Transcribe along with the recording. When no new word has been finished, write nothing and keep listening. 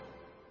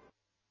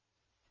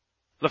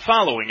The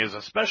following is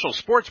a special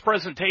sports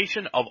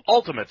presentation of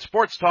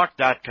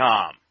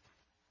UltimateSportsTalk.com.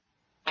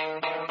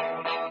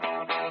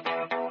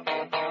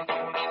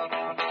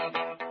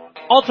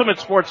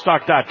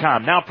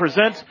 UltimateSportsTalk.com now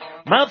presents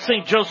Mount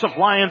St. Joseph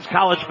Lions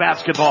College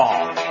Basketball.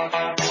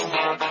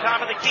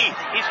 Top of the key.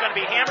 He's going to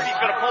be hammered. He's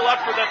going to pull up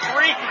for the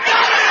three. He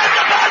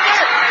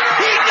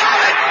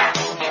got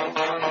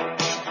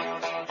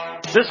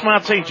it! This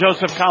Mount St.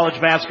 Joseph College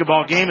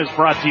basketball game is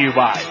brought to you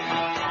by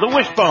The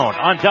Wishbone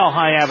on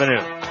Delhi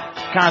Avenue.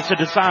 Casa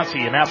de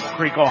Sassi in Apple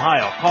Creek,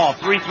 Ohio. Call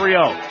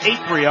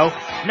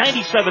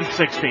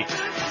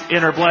 330-830-9760.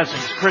 Inner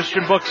Blessings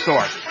Christian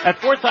Bookstore at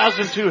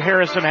 4002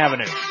 Harrison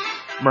Avenue.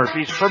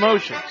 Murphy's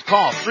Promotions.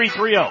 Call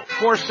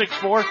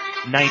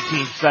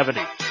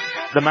 330-464-1970.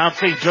 The Mount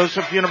St.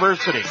 Joseph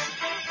University.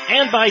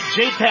 And by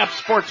J-Tap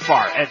Sports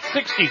Bar at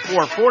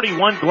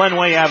 6441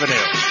 Glenway Avenue.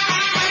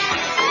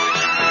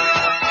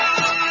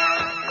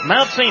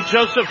 Mount St.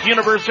 Joseph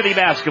University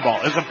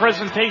basketball is a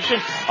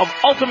presentation of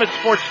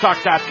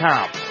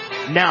UltimateSportsTalk.com.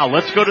 Now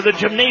let's go to the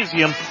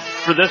gymnasium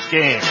for this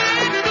game.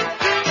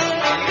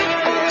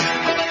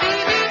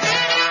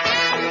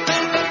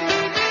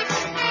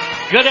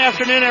 Good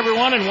afternoon,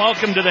 everyone, and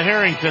welcome to the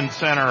Harrington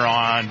Center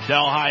on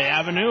Delhi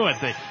Avenue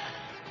at the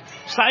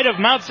site of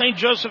Mount St.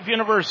 Joseph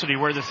University,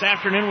 where this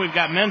afternoon we've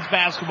got men's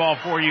basketball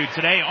for you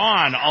today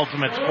on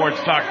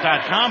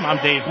UltimateSportsTalk.com.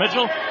 I'm Dave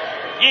Mitchell.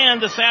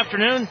 And this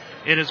afternoon,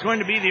 it is going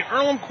to be the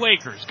Earlham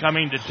Quakers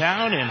coming to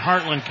town in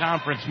Heartland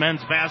Conference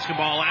men's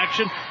basketball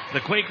action. The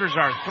Quakers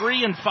are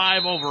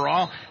 3-5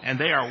 overall, and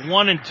they are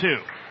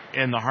 1-2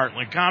 in the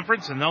Heartland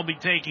Conference, and they'll be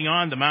taking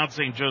on the Mount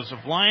St.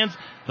 Joseph Lions.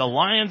 The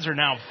Lions are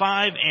now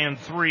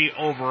 5-3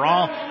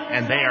 overall,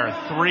 and they are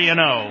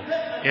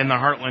 3-0 in the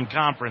Heartland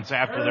Conference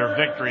after their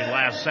victory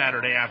last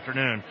Saturday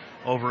afternoon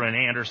over in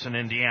Anderson,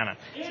 Indiana.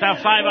 It's now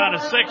 5 out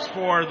of 6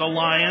 for the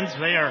Lions.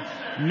 They are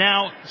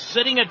now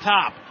sitting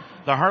atop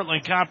the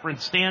Heartland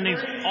Conference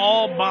standings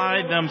all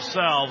by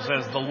themselves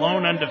as the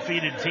lone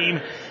undefeated team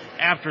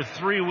after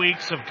 3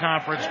 weeks of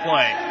conference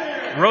play.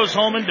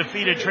 Rose-Hulman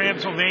defeated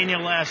Transylvania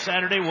last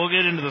Saturday. We'll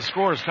get into the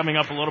scores coming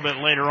up a little bit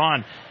later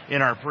on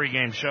in our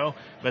pregame show.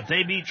 But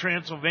they beat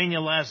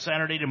Transylvania last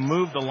Saturday to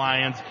move the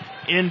Lions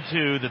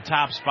into the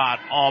top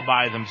spot all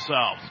by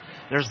themselves.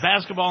 There's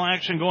basketball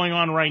action going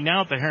on right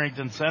now at the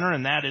Harrington Center,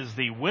 and that is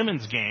the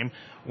women's game,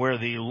 where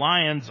the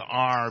Lions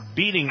are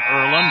beating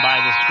Earlham by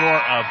the score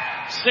of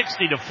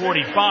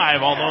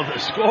 60-45, although the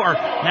score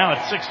now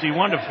at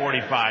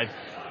 61-45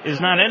 is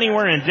not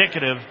anywhere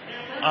indicative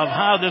of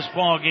how this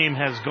ball game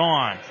has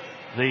gone.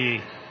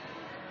 The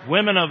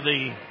women of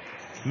the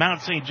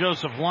Mount St.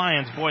 Joseph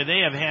Lions, boy, they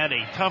have had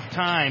a tough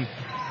time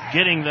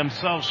getting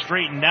themselves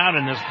straightened out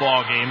in this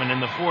ball game, and in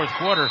the fourth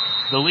quarter,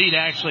 the lead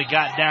actually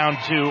got down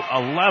to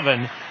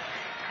 11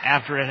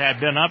 after it had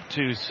been up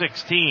to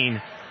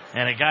 16,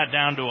 and it got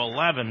down to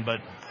 11,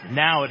 but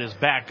now it is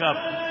back up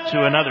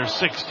to another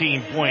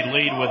 16-point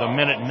lead with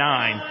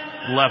 1:09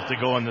 left to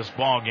go in this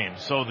ball game.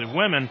 So the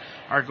women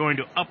are going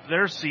to up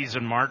their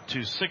season mark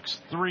to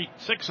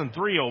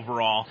 6-3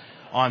 overall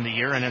on the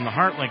year, and in the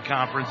Heartland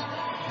Conference,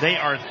 they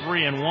are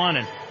 3-1,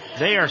 and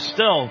they are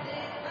still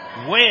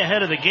way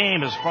ahead of the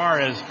game as far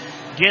as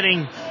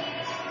getting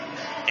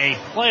a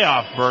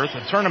playoff berth,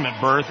 a tournament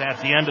berth at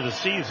the end of the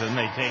season.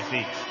 They take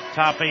the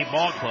top 8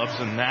 ball clubs,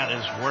 and that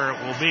is where it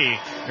will be.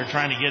 They're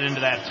trying to get into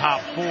that top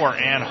 4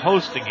 and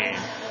host a game.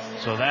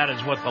 So that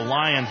is what the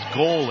Lions'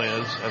 goal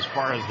is as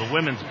far as the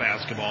women's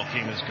basketball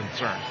team is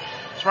concerned.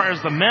 As far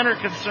as the men are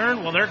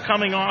concerned, well, they're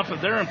coming off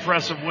of their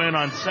impressive win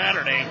on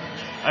Saturday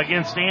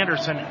against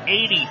Anderson,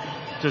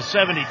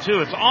 80-72.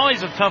 It's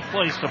always a tough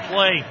place to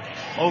play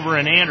over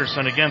in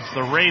Anderson against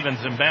the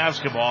Ravens in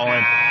basketball,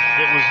 and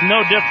it was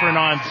no different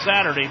on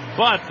Saturday,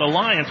 but the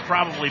Lions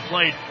probably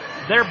played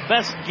their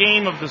best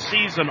game of the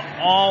season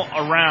all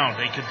around.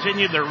 They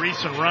continued their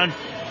recent run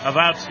of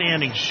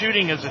outstanding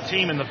shooting as a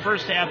team. In the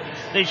first half,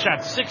 they shot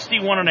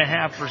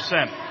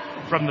 61.5%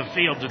 from the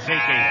field to take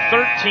a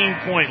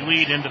 13-point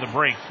lead into the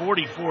break,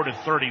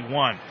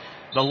 44-31.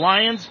 The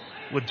Lions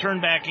would turn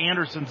back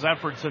Anderson's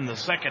efforts in the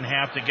second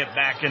half to get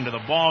back into the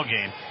ball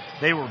game.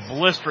 They were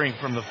blistering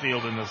from the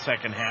field in the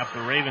second half.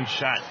 The Ravens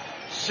shot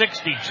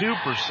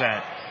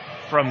 62%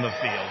 from the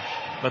field.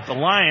 But the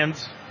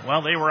Lions,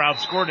 well, they were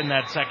outscored in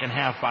that second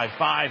half by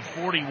 5,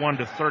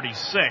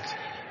 41-36,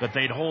 but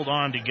they'd hold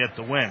on to get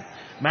the win.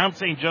 Mount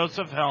St.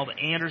 Joseph held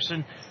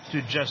Anderson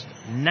to just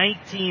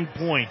 19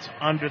 points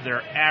under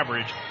their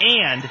average,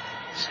 and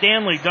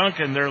Stanley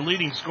Duncan, their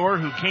leading scorer,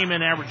 who came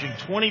in averaging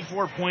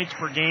 24 points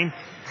per game,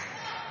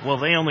 well,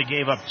 they only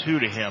gave up 2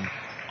 to him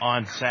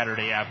on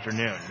Saturday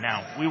afternoon.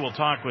 Now, we will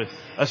talk with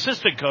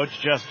assistant coach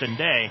Justin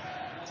Day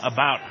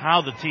about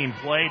how the team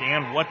played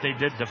and what they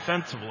did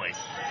defensively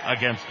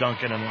against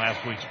Duncan in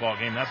last week's ball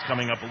game. That's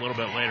coming up a little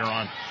bit later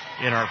on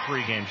in our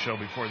pregame show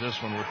before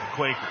this one with the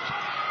Quakers.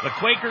 The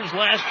Quakers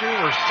last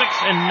year were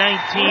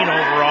 6-19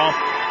 overall.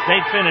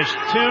 They finished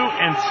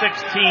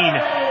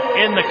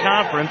 2-16 in the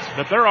conference,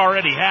 but they're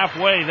already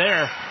halfway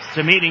there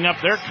to meeting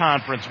up their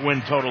conference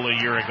win total a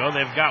year ago.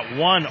 They've got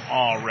one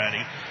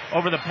already.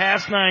 Over the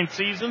past 9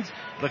 seasons,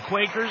 the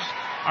Quakers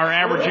are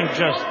averaging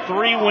just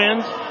 3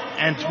 wins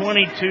and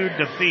 22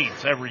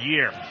 defeats every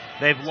year.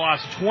 They've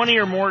lost 20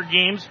 or more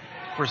games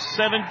for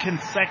 7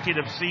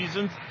 consecutive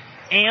seasons,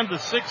 and the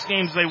 6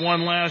 games they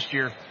won last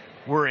year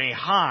were a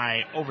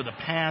high over the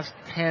past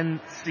 10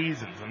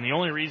 seasons. And the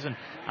only reason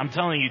I'm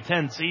telling you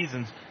 10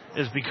 seasons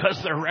is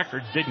because their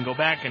records didn't go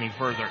back any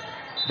further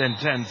than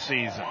 10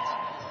 seasons.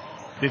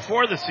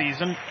 Before the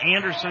season,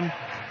 Anderson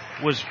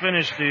was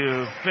finished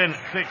to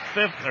pick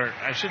 5th, or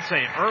I should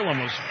say Earlham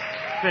was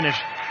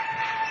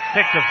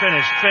picked to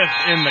finish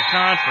 5th in the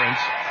conference.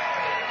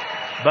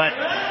 But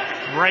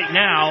right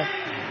now,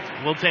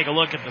 we'll take a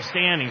look at the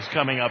standings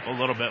coming up a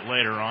little bit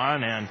later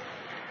on, and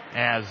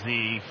as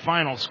the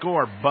final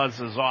score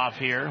buzzes off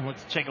here,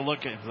 let's take a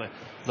look at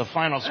the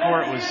final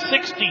score. It was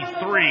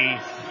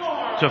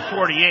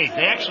 63-48.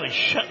 They actually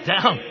shut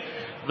down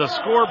the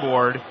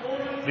scoreboard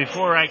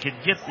before I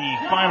could get the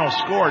final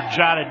score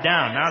jotted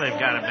down. Now they've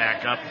got it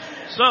back up.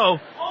 So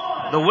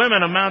the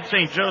women of Mount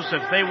St.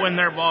 Joseph, they win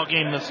their ball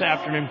game this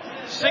afternoon,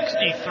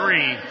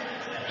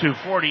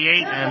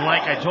 63-48. And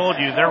like I told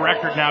you, their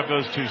record now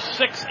goes to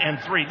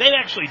 6-3. They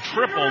actually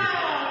tripled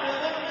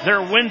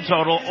their win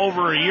total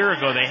over a year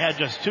ago. They had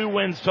just 2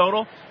 wins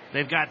total.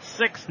 They've got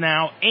 6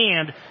 now,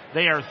 and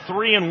they are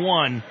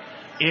 3-1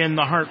 in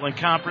the Heartland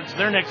Conference.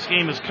 Their next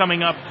game is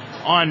coming up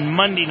on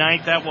Monday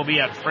night. That will be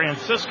at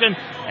Franciscan,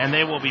 and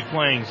they will be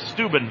playing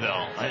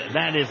Steubenville.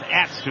 That is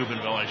at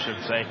Steubenville, I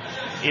should say,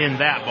 in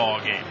that ball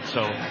game.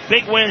 So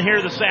big win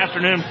here this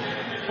afternoon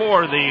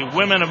for the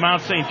women of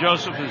Mount St.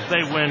 Joseph as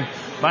they win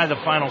by the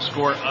final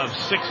score of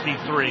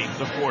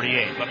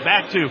 63-48. But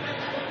back to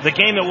the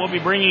game that we'll be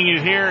bringing you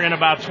here in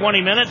about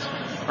 20 minutes.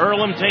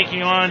 Earlham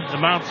taking on the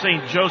Mount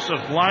St.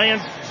 Joseph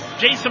Lions.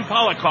 Jason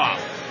Polikoff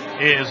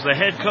is the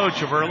head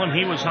coach of Earlham.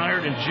 He was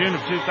hired in June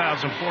of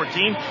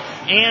 2014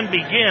 and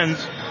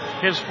begins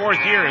his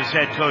 4th year as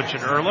head coach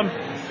at Earlham.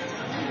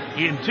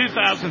 In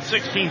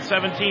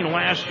 2016-17,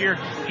 last year,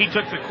 he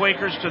took the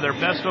Quakers to their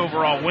best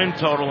overall win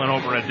total in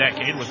over a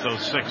decade with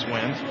those 6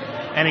 wins.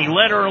 And he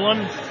led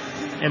Earlham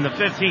in the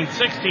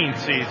 15-16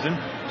 season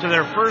to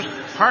their first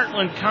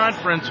Heartland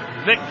Conference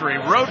victory,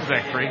 road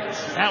victory.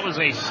 That was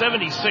a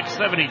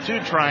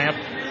 76-72 triumph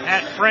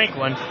at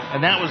Franklin,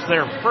 and that was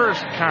their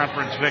first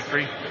conference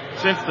victory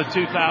since the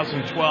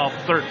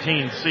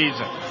 2012-13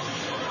 season.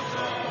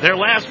 Their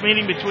last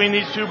meeting between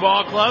these two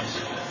ball clubs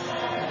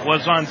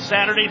was on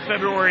Saturday,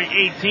 February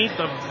 18th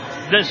of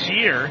this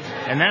year,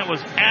 and that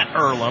was at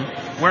Earlham,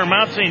 where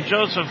Mount St.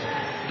 Joseph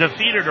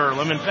defeated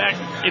Earlham. In fact,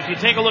 if you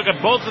take a look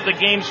at both of the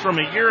games from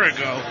a year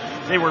ago,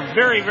 they were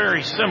very,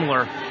 very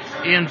similar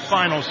in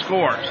final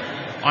scores.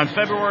 On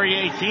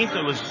February 18th,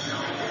 it was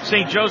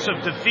St.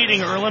 Joseph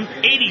defeating Earlham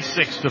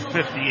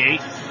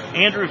 86-58.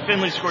 Andrew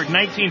Finley scored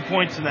 19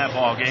 points in that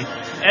ball game.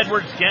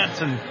 Edwards,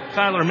 Getz, and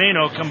Tyler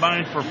Mano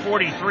combined for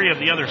 43 of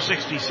the other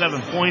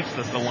 67 points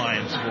that the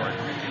Lions scored.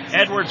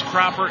 Edwards,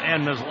 Cropper,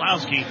 and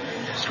Mislowski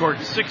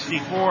scored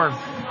 64,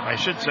 I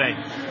should say.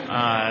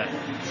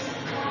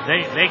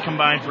 They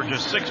combined for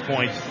just 6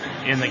 points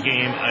in the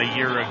game a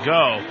year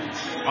ago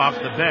off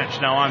the bench.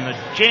 Now on the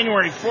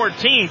January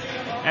 14th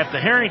at the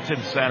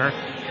Harrington Center,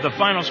 the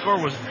final score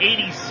was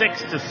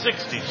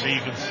 86-60. So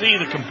you can see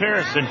the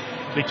comparison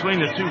between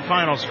the two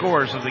final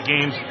scores of the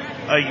games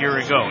a year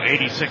ago.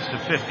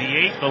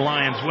 86-58, the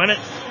Lions win it,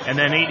 and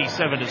then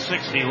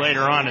 87-60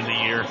 later on in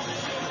the year,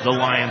 the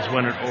Lions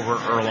win it over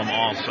Earlham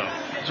also.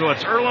 So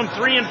it's Earlham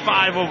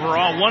 3-5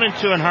 overall,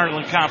 1-2 in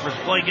Heartland Conference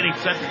play, getting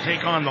set to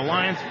take on the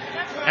Lions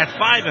at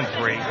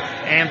 5-3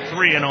 and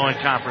 3-0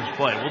 in conference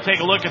play. We'll take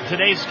a look at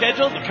today's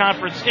schedule, the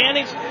conference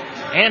standings,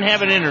 and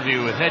have an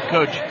interview with head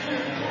coach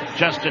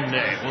Justin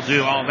Day. We'll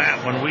do all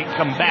that when we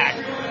come back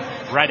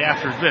right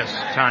after this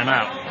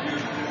timeout.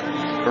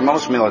 For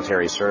most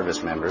military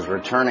service members,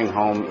 returning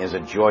home is a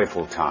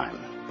joyful time.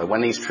 But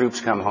when these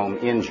troops come home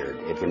injured,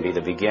 it can be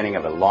the beginning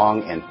of a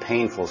long and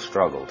painful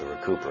struggle to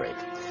recuperate.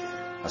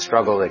 A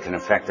struggle that can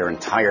affect their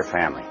entire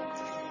family.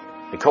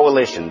 The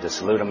Coalition to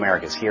Salute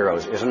America's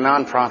Heroes is a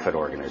non-profit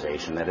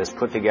organization that has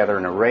put together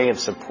an array of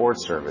support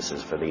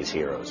services for these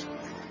heroes.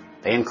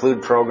 They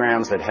include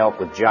programs that help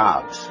with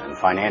jobs and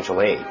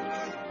financial aid,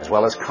 as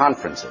well as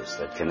conferences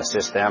that can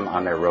assist them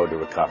on their road to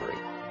recovery.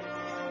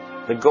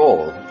 The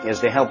goal is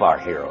to help our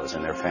heroes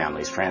and their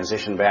families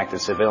transition back to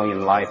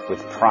civilian life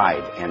with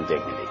pride and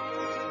dignity.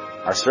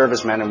 Our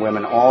servicemen and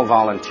women all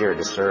volunteer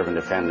to serve and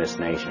defend this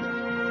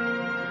nation.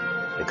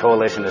 The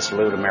Coalition to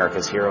Salute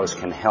America's Heroes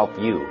can help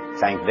you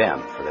thank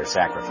them for their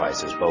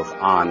sacrifices both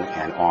on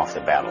and off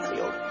the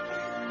battlefield.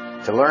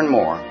 To learn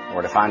more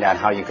or to find out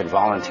how you can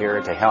volunteer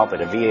to help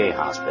at a VA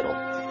hospital,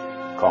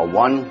 call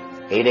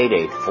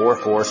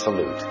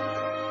 1-888-44-SALUTE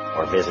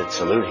or visit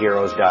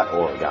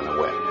saluteheroes.org on the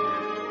web.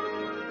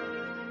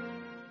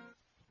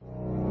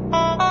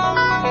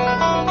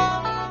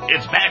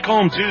 It's back back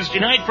home Tuesday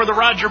night for the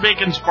Roger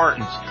Bacon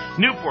Spartans.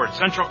 Newport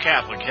Central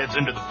Catholic heads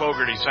into the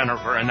Fogarty Center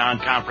for a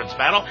non-conference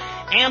battle,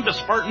 and the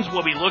Spartans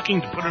will be looking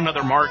to put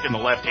another mark in the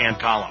left-hand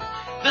column.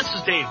 This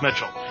is Dave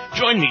Mitchell.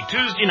 Join me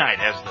Tuesday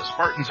night as the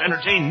Spartans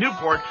entertain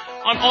Newport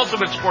on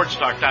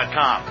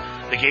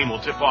UltimateSportsTalk.com. The game will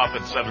tip off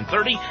at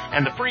 7:30,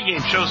 and the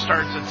pregame show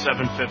starts at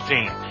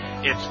 7:15.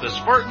 It's the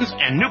Spartans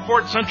and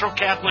Newport Central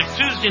Catholic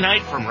Tuesday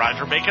night from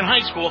Roger Bacon High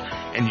School,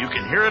 and you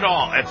can hear it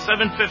all at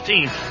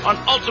 7:15 on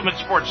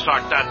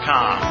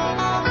UltimateSportsTalk.com.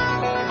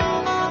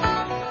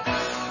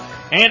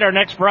 And our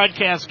next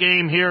broadcast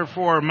game here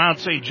for Mount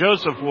St.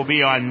 Joseph will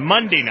be on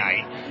Monday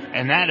night,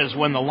 and that is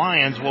when the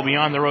Lions will be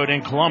on the road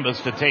in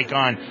Columbus to take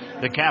on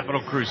the Capital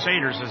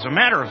Crusaders. As a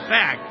matter of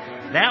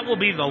fact, that will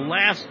be the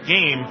last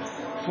game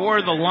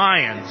for the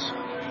Lions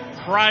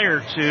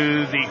prior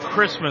to the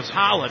Christmas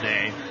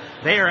holiday.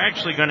 They are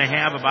actually going to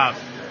have about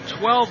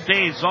 12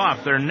 days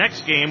off. Their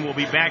next game will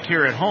be back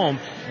here at home,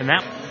 and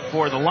that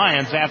for the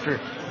Lions after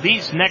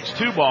these next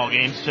two ball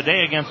games,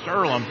 today against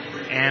Earlham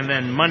and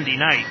then Monday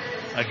night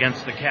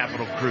against the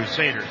Capital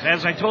Crusaders.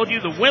 As I told you,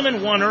 the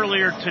women won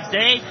earlier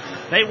today.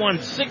 They won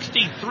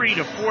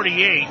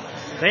 63-48.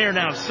 They are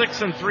now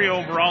 6-3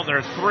 overall.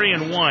 They're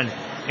 3-1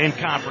 in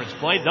conference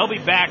play. They'll be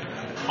back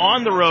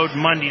on the road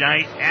Monday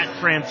night at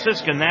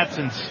Franciscan. That's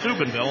in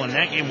Steubenville, and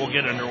that game will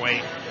get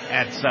underway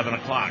at 7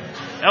 o'clock.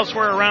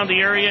 Elsewhere around the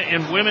area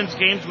in women's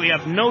games, we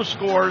have no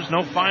scores,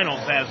 no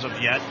finals as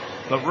of yet,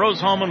 but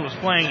Rose-Hulman was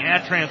playing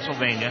at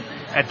Transylvania.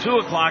 At 2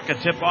 o'clock, a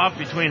tip-off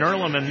between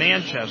Earlham and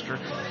Manchester.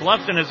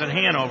 Bluffton is at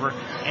Hanover,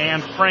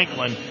 and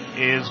Franklin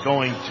is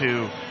going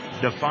to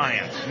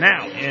Defiance.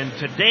 Now, in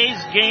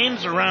today's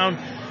games around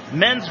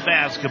men's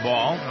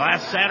basketball,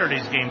 last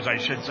Saturday's games, I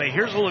should say,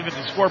 here's a look at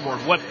the scoreboard.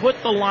 What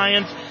put the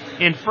Lions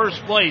in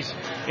first place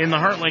in the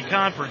Heartland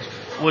Conference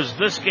was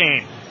this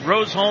game.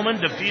 Rose-Hulman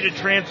defeated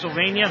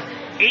Transylvania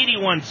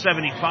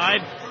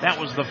 81-75. That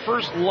was the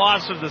first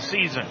loss of the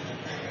season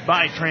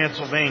by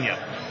Transylvania.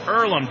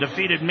 Earlham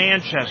defeated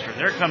Manchester.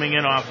 They're coming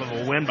in off of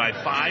a win by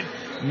 5,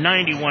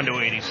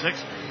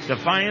 91-86.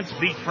 Defiance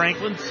beat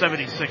Franklin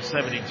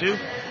 76-72.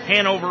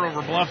 Hanover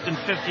over Bluffton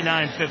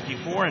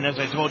 59-54. And as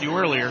I told you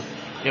earlier,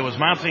 it was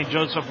Mount St.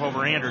 Joseph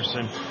over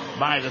Anderson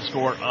by the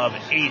score of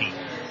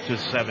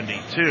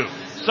 80-72.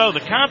 So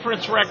the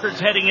conference records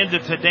heading into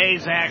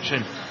today's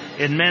action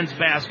in men's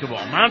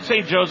basketball. Mount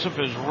St. Joseph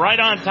is right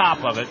on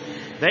top of it.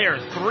 They are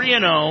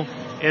 3-0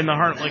 in the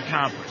Heartland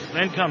Conference.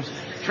 Then comes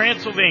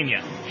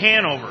Transylvania,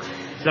 Hanover,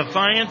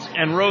 Defiance,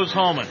 and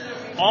Rose-Hulman.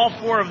 All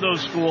four of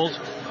those schools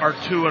are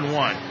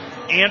 2-1.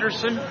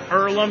 Anderson,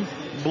 Earlham,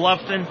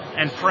 Bluffton,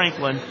 and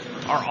Franklin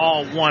are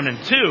all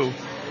 1-2.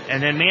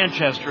 And then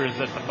Manchester is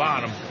at the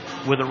bottom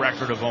with a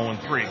record of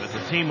 0-3. But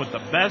the team with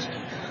the best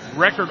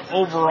record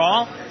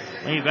overall,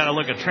 well, you've got to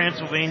look at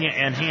Transylvania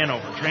and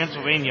Hanover.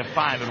 Transylvania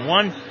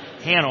 5-1.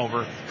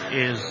 Hanover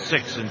is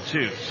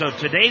 6-2. So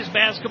today's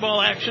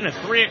basketball action at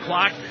 3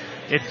 o'clock,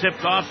 it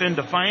tipped off in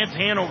Defiance.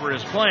 Hanover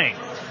is playing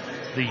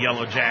the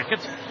Yellow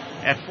Jackets.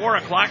 At 4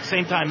 o'clock,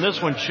 same time this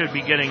one should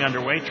be getting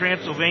underway,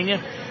 Transylvania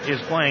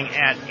is playing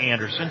at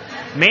Anderson.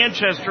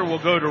 Manchester will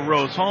go to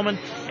Rose-Hulman,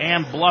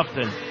 and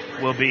Bluffton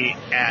will be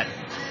at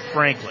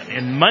Franklin.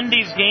 In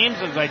Monday's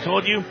games, as I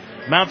told you,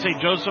 Mount St.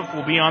 Joseph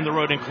will be on the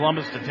road in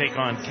Columbus to take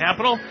on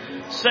Capital.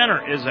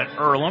 Center is at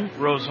Earlham.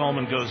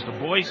 Rose-Hulman goes to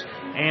Boyce,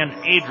 and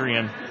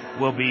Adrian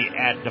will be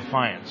at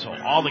Defiance. So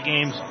all the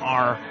games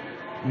are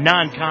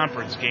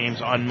non-conference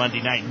games on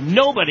Monday night.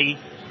 Nobody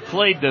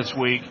played this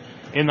week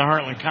in the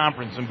Heartland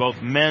Conference in both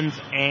men's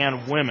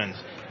and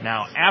women's.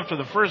 Now, after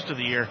the first of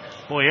the year,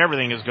 boy,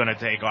 everything is going to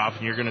take off,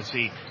 and you're going to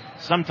see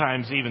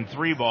sometimes even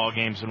 3 ball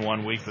games in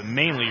 1 week, but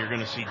mainly you're going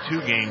to see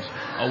 2 games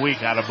a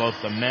week out of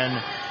both the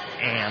men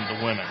and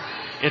the women.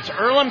 It's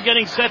Earlham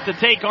getting set to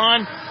take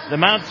on the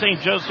Mount St.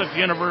 Joseph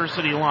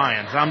University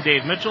Lions. I'm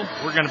Dave Mitchell.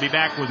 We're going to be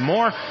back with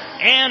more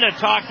and a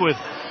talk with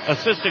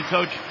assistant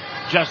coach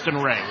Justin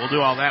Ray. We'll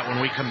do all that when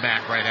we come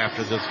back right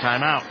after this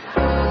timeout.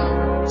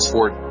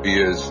 Sport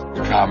is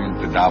the common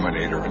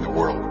denominator in the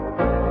world.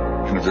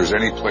 And if there's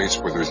any place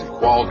where there's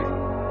equality,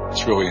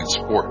 it's really in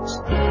sports.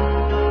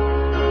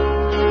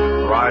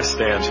 RISE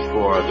stands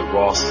for the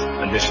Ross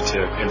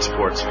Initiative in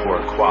Sports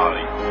for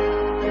Equality.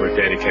 We're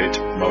dedicated to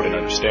promoting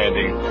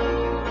understanding,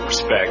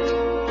 respect,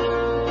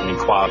 and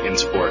equality in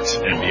sports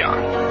and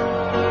beyond.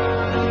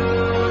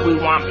 We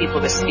want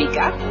people to speak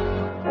up,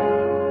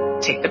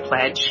 take the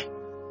pledge,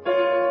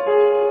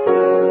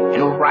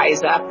 and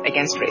rise up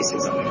against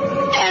racism.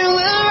 And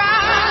we'll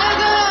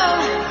rise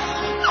up.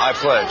 I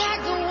pledge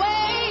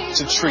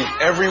to treat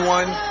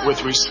everyone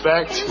With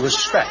respect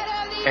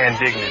and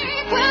dignity.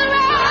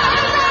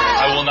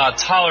 I will not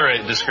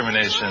tolerate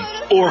discrimination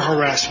or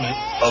harassment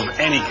of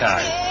any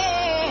kind.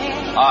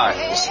 I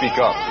will speak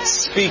up.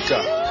 Speak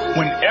up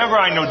whenever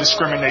I know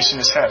discrimination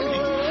is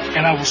happening,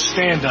 and I will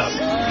stand up,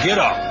 get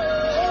up,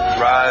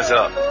 Rise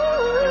up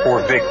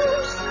for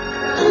victims.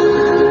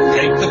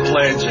 Take the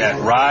pledge at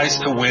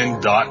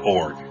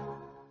risetowin.org.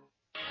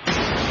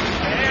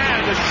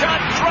 And the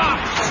shot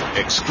drops.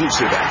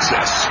 Exclusive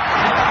access.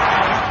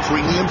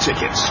 Premium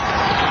tickets.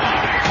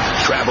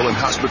 travel and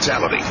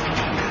hospitality,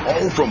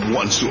 all from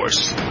one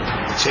source.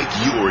 Take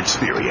your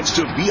experience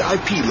to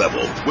VIP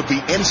level with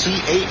the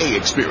NCAA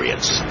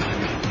experience.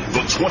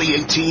 The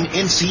 2018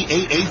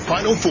 NCAA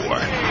Final Four.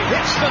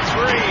 Hits the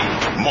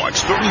three. March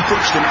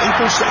 31st and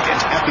April 2nd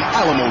at the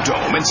Alamo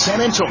Dome in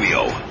San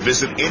Antonio.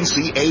 Visit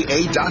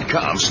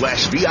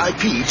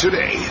ncaa.com/VIP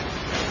today.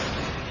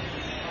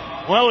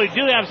 Well, we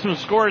do have some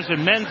scores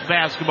in men's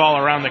basketball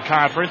around the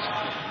conference.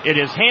 It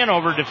is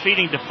Hanover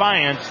defeating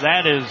Defiance.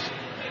 That is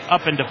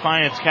up in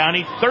Defiance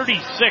County,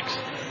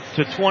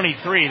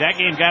 36-23. That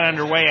game got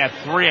underway at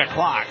 3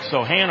 o'clock.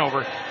 So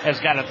Hanover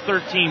has got a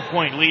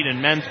 13-point lead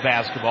in men's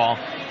basketball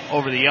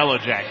over the Yellow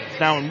Jackets.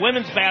 Now in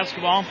women's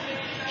basketball,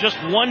 just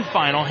one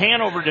final.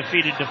 Hanover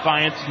defeated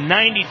Defiance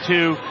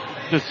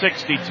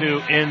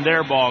 92-62 in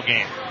their ball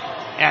game.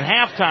 At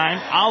halftime,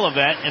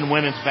 Olivet in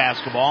women's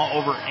basketball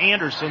over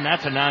Anderson.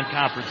 That's a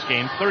non-conference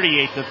game,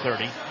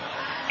 38-30.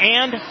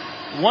 And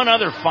one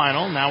other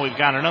final. Now we've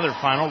got another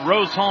final.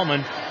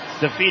 Rose-Hulman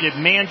defeated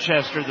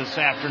Manchester this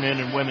afternoon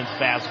in women's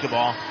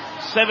basketball,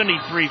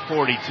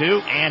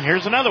 73-42. And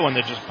here's another one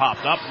that just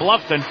popped up.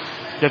 Bluffton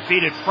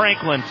defeated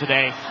Franklin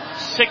today,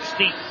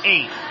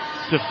 68-50.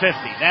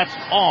 That's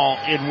all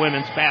in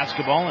women's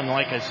basketball. And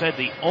like I said,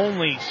 the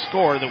only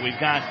score that we've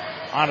got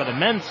out of the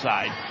men's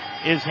side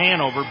is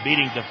Hanover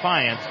beating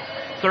Defiance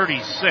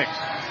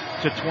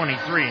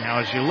 36-23. Now,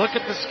 as you look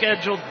at the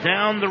schedule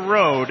down the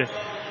road,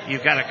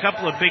 you've got a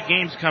couple of big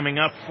games coming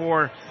up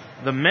for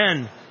the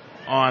men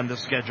on the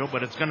schedule,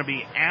 but it's going to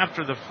be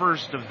after the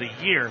first of the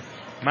year.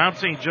 Mount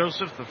St.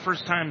 Joseph, the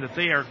first time that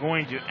they are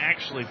going to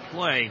actually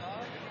play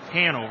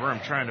Hanover.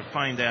 I'm trying to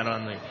find that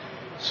on the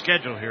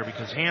schedule here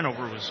because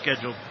Hanover was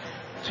scheduled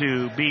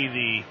to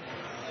be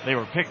they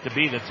were picked to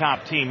be the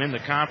top team in the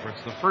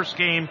conference. The first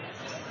game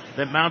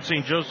that Mount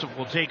St. Joseph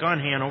will take on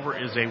Hanover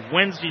is a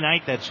Wednesday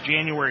night. That's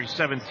January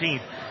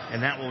 17th,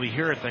 and that will be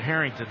here at the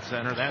Harrington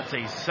Center. That's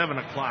a 7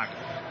 o'clock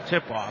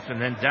tip-off,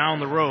 and then down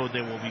the road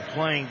they will be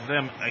playing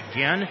them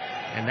again,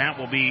 and that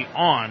will be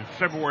on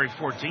February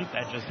 14th.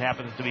 That just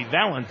happens to be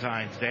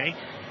Valentine's Day,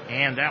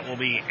 and that will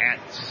be at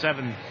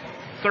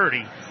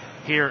 7:30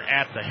 here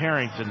at the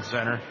Harrington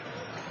Center.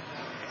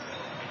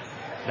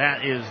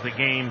 That is the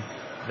game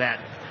that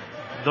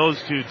those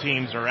two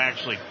teams are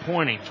actually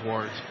pointing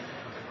towards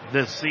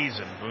this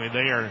season. I mean,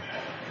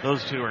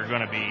 those two are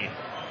going to be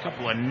a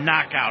couple of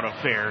knockout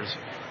affairs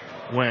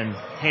when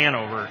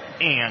Hanover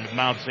and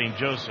Mount St.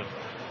 Joseph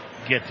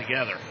get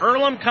together.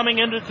 Earlham coming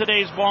into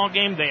today's ball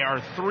game, they are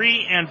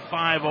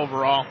 3-5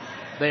 overall.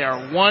 They are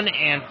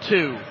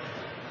 1-2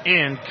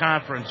 in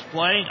conference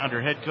play under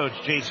head coach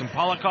Jason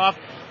Polikoff.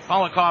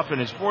 Polikoff in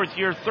his fourth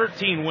year,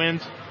 13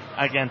 wins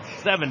against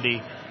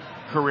 70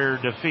 career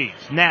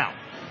defeats. Now,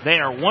 they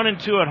are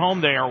 1-2 at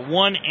home. They are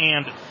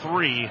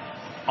 1-3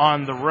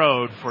 on the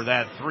road for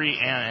that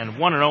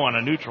 1-0 on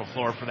a neutral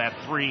floor for that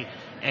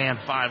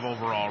 3-5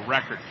 overall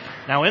record.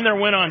 Now in their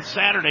win on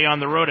Saturday on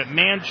the road at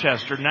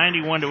Manchester,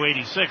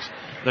 91-86,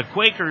 the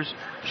Quakers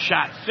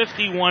shot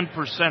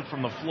 51%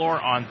 from the floor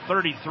on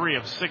 33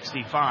 of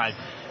 65,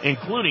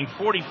 including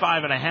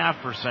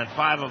 45.5%,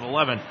 5 of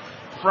 11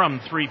 from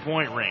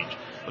three-point range.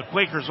 The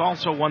Quakers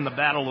also won the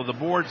battle of the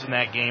boards in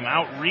that game,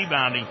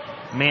 out-rebounding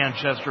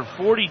Manchester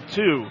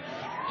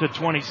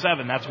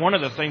 42-27. That's one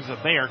of the things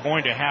that they are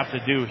going to have to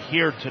do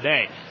here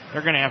today.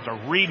 They're going to have to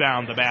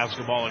rebound the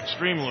basketball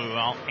extremely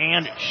well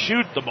and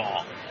shoot the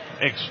ball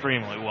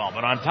extremely well.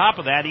 But on top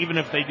of that, even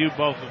if they do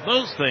both of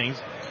those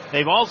things,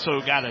 they've also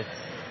got to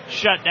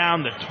shut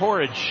down the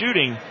torrid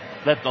shooting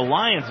that the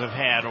Lions have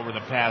had over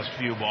the past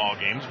few ball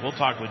games. We'll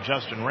talk with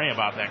Justin Ray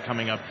about that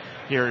coming up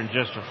here in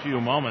just a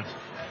few moments.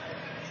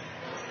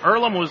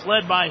 Earlham was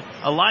led by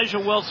Elijah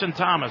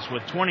Wilson-Thomas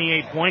with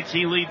 28 points.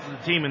 He leads the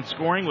team in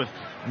scoring with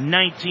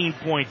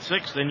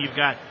 19.6. Then you've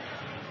got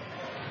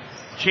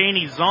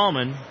Cheney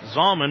Zalman.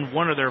 Zalman,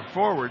 one of their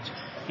forwards,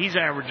 he's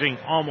averaging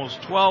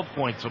almost 12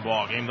 points a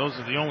ball game. Those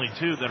are the only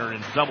two that are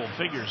in double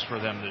figures for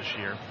them this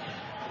year.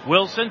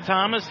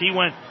 Wilson-Thomas, he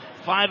went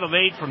 5 of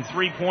 8 from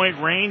three-point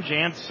range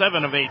and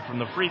 7 of 8 from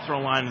the free throw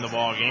line in the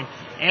ball game.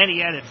 And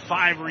he added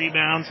 5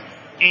 rebounds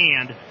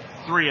and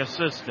 3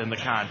 assists in the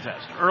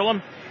contest.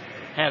 Earlham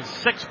has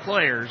 6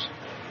 players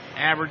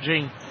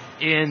averaging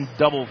in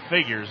double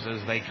figures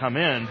as they come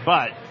in,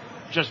 but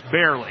just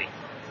barely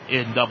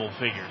in double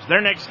figures.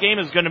 Their next game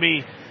is going to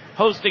be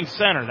hosting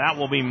Center. That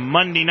will be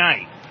Monday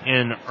night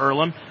in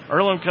Earlham.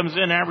 Earlham comes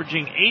in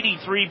averaging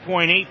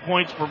 83.8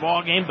 points per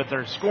ball game, but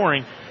they're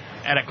scoring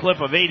at a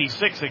clip of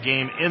 86 a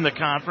game in the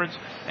conference.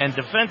 And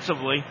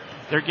defensively,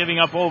 they're giving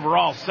up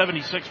overall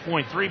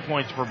 76.3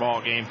 points per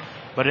ball game,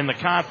 but in the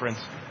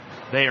conference,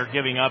 they are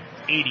giving up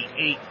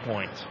 88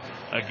 points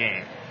a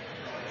game.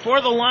 For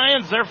the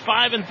Lions, they're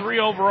 5-3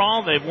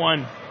 overall. They've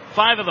won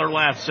 5 of their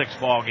last 6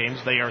 ball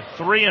games. They are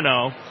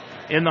 3-0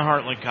 in the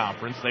Heartland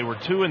Conference. They were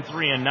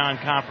 2-3 in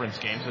non-conference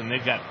games, and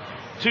they've got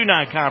 2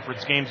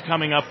 non-conference games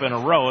coming up in a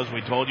row, as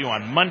we told you,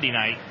 on Monday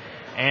night.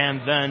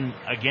 And then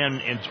again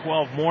in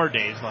 12 more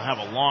days, they'll have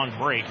a long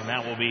break, and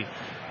that will be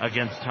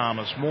against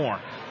Thomas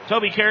More.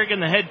 Toby Kerrigan,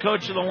 the head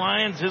coach of the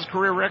Lions, his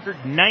career record,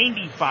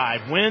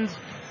 95 wins,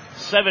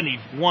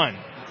 71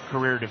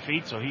 career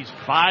defeats, so he's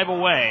 5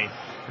 away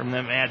from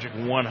the magic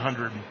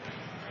 100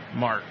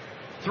 mark.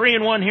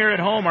 3-1 here at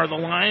home are the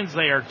Lions.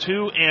 They are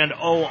 2-0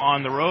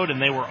 on the road,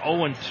 and they were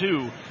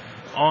 0-2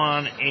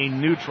 on a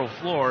neutral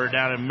floor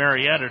down in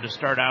Marietta to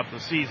start out the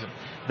season.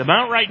 The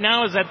Mount right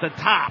now is at the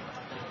top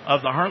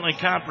of the Heartland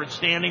Conference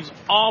standings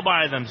all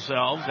by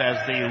themselves as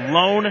the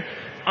lone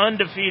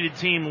undefeated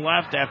team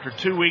left after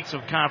 2 weeks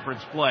of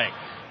conference play.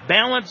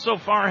 Balance so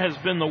far has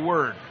been the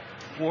word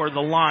for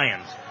the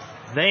Lions.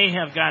 They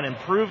have got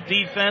improved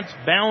defense,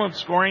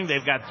 balanced scoring.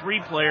 They've got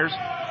 3 players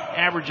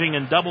averaging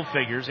in double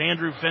figures.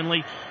 Andrew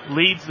Finley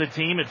leads the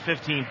team at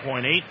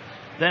 15.8.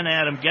 Then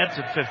Adam Getz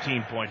at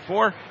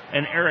 15.4.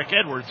 And Eric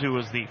Edwards, who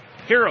was the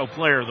hero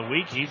player of the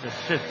week, he's at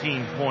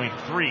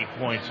 15.3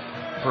 points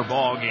per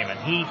ball game. And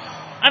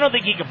I don't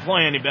think he can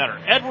play any better.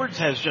 Edwards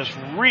has just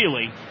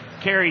really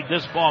carried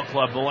this ball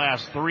club the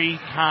last 3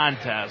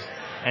 contests,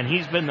 and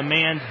he's been the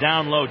man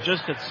down low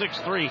just at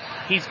 6'3".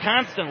 He's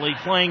constantly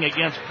playing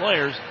against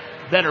players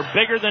that are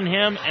bigger than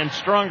him and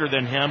stronger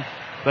than him,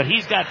 but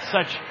he's got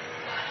such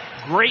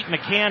great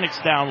mechanics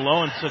down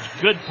low and such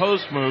good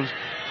post moves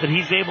that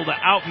he's able to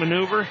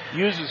outmaneuver,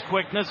 use his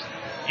quickness,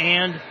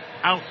 and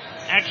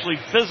actually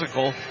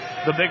physical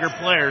the bigger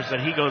players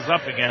that he goes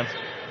up against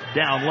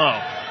down low.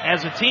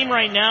 As a team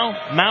right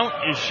now, Mount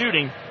is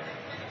shooting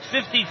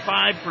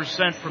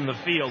 55% from the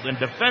field, and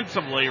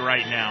defensively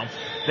right now,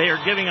 they are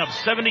giving up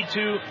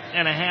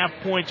 72.5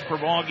 points per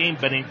ball game,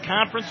 but in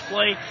conference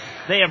play,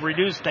 they have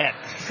reduced that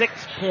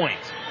 6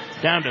 points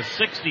down to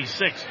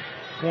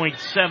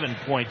 66.7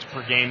 points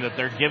per game that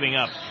they're giving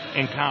up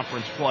in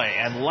conference play.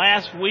 And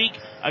last week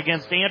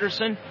against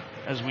Anderson,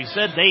 as we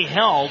said, they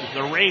held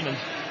the Ravens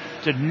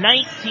to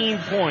 19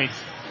 points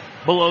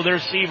below their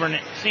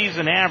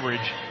season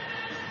average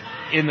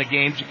in the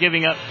games,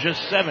 giving up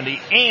just 70,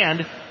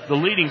 and the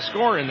leading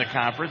scorer in the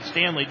conference,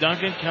 Stanley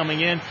Duncan,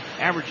 coming in,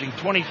 averaging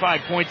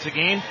 25 points a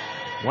game.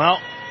 Well,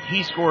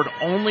 he scored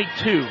only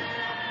 2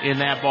 in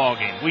that ball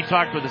game. We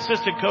talked with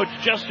assistant coach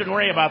Justin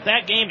Ray about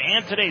that game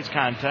and today's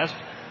contest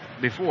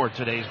before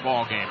today's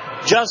ball game.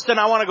 Justin,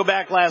 I want to go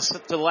back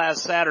to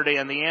last Saturday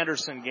and the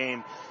Anderson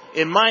game.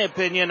 In my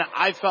opinion,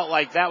 I felt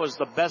like that was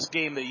the best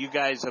game that you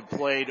guys have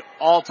played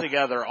all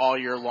together all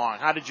year long.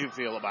 How did you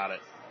feel about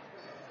it?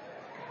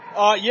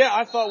 Yeah,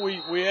 I thought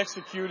we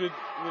executed,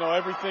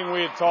 everything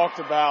we had talked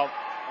about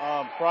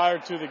prior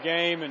to the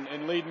game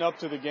and leading up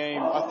to the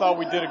game. I thought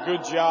we did a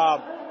good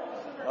job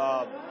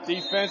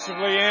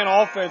defensively and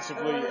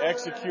offensively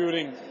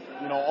executing,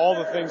 all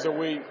the things that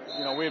we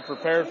had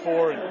prepared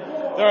for. And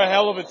they're a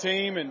hell of a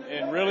team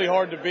and really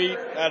hard to beat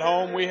at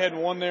home. We hadn't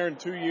won there in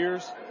 2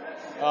 years.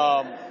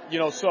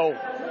 So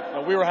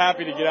we were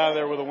happy to get out of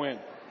there with a win.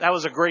 That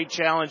was a great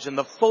challenge, and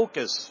the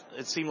focus,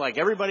 it seemed like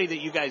everybody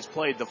that you guys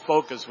played, the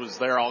focus was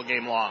there all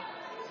game long.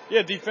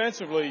 Yeah,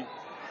 defensively,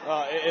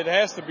 it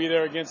has to be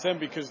there against them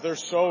because they're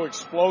so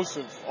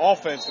explosive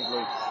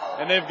offensively,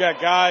 and they've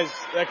got guys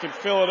that can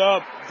fill it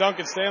up.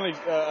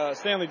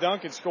 Stanley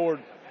Duncan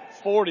scored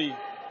 40,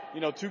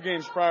 2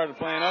 games prior to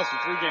playing us, or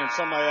 3 games,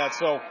 something like that.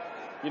 So,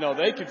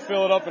 they can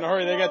fill it up in a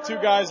hurry. They got 2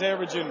 guys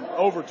averaging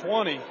over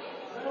 20.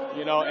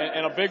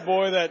 And a big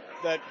boy that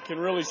can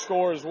really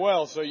score as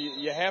well. So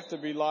you have to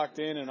be locked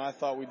in, and I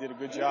thought we did a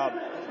good job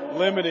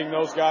limiting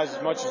those guys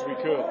as much as we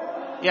could.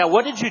 Yeah,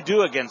 what did you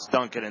do against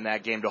Duncan in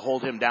that game to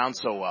hold him down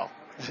so well?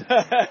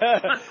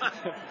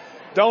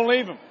 Don't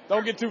leave him.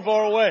 Don't get too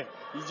far away.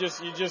 You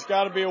just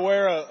got to be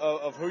aware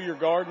of who you're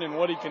guarding and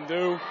what he can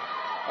do.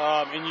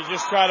 And you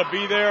just try to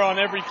be there on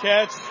every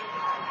catch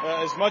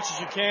as much as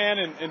you can,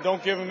 and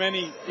don't give him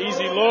any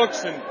easy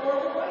looks, and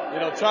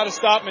try to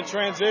stop them in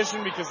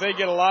transition because they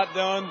get a lot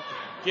done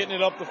getting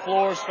it up the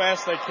floor as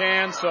fast as they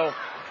can. So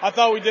I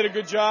thought we did a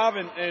good job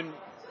and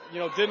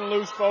didn't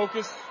lose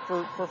focus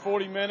for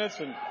 40 minutes.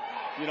 And,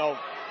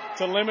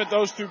 to limit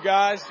those 2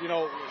 guys, you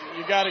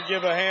got to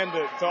give a hand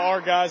to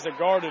our guys that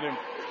guarded him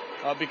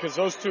because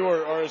those 2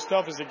 are as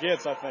tough as it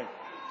gets, I think.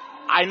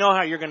 I know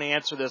how you're going to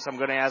answer this. I'm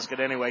going to ask it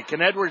anyway.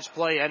 Can Edwards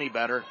play any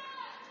better?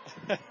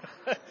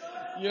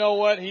 You know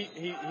what?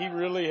 He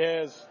really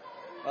has,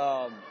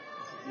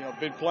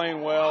 been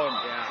playing well, and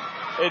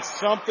it's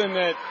something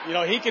that,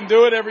 he can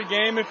do it every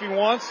game if he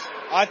wants,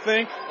 I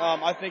think.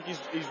 I think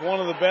he's one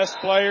of the best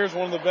players,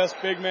 one of the best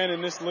big men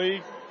in this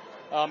league,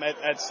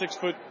 at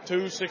 6'2",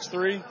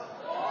 6'3".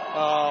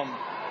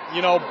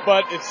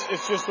 But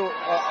it's just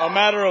a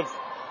matter of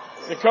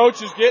the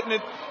coach is getting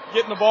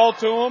the ball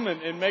to him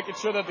and making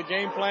sure that the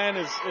game plan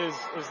is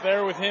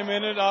there with him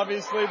in it,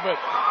 obviously. But,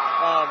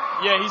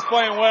 he's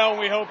playing well, and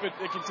we hope it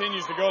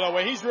continues to go that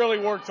way. He's really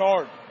worked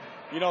hard,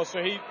 so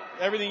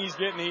everything he's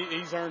getting,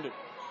 he's earned it.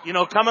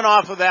 Coming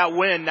off of that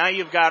win, now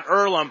you've got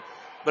Earlham,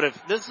 but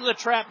if this is a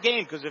trap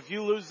game, because if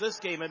you lose this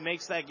game, it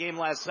makes that game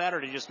last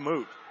Saturday just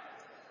moot.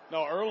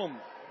 No, Earlham,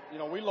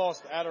 we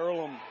lost at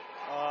Earlham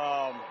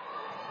a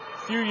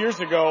few years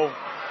ago.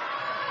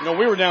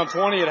 We were down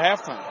 20 at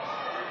halftime.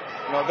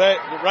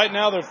 Right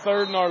now they're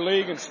third in our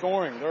league in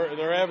scoring.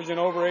 They're averaging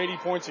over 80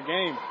 points a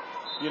game.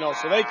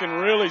 So they can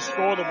really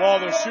score the ball.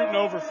 They're shooting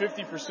over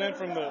 50%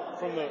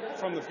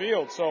 from the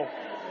field. So,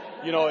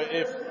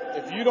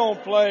 if you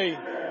don't play,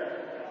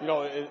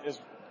 as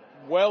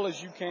well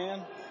as you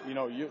can,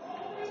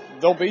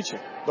 they'll beat you.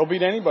 They'll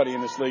beat anybody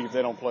in this league if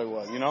they don't play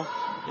well,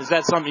 Is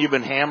that something you've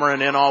been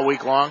hammering in all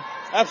week long?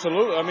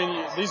 Absolutely. I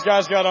mean, these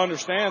guys got to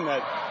understand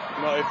that,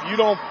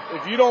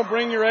 if you don't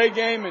bring your A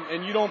game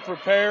and you don't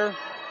prepare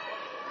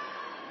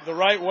the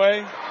right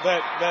way,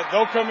 that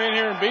they'll come in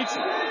here and beat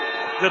you.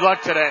 Good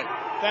luck today.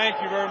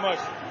 Thank you very much.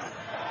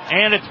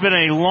 And it's been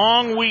a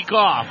long week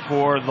off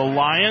for the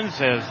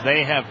Lions as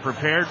they have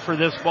prepared for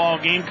this ball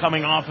game,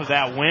 coming off of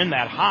that win,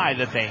 that high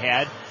that they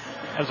had.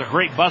 That was a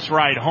great bus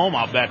ride home,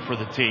 I'll bet, for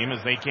the team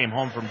as they came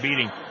home from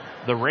beating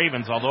the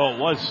Ravens, although it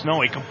was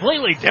snowy.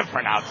 Completely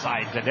different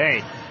outside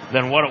today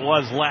than what it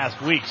was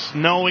last week.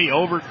 Snowy,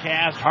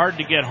 overcast, hard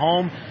to get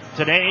home.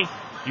 Today,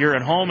 you're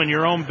at home in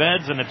your own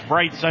beds and it's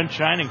bright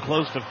sunshine and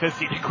close to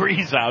 50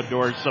 degrees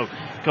outdoors. So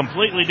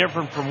completely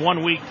different from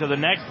one week to the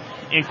next,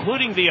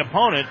 including the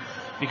opponent,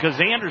 because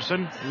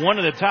Anderson, one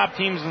of the top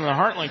teams in the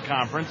Heartland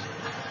Conference,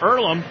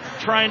 Earlham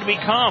trying to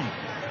become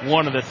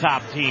one of the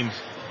top teams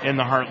in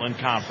the Heartland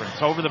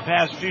Conference. Over the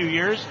past few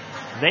years,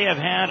 they have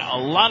had a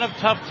lot of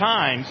tough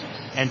times,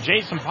 and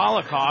Jason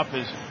Polikoff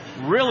is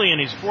really in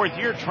his fourth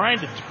year trying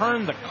to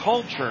turn the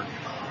culture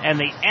and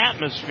the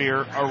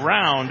atmosphere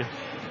around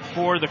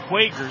for the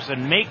Quakers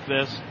and make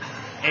this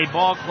a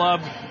ball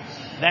club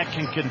that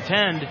can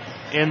contend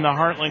in the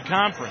Heartland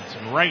Conference.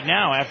 And right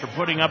now, after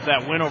putting up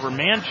that win over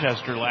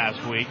Manchester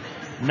last week,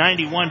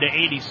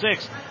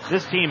 91-86,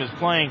 this team is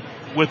playing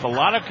with a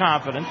lot of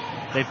confidence.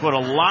 They put a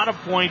lot of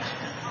points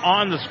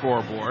on the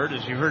scoreboard.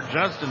 As you heard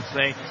Justin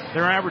say,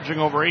 they're averaging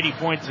over 80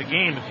 points a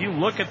game. If you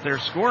look at their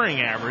scoring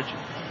average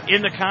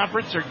in the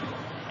conference, they're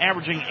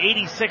averaging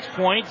 86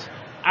 points.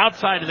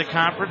 Outside of the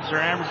conference, they're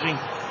averaging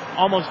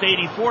almost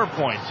 84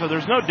 points. So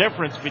there's no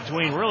difference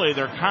between really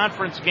their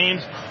conference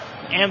games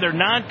and their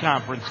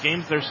non-conference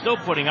games. They're still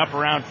putting up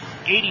around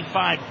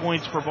 85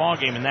 points per ball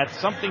game, and that's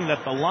something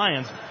that the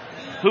Lions,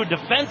 who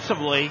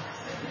defensively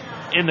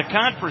in the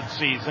conference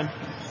season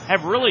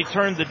have really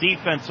turned the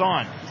defense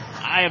on.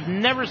 I have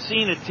never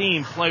seen a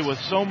team play with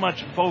so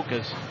much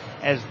focus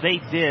as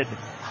they did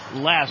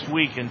last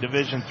week in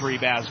Division III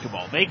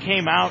basketball. They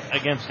came out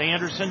against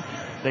Anderson.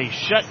 They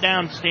shut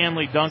down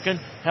Stanley Duncan,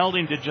 held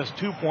him to just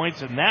 2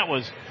 points, and that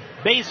was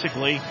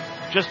basically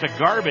just a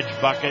garbage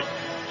bucket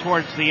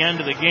towards the end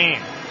of the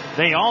game.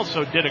 They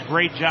also did a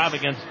great job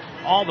against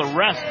all the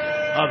rest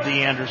of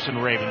the Anderson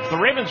Ravens. The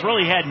Ravens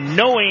really had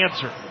no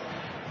answer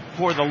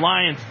for the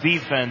Lions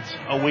defense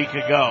a week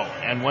ago.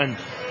 And when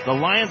the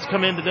Lions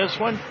come into this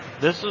one,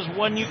 this is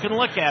one you can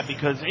look at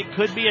because it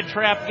could be a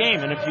trap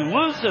game. And if you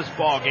lose this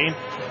ball game,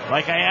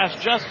 like I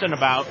asked Justin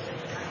about,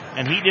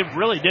 and he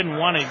really didn't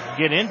want to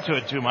get into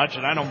it too much,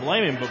 and I don't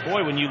blame him, but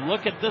boy, when you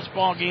look at this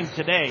ball game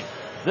today,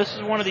 this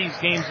is one of these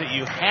games that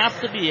you have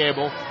to be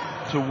able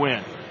to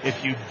win.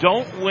 If you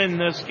don't win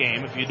this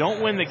game, if you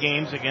don't win the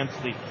games against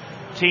the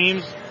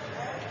teams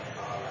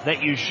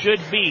that you should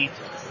beat,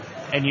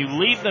 and you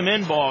leave them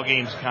in ball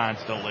games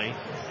constantly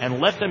and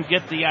let them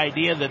get the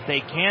idea that they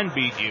can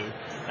beat you,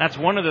 that's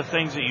one of the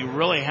things that you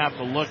really have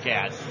to look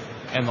at.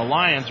 And the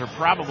Lions are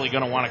probably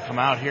going to want to come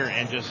out here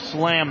and just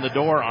slam the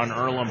door on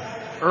Earlham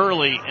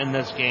early in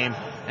this game,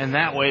 and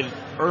that way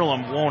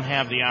Earlham won't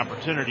have the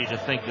opportunity to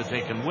think that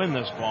they can win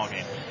this ball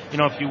game. You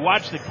know, if you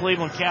watch the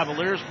Cleveland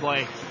Cavaliers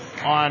play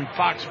on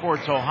Fox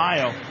Sports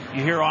Ohio,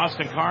 you hear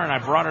Austin Carr, and I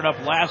brought it up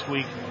last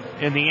week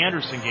in the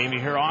Anderson game, you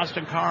hear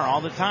Austin Carr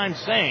all the time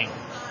saying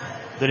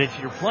that if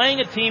you're playing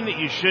a team that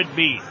you should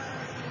beat,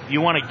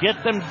 you want to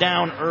get them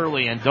down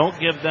early and don't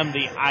give them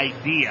the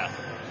idea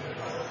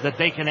that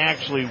they can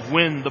actually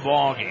win the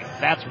ball game.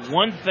 That's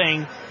one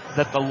thing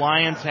that the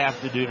Lions have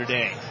to do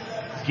today.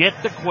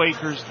 Get the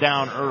Quakers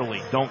down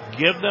early. Don't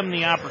give them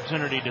the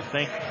opportunity to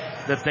think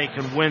that they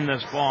can win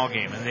this ball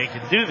game. And they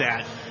can do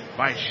that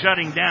by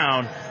shutting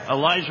down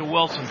Elijah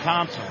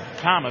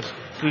Wilson-Thomas,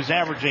 who's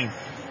averaging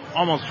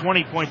almost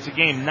 20 points a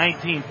game,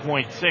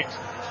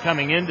 19.6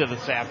 coming into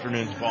this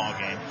afternoon's ball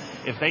game.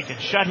 If they can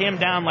shut him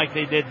down like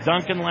they did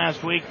Duncan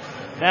last week,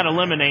 that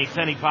eliminates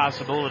any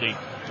possibility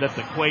that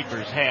the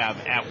Quakers have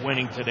at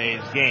winning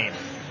today's game.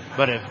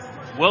 But if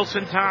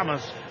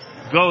Wilson-Thomas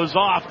goes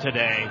off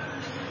today,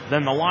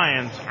 then the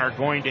Lions are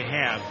going to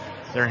have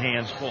their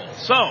hands full.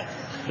 So,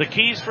 the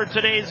keys for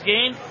today's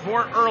game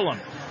for Earlham.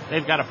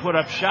 They've got to put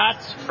up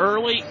shots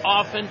early,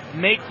 often,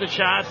 make the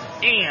shots,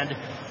 and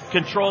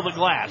control the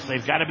glass.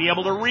 They've got to be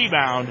able to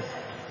rebound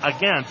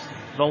against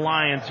the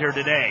Lions here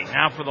today.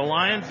 Now for the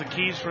Lions, the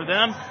keys for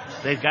them,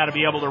 they've got to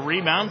be able to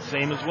rebound,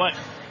 same as what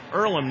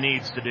Earlham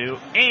needs to do,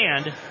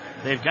 and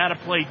they've got to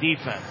play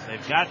defense.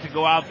 They've got to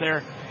go out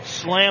there,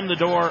 slam the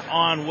door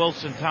on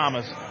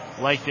Wilson-Thomas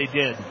like they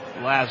did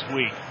last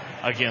week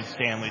against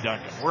Stanley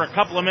Duncan. We're a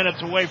couple of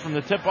minutes away from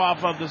the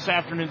tip-off of this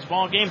afternoon's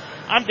ball game.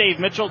 I'm Dave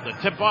Mitchell. The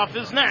tip-off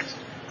is next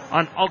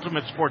on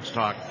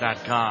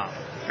UltimateSportsTalk.com.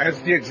 As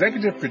the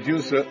executive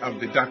producer of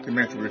the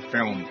documentary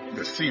film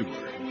The C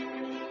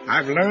Word,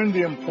 I've learned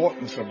the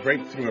importance of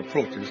breakthrough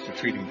approaches to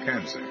treating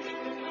cancer.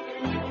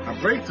 A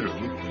breakthrough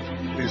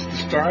is the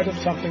start of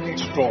something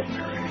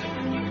extraordinary.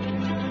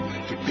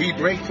 To be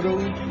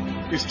breakthrough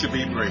is to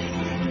be brave.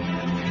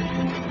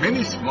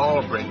 Many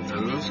small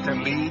breakthroughs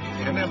can lead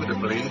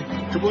inevitably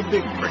to a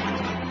big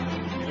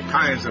breakthrough. The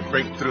kinds of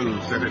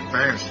breakthroughs that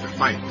advance the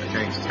fight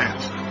against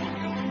cancer.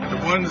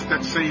 The ones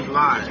that save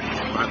lives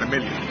by the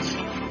millions.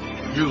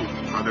 You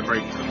are the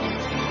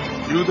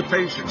breakthrough. You, the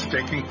patients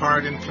taking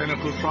part in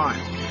clinical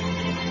trials.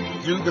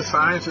 You, the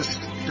scientists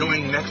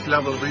doing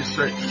next-level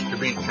research to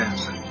beat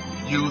cancer.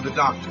 You, the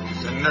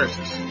doctors and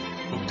nurses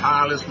who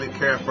tirelessly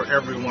care for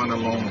everyone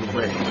along the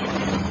way.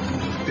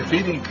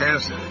 Defeating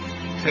cancer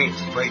takes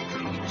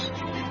breakthroughs.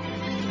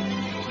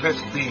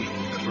 Let's be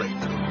the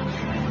breakthrough.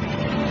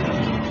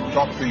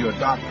 Talk to your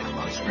doctor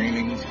about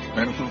screenings,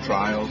 clinical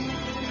trials,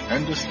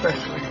 and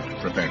especially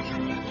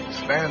prevention.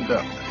 Stand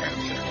up to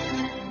cancer.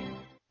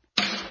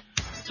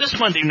 This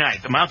Monday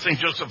night, the Mount St.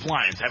 Joseph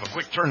Lions have a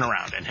quick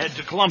turnaround and head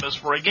to Columbus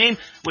for a game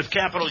with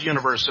Capital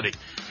University.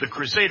 The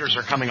Crusaders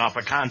are coming off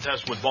a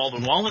contest with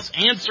Baldwin Wallace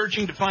and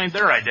searching to find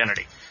their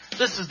identity.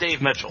 This is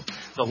Dave Mitchell.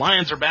 The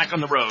Lions are back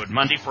on the road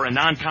Monday for a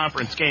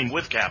non-conference game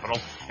with Capital,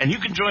 and you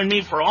can join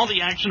me for all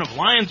the action of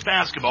Lions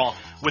basketball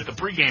with the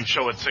pregame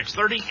show at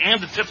 6:30 and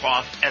the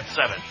tip-off at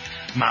 7.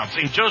 Mount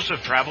St.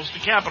 Joseph travels to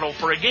Capital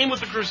for a game with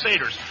the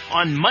Crusaders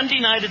on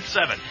Monday night at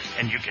 7,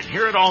 and you can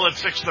hear it all at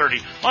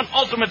 6:30 on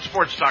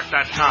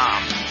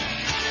UltimateSportsTalk.com.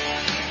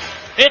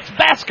 It's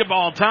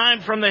basketball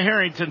time from the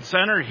Harrington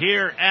Center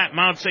here at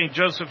Mount St.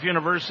 Joseph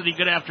University.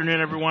 Good afternoon,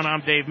 everyone.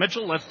 I'm Dave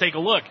Mitchell. Let's take a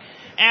look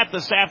at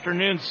this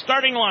afternoon's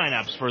starting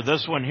lineups for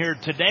this one here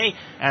today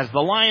as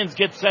the Lions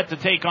get set to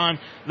take on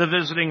the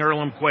visiting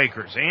Earlham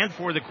Quakers. And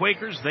for the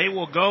Quakers, they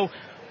will go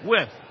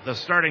with the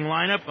starting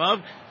lineup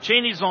of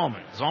Cheney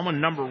Zalman. Zalman,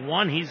 number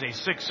 1, he's a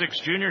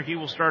 6'6 junior. He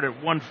will start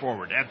at 1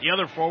 forward. At the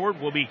other forward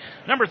will be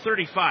number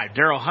 35,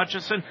 Daryl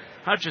Hutchison.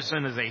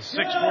 Hutchison is a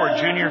 6'4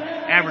 junior,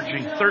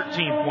 averaging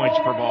 13 points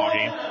per ball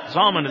game.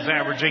 Zalman is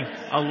averaging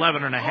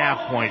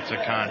 11.5 points a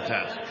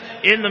contest.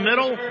 In the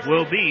middle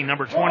will be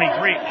number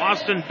 23,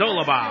 Austin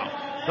Dolabau.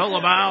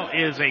 Dolabau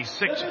is a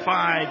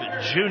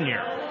 6'5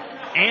 junior.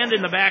 And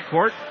in the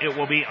backcourt, it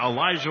will be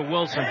Elijah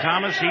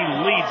Wilson-Thomas. He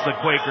leads the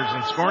Quakers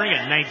in scoring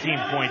at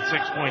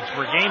 19.6 points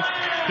per game.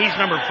 He's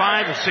number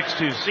 5, a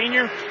 6'2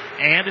 senior.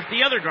 And at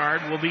the other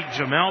guard will be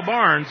Jamel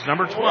Barnes,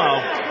 number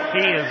 12.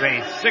 He is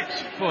a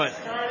 6-foot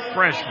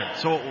freshman.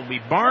 So it will be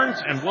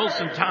Barnes and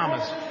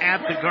Wilson-Thomas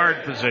at the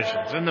guard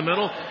positions. In the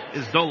middle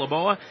is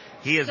Dolaboa.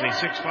 He is a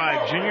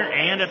 6'5 junior.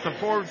 And at the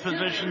forward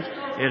positions,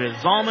 it is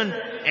Zalman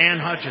and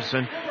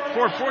Hutchison.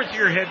 For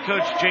fourth-year head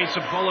coach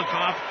Jason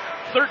Polikoff,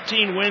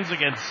 13 wins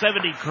against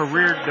 70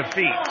 career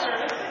defeats.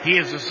 He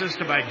is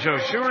assisted by Joe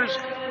Schewers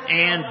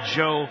and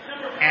Joe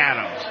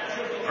Adams.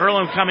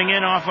 Earlham coming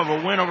in off of a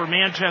win over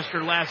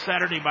Manchester last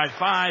Saturday by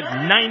 5,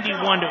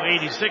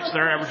 91-86.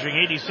 They're averaging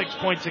 86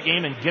 points a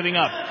game and giving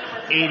up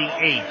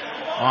 88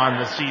 on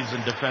the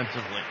season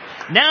defensively.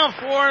 Now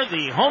for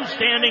the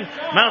homestanding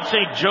Mount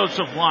St.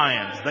 Joseph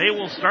Lions. They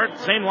will start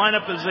the same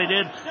lineup as they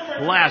did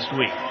last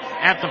week.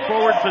 At the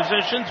forward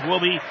positions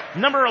will be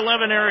number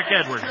 11, Eric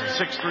Edwards, a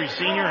 6'3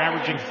 senior,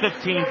 averaging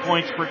 15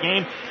 points per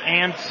game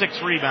and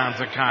 6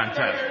 rebounds a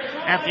contest.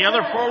 At the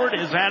other forward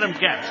is Adam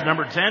Getz,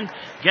 number 10.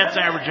 Getz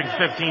averaging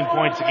 15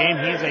 points a game.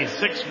 He's a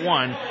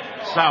 6'1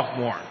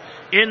 sophomore.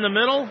 In the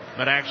middle,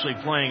 but actually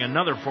playing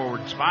another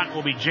forward spot,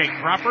 will be Jake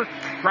Cropper.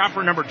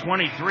 Cropper, number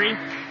 23.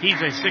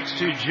 He's a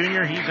 6'2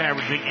 junior. He's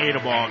averaging 8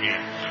 a ball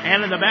game.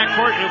 And in the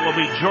backcourt, it will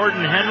be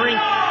Jordan Henry.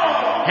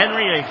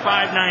 Henry, a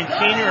 5'9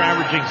 senior,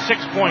 averaging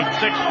 6.6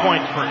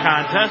 points per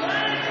contest.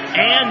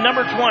 And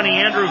number 20,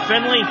 Andrew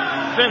Finley.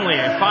 Finley,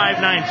 a 5'9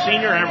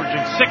 senior,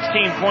 averaging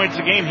 16 points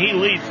a game. He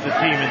leads the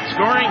team in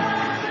scoring.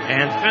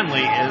 And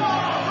Finley is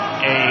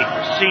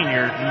a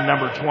senior,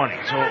 number 20.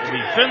 So it will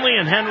be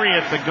Finley and Henry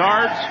at the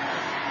guards.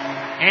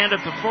 And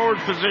at the forward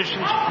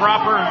positions,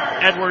 Cropper,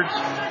 Edwards,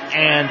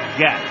 and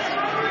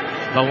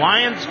Getz. The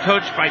Lions,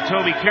 coached by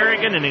Toby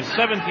Kerrigan in his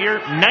 7th year,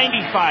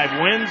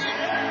 95 wins,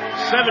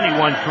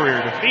 71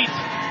 career defeats.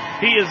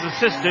 He is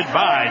assisted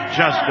by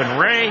Justin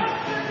Ray,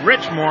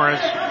 Rich Morris,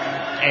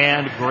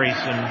 and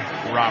Grayson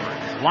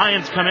Roberts.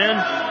 Lions come in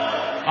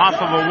off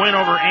of a win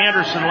over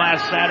Anderson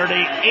last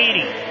Saturday,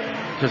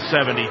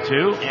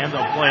 80-72, and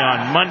they'll play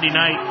on Monday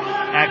night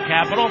at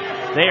Capital.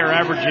 They are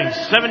averaging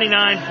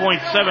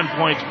 79.7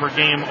 points per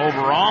game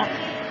overall,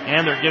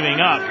 and they're giving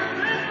up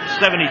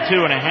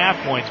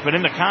 72.5 points. But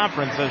in the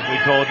conference, as we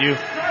told you,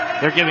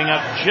 they're giving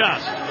up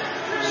just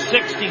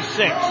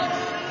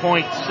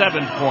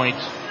 66.7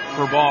 points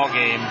per ball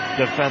game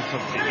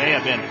defensively. They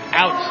have been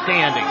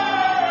outstanding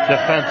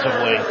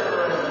defensively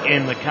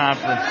in the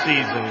conference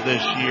season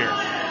this year.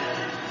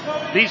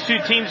 These two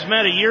teams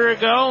met a year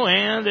ago,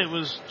 and it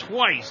was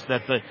twice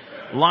that the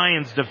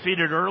Lions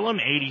defeated Earlham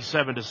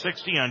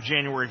 87-60 on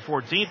January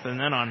 14th, and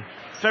then on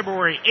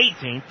February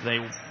 18th, they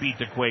beat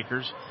the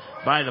Quakers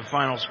by the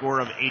final score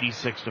of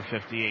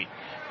 86-58.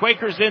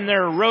 Quakers in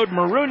their road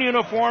maroon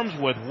uniforms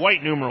with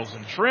white numerals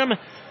and trim.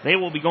 They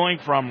will be going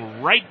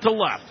from right to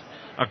left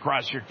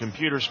across your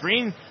computer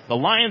screen. The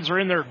Lions are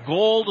in their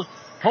gold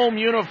home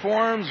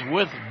uniforms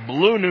with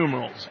blue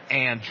numerals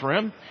and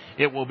trim.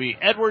 It will be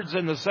Edwards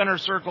in the center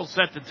circle,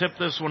 set to tip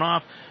this one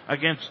off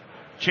against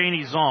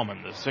Cheney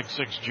Zalman, the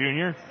 6'6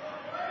 junior.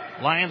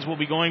 Lions will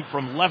be going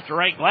from left to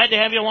right. Glad to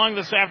have you along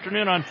this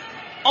afternoon on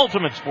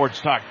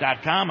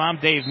UltimateSportsTalk.com. I'm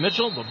Dave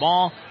Mitchell. The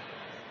ball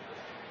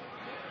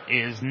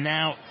is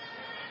now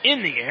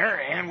in the air,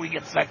 and we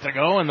get set to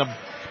go, and the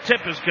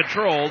tip is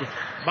controlled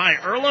by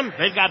Earlham.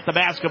 They've got the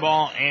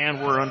basketball,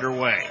 and we're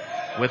underway.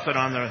 With it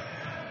on the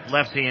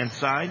left-hand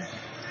side,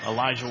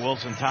 Elijah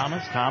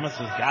Wilson-Thomas. Thomas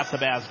has got the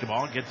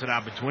basketball, gets it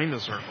out between the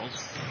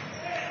circles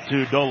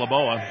to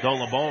Dolaboa.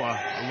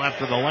 Dolaboa,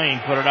 left of the lane,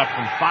 put it up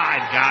from 5,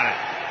 got it.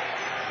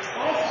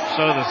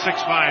 So the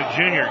 6'5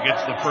 junior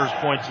gets the first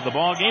points of the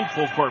ball game.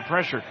 Full court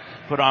pressure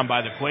put on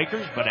by the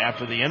Quakers, but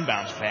after the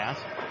inbounds pass,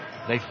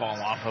 they fall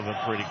off of it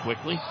pretty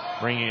quickly.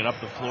 Bringing it up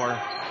the floor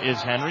is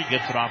Henry.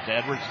 Gets it off to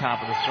Edwards,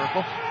 top of the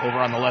circle. Over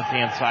on the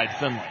left-hand side,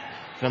 Finley.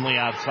 Finley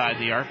outside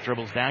the arc,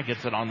 dribbles down,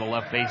 gets it on the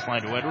left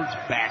baseline to Edwards,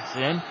 backs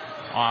in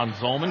on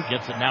Zolman,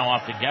 gets it now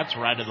off to Getz,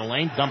 right of the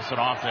lane, dumps it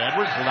off to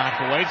Edwards,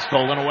 knocked away,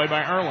 stolen away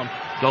by Earlham.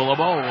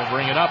 Dolaboa will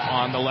bring it up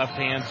on the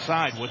left-hand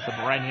side with the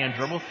right-hand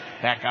dribble,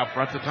 back out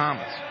front to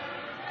Thomas.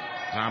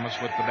 Thomas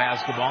with the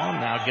basketball,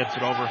 now gets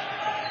it over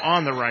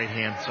on the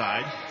right-hand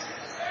side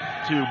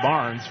to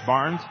Barnes.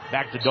 Barnes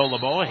back to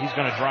Dolaboa. He's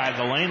going to drive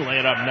the lane, lay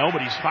it up. No,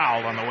 but he's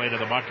fouled on the way to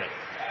the bucket.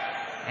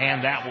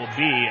 And that will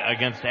be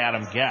against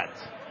Adam Getz.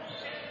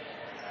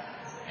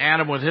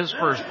 Adam with his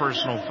first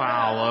personal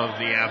foul of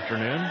the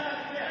afternoon.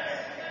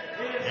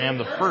 And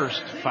the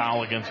first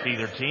foul against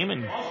either team.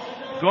 And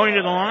going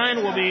to the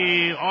line will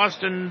be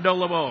Austin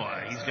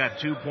Dolaboa. He's got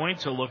 2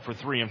 points. He'll look for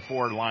 3 and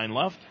 4 line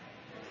left.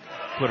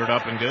 Put it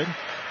up and good.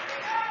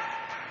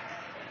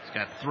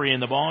 Got 3 in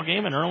the ball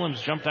game, and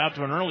Earlham's jumped out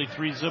to an early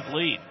 3-zip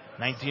lead.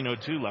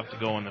 19:02 left to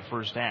go in the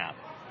first half.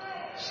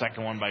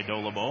 Second one by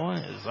Dolaboa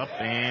is up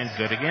and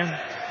good again.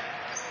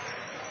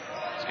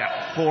 He's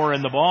got 4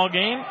 in the ball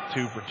game,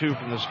 2 for 2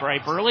 from the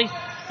stripe early,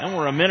 and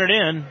we're a minute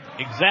in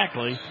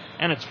exactly,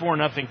 and it's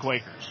 4-0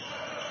 Quakers.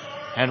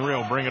 Henry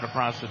will bring it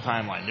across the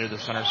timeline near the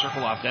center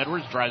circle off to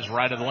Edwards, drives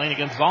right of the lane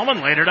against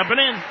Zalman, laid it up and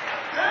in.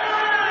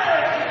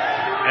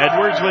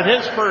 Edwards with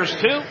his first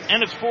 2,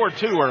 and it's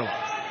 4-2 Earlham.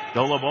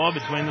 Dolaboa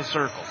between the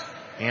circles.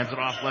 Hands it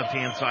off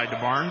left-hand side to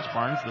Barnes.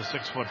 Barnes, the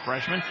 6-foot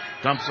freshman,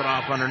 dumps it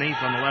off underneath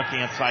on the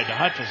left-hand side to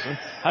Hutchison.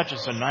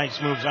 Hutchison, nice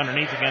moves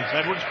underneath against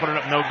Edwards. Put it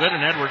up no good,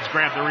 and Edwards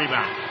grabbed the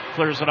rebound.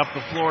 Clears it up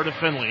the floor to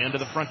Finley. Into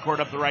the front court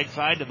up the right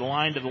side to the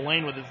line, to the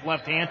lane with his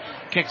left hand.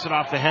 Kicks it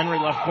off to Henry,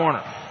 left corner.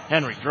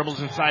 Henry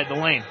dribbles inside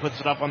the lane. Puts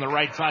it up on the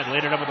right side.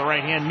 Laid it up with the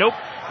right hand. Nope.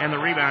 And the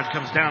rebound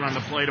comes down on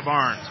the play to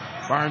Barnes.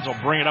 Barnes will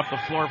bring it up the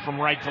floor from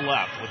right to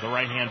left with the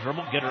right-hand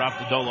dribble. Get it off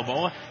to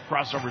Dolaboa.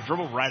 Crossover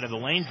dribble right of the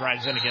lane.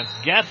 Drives in against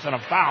Getz, and a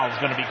foul is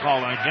going to be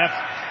called on Getz,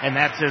 and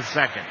that's his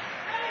second.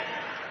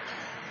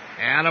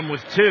 Adam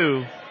with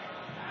 2,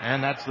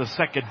 and that's the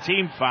second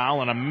team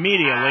foul, and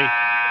immediately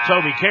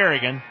Toby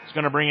Kerrigan is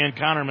going to bring in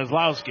Connor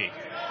Mislowski.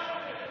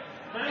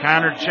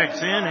 Connor checks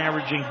in,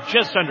 averaging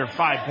just under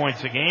 5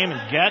 points a game,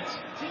 and Getz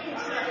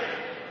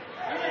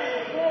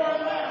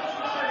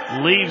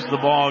leaves the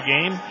ball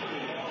game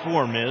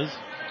for Miz.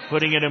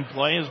 Putting it in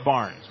play is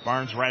Barnes.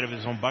 Barnes right of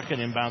his own bucket,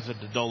 inbounds it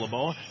to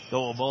Dolaboa.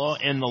 Dolaboa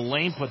in the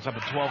lane, puts up a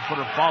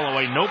 12-footer fall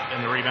away. Nope,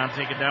 and the rebound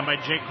taken down by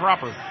Jake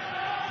Cropper.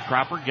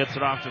 Cropper gets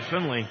it off to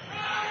Finley.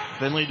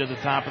 Finley to the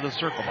top of the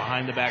circle,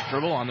 behind the back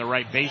dribble on the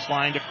right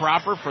baseline to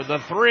Cropper for the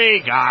 3.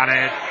 Got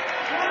it.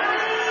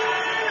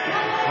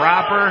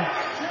 Cropper,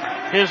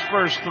 his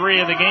first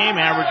 3 of the game,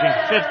 averaging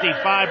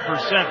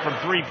 55% from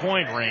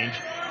three-point range.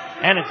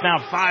 And it's now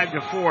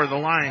 5-4. The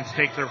Lions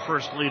take their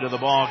first lead of the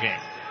ball game.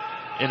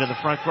 Into the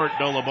front court,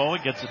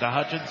 Dolaboa gets it to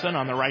Hutchinson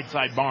on the right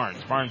side,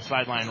 Barnes. Barnes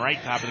sideline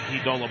right, top of the key,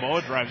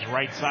 Dolaboa drives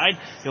right side.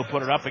 He'll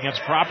put it up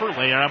against Cropper,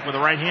 lay it up with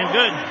the right hand,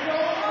 good.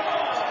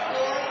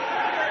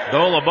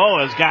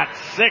 Dolaboa's got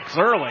 6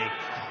 early,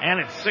 and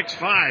it's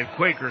 6-5.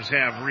 Quakers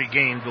have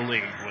regained the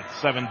lead with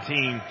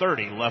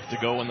 17:30 left to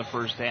go in the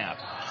first half.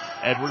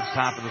 Edwards,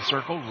 top of the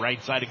circle,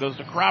 right side it goes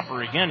to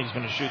Cropper again. He's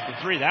going to shoot the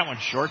 3. That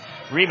one's short.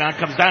 Rebound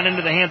comes down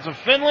into the hands of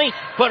Finley.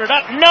 Put it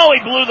up. No,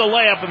 he blew the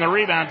layup, and the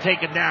rebound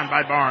taken down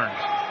by Barnes.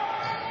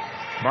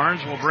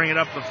 Barnes will bring it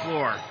up the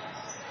floor.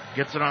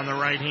 Gets it on the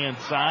right-hand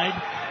side.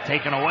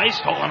 Taken away,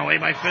 stolen away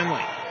by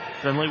Finley.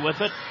 Finley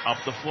with it, up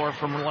the floor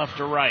from left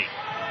to right.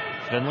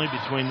 Finley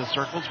between the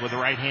circles with a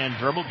right-hand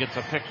dribble. Gets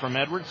a pick from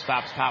Edwards.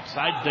 Stops top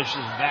side. Dishes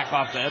back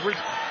off to Edwards.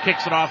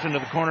 Kicks it off into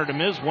the corner to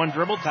Miz. One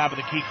dribble. Top of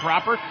the key,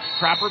 Cropper.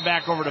 Cropper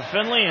back over to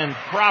Finley. And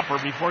Cropper,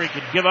 before he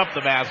could give up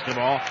the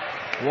basketball,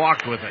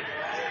 walked with it.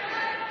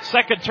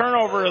 Second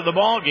turnover of the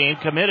ball game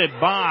committed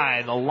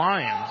by the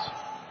Lions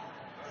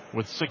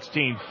with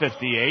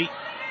 16:58.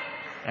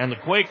 And the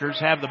Quakers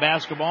have the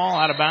basketball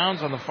out of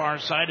bounds on the far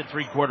side at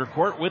three-quarter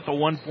court with a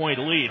 1-point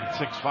lead at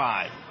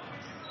 6-5.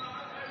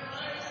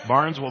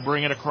 Barnes will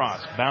bring it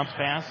across. Bounce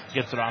pass,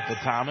 gets it off to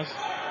Thomas.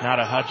 Now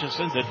to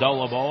Hutchison, to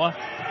Dolaboa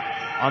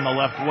on the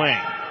left wing.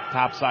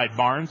 Top side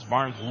Barnes.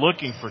 Barnes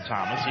looking for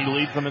Thomas. He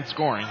leads them in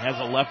scoring. Has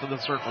a left of the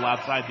circle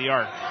outside the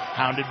arc.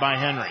 Hounded by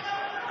Henry.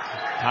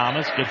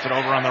 Thomas gets it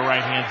over on the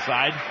right-hand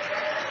side.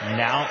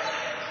 Now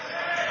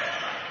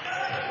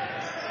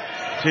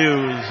to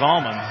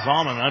Zalman.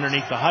 Zalman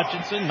underneath the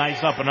Hutchinson.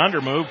 Nice up and under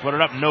move. Put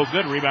it up. No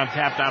good. Rebound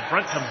tapped out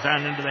front. Comes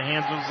down into the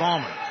hands of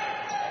Zalman.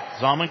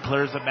 Zalman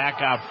clears it back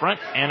out front,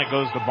 and it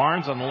goes to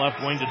Barnes on the left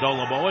wing to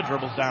Dolaboa.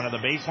 Dribbles down to the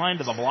baseline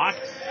to the block.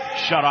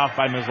 Shut off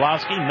by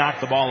Mizlowski.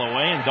 Knocked the ball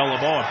away, and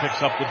Dolaboa picks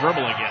up the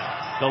dribble again.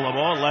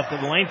 Dolaboa left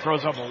of the lane.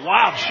 Throws up a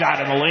wild shot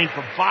in the lane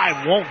from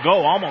 5. Won't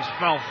go. Almost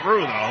fell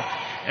through, though.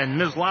 And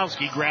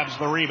Mizlowski grabs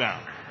the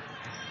rebound.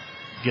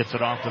 Gets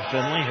it off to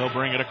Finley. He'll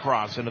bring it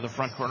across into the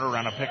front corner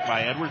around a pick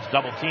by Edwards.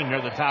 Double team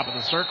near the top of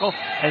the circle.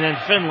 And then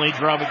Finley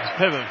drove his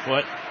pivot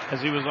foot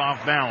as he was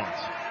off balance.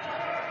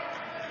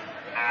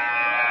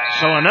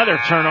 So another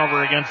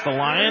turnover against the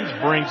Lions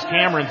brings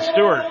Cameron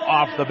Stewart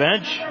off the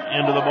bench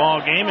into the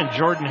ball game, and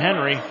Jordan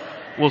Henry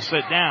will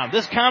sit down.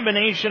 This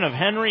combination of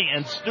Henry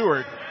and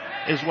Stewart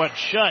is what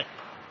shut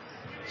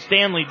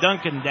Stanley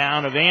Duncan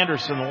down of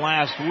Anderson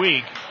last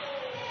week.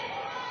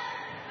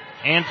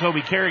 And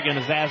Toby Kerrigan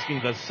is asking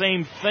the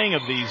same thing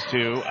of these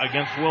two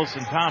against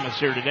Wilson Thomas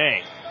here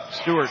today.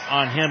 Stewart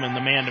on him in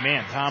the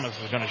man-to-man. Thomas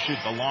is going to shoot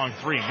the long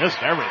three.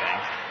 Missed everything.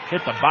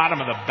 Hit the bottom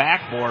of the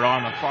backboard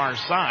on the far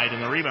side,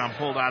 and the rebound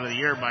pulled out of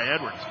the air by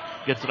Edwards.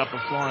 Gets it up the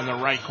floor in the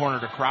right corner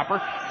to Cropper.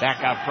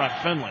 Back out front,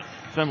 Finley.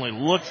 Finley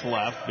looks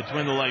left,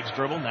 between the legs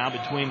dribble, now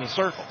between the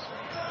circles.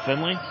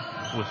 Finley,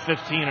 with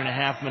 15 and a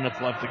half minutes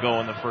left to go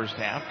in the first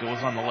half,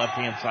 goes on the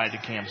left-hand side to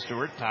Cam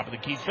Stewart. Top of the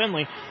key,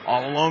 Finley,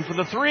 all alone for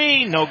the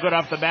three. No good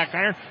off the back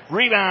iron.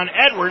 Rebound,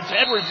 Edwards.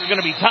 Edwards is going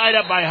to be tied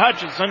up by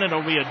Hutchison.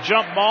 It'll be a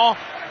jump ball,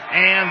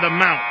 and the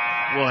Mount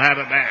will have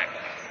it back.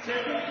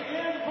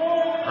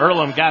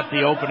 Earlham got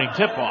the opening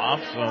tip-off,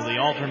 so the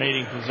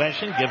alternating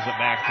possession gives it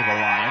back to the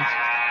Lions.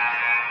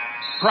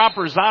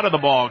 Cropper's out of the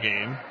ball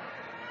game.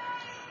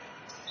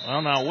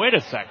 Well, now, wait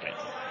a second.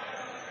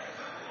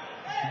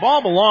 The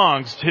ball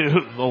belongs to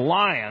the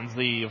Lions.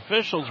 The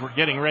officials were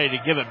getting ready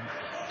to give it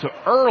to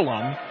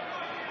Earlham,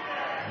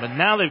 but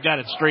now they've got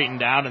it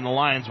straightened out, and the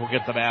Lions will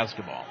get the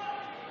basketball.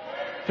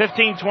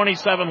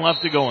 15:27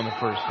 left to go in the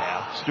first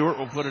half. Stewart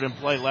will put it in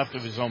play left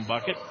of his own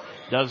bucket.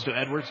 Does to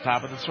Edwards,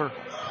 top of the circle.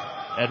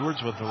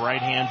 Edwards with the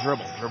right-hand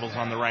dribble. Dribbles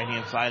on the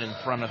right-hand side in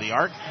front of the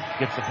arc.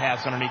 Gets the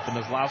pass underneath the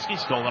Mizlowski.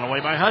 Stolen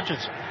away by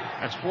Hutchinson.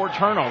 That's 4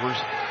 turnovers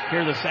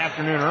here this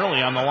afternoon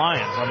early on the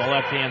Lions. On the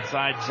left-hand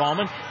side,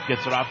 Zalman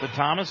gets it off to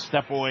Thomas.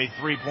 Step away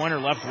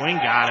three-pointer, left wing.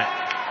 Got it.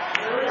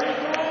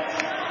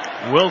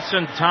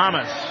 Wilson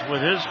Thomas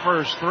with his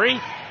first three.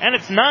 And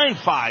it's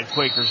 9-5.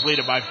 Quakers lead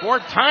it by 4.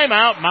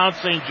 Timeout, Mount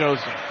St.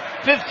 Joseph.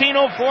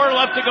 15:04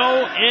 left to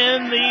go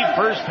in the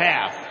first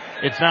half.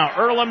 It's now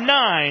Earlham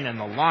 9 and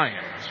the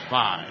Lions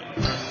 5.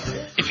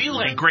 If you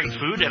like great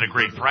food at a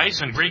great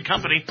price and great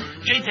company,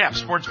 J-Tap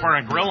Sports Bar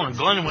and Grill in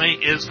Glenway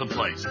is the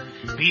place.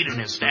 Pete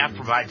and his staff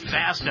provide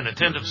fast and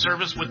attentive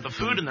service with the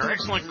food and their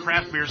excellent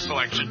craft beer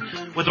selection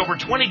with over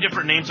 20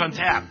 different names on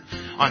tap.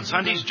 On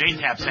Sundays,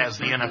 J-Taps has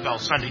the NFL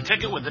Sunday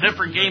Ticket with a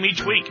different game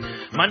each week.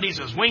 Mondays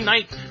is Wing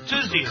Night,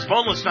 Tuesday is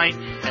Boneless Night,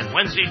 and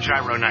Wednesday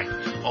Gyro Night.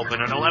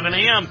 Open at 11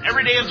 a.m.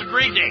 Every day is a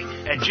great day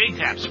at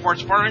J-Tap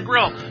Sports Bar and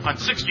Grill on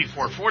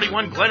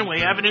 6441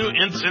 Glenway Avenue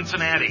in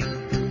Cincinnati.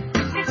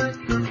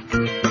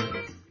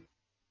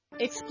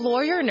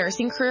 Explore your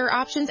nursing career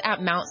options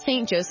at Mount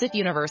St. Joseph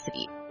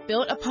University.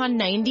 Built upon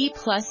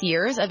 90-plus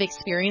years of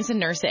experience in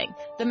nursing,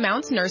 the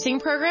Mount's nursing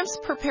programs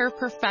prepare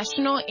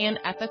professional and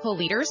ethical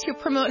leaders who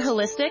promote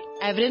holistic,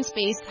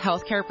 evidence-based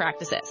healthcare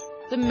practices.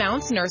 The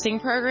Mount's nursing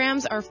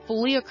programs are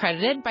fully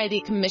accredited by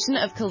the Commission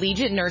of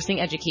Collegiate Nursing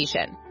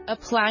Education.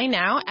 Apply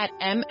now at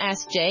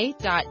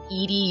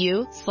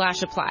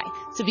msj.edu/apply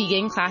to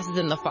begin classes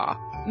in the fall.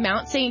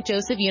 Mount St.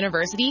 Joseph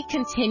University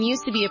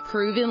continues to be a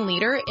proven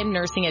leader in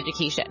nursing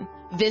education.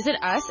 Visit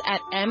us at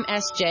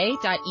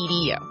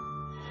msj.edu.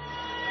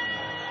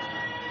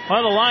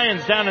 Well, the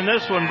Lions down in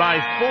this one by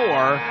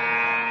 4,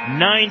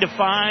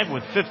 9-5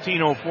 with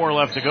 15:04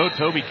 left to go.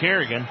 Toby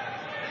Kerrigan,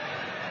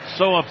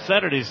 so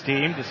upset at his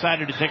team,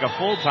 decided to take a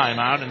full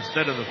timeout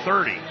instead of the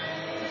 30.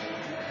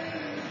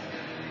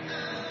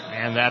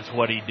 And that's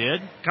what he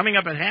did. Coming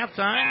up at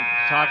halftime,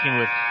 talking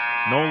with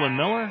Nolan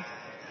Miller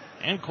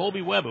and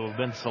Colby Webb, who have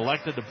been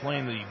selected to play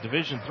in the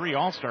Division III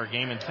All-Star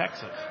game in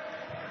Texas,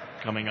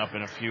 coming up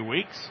in a few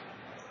weeks.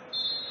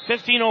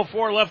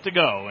 15:04 left to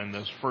go in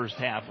this first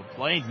half of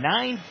play.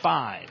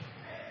 9-5.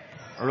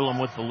 Earlham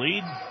with the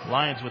lead.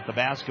 Lions with the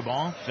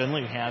basketball.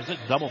 Finley has it.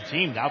 Double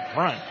teamed out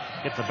front.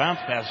 Gets a bounce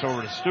pass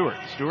over to Stewart.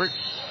 Stewart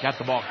got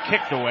the ball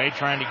kicked away,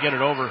 trying to get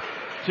it over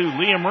to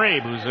Liam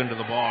Rabe, who's into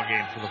the ball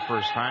game for the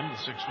first time, the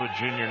 6-foot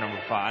junior, number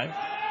 5.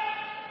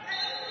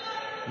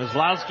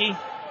 Mizlowski,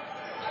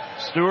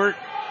 Stewart,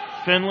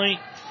 Finley,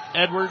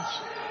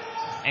 Edwards,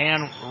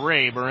 and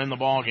Rabe are in the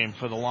ballgame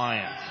for the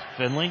Lions.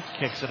 Finley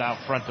kicks it out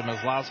front to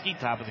Mislowski,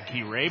 top of the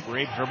key Rabe.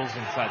 Rabe dribbles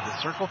inside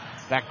the circle,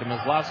 back to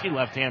Mislowski,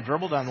 left-hand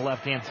dribble down the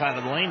left-hand side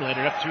of the lane, laid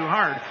it up too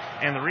hard,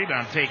 and the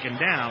rebound taken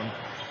down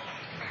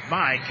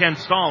by Ken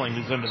Stalling,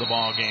 who's into the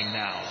ballgame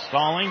now.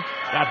 Stalling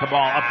got the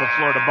ball up the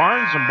floor to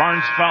Barnes, and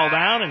Barnes fell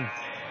down and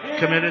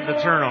committed the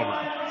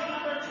turnover.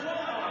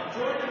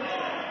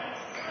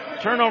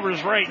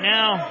 Turnovers right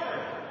now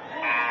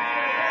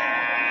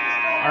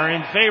are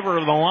in favor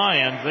of the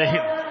Lions. They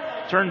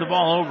turned the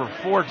ball over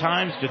 4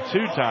 times to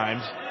 2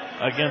 times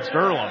against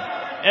Earlham.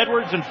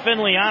 Edwards and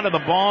Finley out of the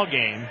ball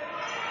game.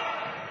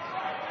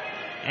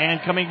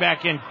 And coming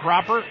back in,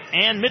 Cropper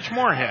and Mitch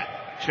Moorhead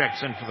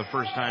checks in for the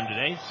first time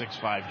today,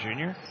 6'5"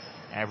 junior,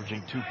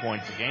 averaging 2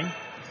 points a game.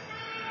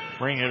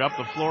 Bringing it up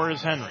the floor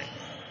is Henry.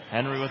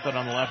 Henry with it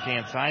on the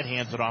left-hand side,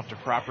 hands it off to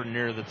Cropper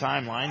near the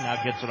timeline,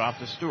 now gets it off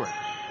to Stewart.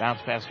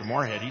 Bounce pass to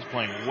Moorhead. He's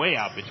playing way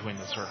out between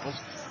the circles.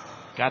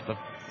 Got the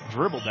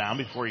dribble down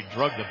before he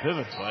drugged the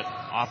pivot foot.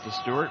 Off to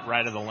Stewart,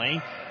 right of the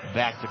lane.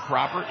 Back to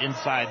Cropper,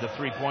 inside the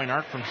three-point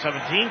arc from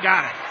 17.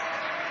 Got it.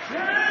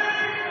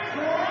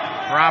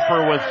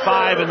 Cropper with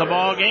 5 in the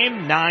ball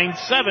game.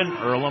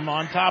 9-7. Earlham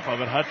on top of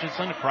it.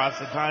 Hutchison across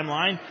the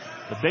timeline.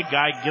 The big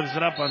guy gives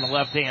it up on the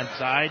left-hand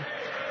side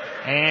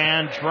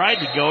and tried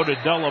to go to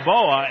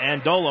Dolaboa,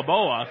 and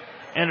Dolaboa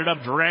ended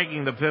up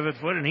dragging the pivot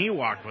foot, and he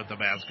walked with the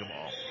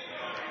basketball.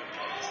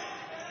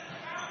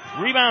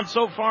 Rebounds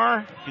so far,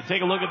 if you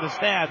take a look at the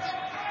stats,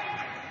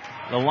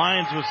 the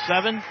Lions with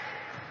 7,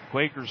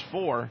 Quakers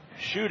 4.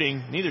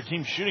 Shooting, neither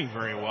team shooting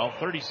very well.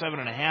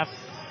 37.5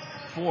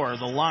 for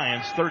the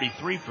Lions,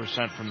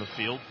 33% from the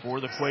field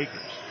for the Quakers.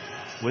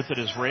 With it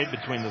is Rabe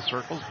between the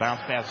circles.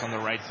 Bounce pass on the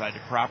right side to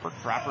Cropper.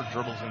 Cropper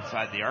dribbles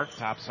inside the arc,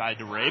 top side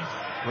to Rabe.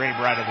 Rabe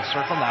right of the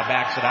circle, now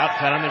backs it out,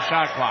 10 on the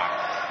shot clock.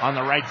 On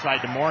the right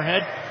side to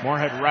Moorhead.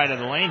 Moorhead right of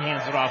the lane,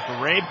 hands it off to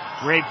Rabe.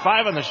 Rabe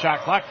 5 on the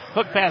shot clock.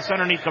 Hook pass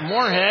underneath to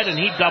Moorhead, and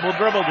he double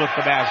dribbled with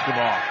the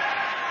basketball.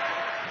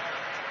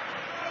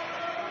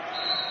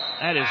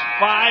 That is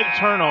 5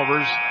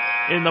 turnovers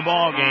in the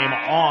ball game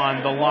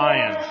on the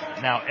Lions.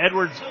 Now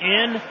Edwards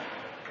in,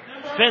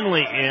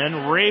 Finley in,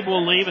 Rabe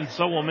will leave, and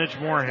so will Mitch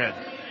Moorhead.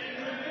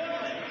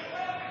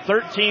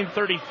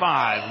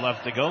 13:35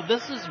 left to go.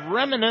 This is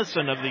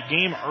reminiscent of the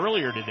game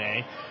earlier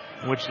today,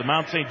 in which the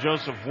Mount St.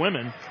 Joseph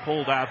women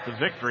pulled out the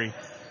victory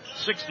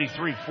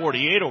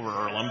 63-48 over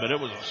Earlham, but it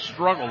was a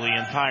struggle the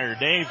entire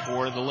day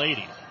for the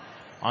ladies.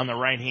 On the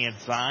right-hand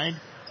side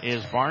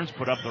is Barnes,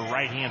 put up the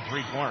left-hand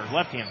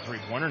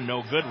three-pointer,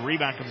 no good.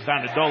 Rebound comes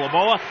down to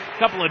Dolaboa.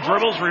 Couple of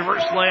dribbles,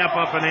 reverse layup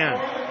up and in.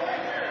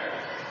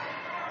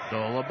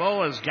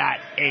 Dolaboa's got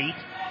 8,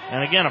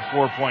 and again a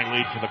 4-point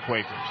lead for the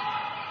Quakers.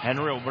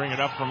 Henry will bring it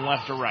up from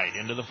left to right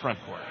into the front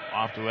court.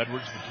 Off to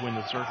Edwards between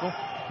the circle.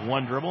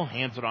 1 dribble,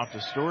 hands it off to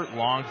Stewart.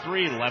 Long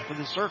 3, left of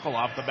the circle,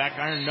 off the back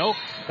iron. No,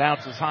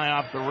 bounces high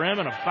off the rim,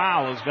 and a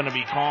foul is going to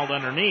be called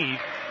underneath.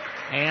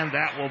 And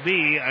that will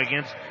be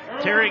against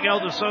Tarek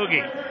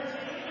Eldesogi.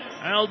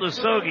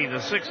 Eldesogi, the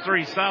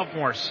 6'3"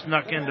 sophomore,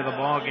 snuck into the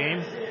ball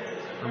game.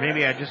 Or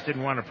maybe I just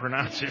didn't want to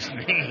pronounce his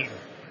name.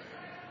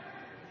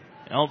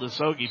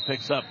 Eldesogi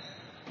picks up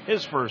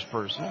his first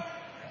personal.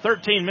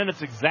 13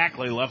 minutes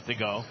exactly left to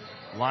go.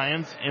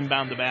 Lions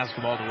inbound the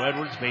basketball to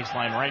Edwards.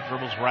 Baseline right,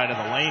 dribbles right of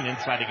the lane.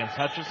 Inside against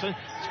Hutchison.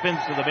 Spins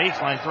to the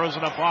baseline, throws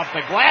it up off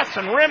the glass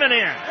and rim it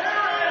in.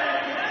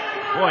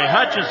 Boy,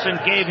 Hutchison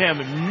gave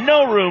him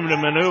no room to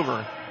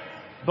maneuver.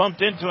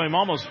 Bumped into him,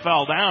 almost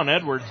fell down.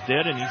 Edwards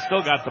did, and he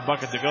still got the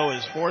bucket to go.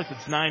 His 4th.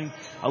 It's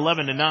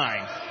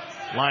 11-9.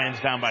 Lions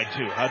down by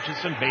 2.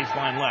 Hutchison,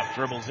 baseline left,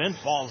 dribbles in,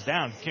 falls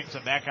down, kicks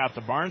it back out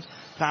to Barnes.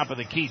 Top of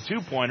the key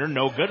 2-pointer,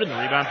 no good, and the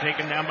rebound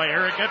taken down by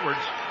Eric Edwards.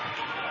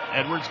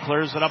 Edwards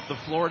clears it up the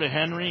floor to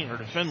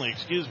Finley,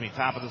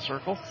 top of the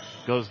circle.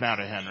 Goes now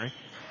to Henry.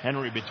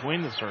 Henry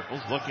between the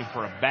circles, looking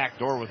for a back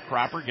door with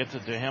Cropper, gets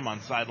it to him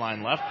on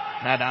sideline left.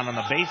 Now down on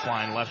the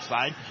baseline left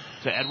side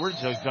to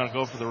Edwards. He's going to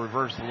go for the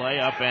reverse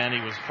layup, and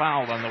he was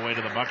fouled on the way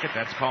to the bucket.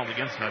 That's called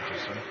against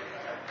Hutchison.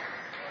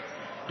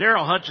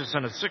 Daryl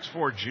Hutchison, a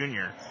 6'4"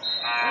 junior,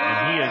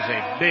 and he is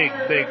a big,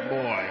 big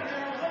boy.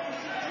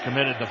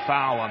 Committed the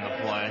foul on the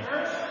play.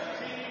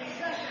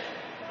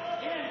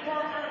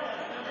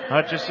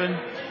 Hutchison,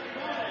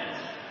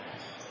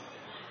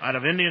 out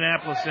of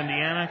Indianapolis,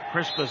 Indiana,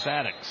 Crispus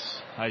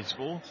Attucks High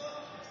School.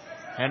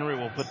 Henry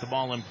will put the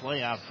ball in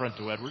play out front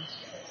to Edwards.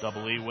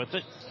 Double E with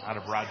it, out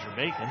of Roger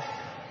Bacon.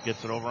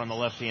 Gets it over on the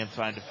left-hand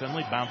side to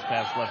Finley. Bounce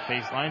pass left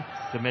baseline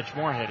to Mitch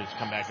Moorhead, who's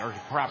come back. Or to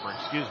Cropper,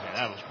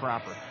 that was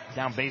Cropper.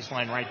 Down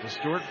baseline right to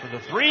Stewart for the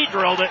 3.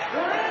 Drilled it.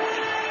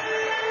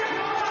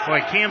 Boy,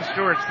 Cam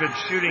Stewart's been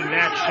shooting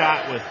that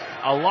shot with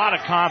a lot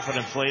of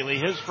confidence lately.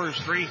 His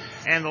first 3,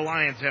 and the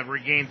Lions have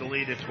regained the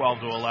lead at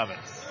 12-11.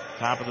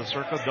 Top of the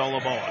circle,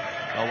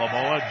 Dolaboa.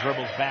 Dolaboa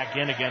dribbles back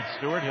in against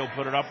Stewart. He'll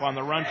put it up on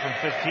the run from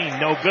 15.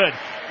 No good.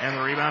 And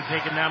the rebound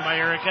taken down by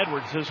Eric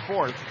Edwards, his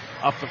 4th.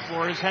 Up the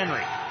floor is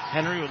Henry.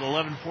 Henry with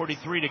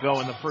 11:43 to go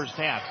in the first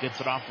half. Gets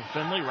it off to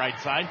Finley, right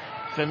side.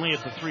 Finley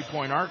at the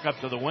 3-point arc, up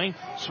to the wing.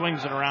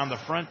 Swings it around the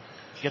front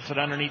Gets it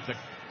underneath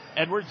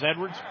Edwards.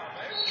 Edwards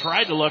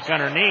tried to look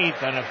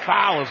underneath, and a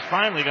foul is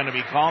finally going to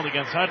be called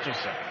against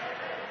Hutchison.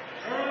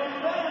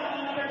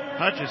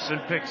 Hutchison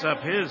picks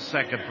up his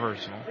second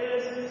personal,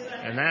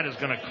 and that is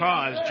going to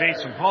cause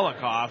Jason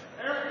Polikoff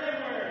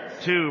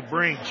to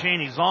bring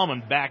Cheney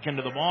Zalman back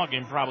into the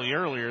ballgame probably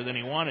earlier than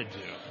he wanted to.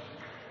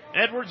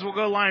 Edwards will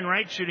go line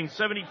right, shooting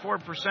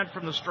 74%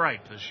 from the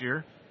stripe this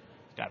year.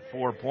 Got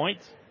 4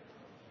 points.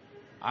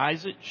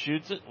 Eyes it,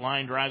 shoots it,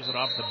 line drives it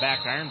off the back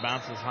iron,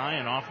 bounces high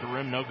and off the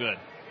rim, no good.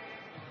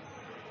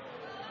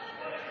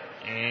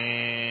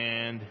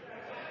 And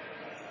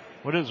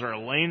what is there, a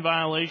lane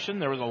violation?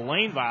 There was a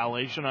lane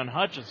violation on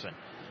Hutchison.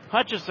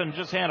 Hutchison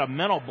just had a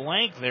mental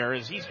blank there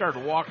as he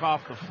started to walk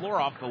off the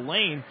floor, off the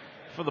lane,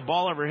 before the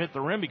ball ever hit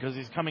the rim because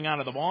he's coming out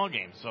of the ball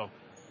game. So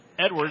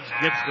Edwards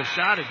gets the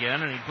shot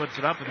again, and he puts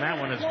it up, and that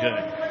one is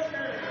good.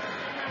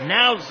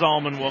 Now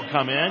Zalman will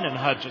come in, and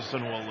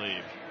Hutchison will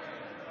leave.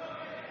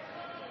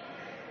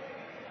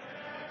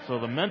 So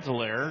the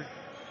mental error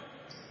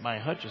by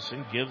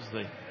Hutchison gives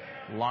the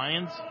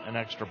Lions an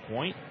extra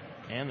point,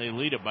 and they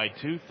lead it by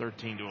 2,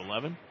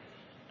 13-11.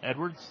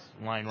 Edwards,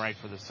 line right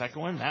for the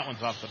second one. That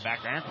one's off the back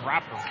iron.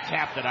 Cropper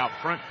tapped it out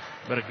front,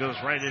 but it goes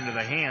right into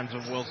the hands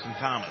of Wilson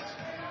Thomas.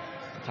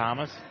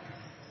 Thomas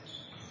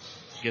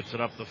gets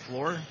it up the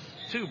floor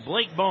to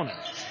Blake Bonin.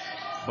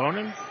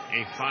 Bonin,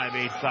 a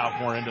 5'8"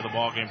 sophomore, into the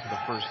ballgame for the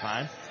first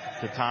time.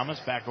 To Thomas,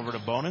 back over to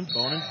Bonin.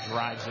 Bonin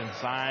drives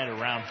inside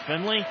around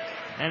Finley,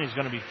 and he's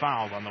going to be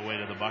fouled on the way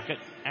to the bucket.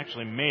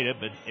 Actually made it,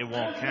 but it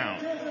won't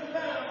count.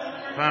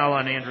 Foul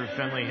on Andrew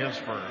Finley, his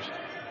first.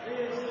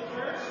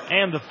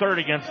 And the third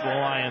against the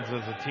Lions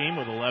as a team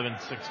with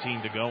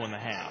 11:16 to go in the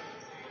half.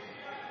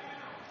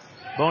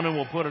 Bonin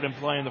will put it in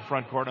play in the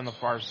front court on the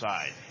far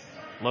side.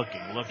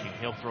 Looking.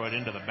 He'll throw it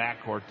into the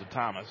back court to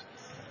Thomas.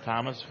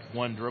 Thomas,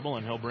 one dribble,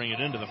 and he'll bring it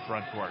into the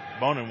front court.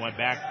 Bonin went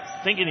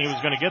back thinking he was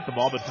going to get the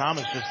ball, but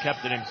Thomas just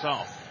kept it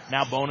himself.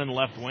 Now Bonin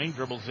left wing,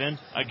 dribbles in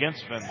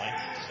against Finley.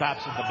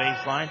 Stops at the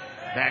baseline,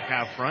 back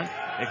out front.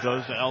 It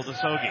goes to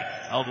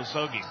Eldesogi.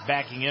 Eldesogi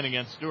backing in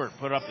against Stewart.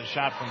 Put up the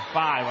shot from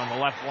 5 on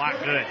the left block.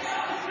 Good.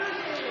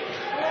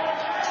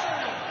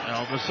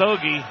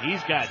 Eldesogi,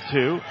 he's got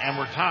 2, and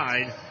we're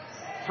tied.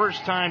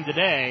 First time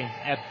today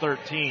at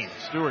 13.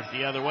 Stewart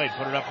the other way.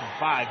 Put it up from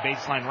 5.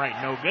 Baseline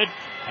right, no good.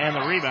 And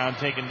the rebound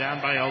taken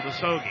down by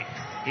Eldesogi.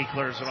 He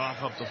clears it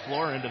off up the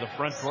floor into the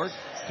front court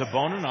to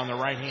Bonin on the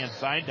right-hand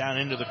side. Down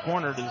into the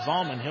corner to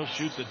Zalman. He'll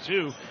shoot the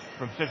 2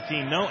 from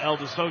 15. No.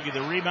 Eldesogi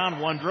the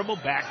rebound. One dribble.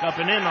 Back up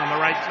and in on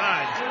the right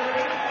side.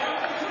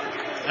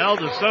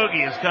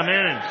 Eldesogi has come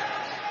in and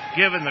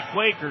given the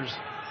Quakers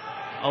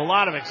a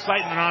lot of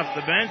excitement off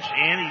the bench,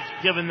 and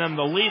he's given them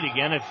the lead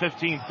again at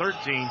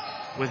 15-13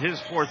 with his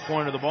 4th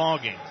point of the ball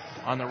game.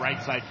 On the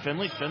right side,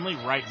 Finley,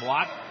 right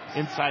block,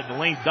 inside the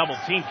lane, double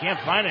team, can't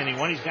find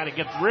anyone. He's got to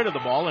get rid of the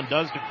ball and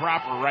does to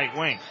Cropper, right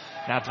wing.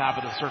 Now top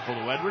of the circle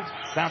to Edwards,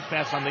 bounce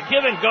pass on the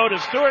give and go to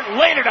Stewart,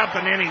 laid it up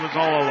and in, he was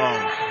all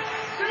alone.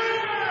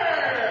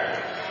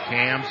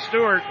 Cam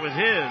Stewart with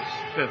his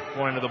 5th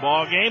point of the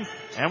ball game,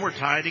 and we're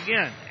tied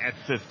again at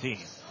 15.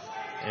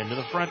 Into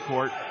the front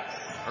court.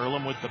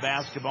 Earlham with the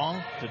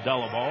basketball to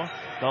Delaboa.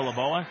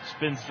 Delaboa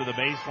spins to the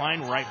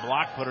baseline, right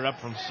block, put it up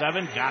from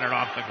 7, got it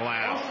off the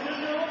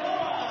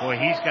glass. Boy,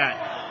 he's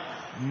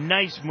got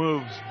nice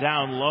moves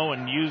down low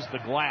and used the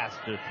glass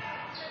to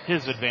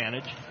his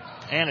advantage.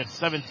 And it's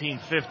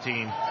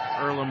 17-15,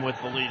 Earlham with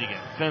the lead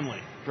again.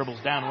 Finley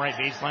dribbles down right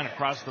baseline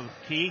across the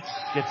key,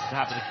 gets the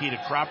top of the key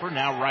to Cropper,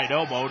 now right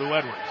elbow to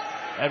Edwards.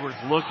 Edwards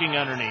looking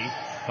underneath,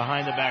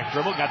 behind the back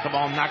dribble, got the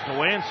ball knocked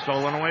away and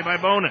stolen away by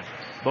Bonin.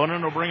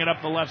 Bonin will bring it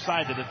up the left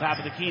side to the top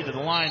of the key, to the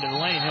line, to the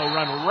lane. He'll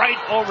run right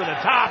over the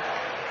top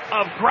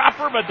of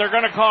Cropper, but they're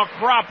going to call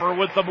Cropper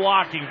with the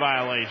blocking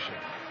violation.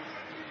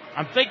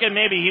 I'm thinking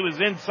maybe he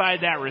was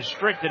inside that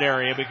restricted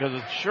area because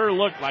it sure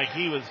looked like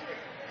he was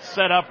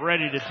set up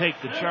ready to take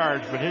the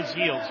charge, but his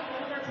heels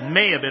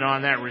may have been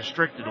on that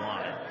restricted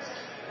line.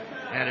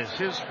 That is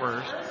his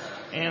first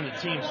and the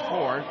team's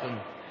 4th, and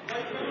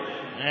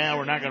now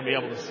we're not going to be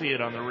able to see it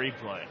on the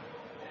replay.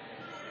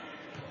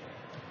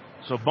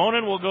 So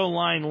Bonin will go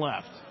line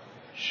left,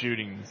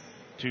 shooting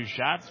 2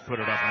 shots, put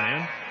it up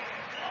and in.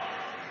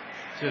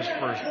 It's his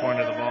first point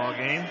of the ball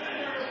game.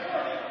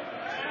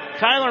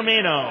 Tyler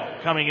Mano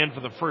coming in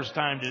for the first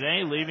time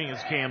today, leaving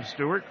is Cam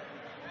Stewart.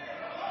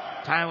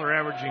 Tyler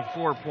averaging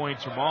 4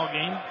 points per ball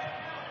game.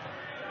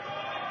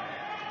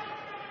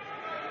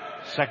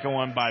 Second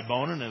one by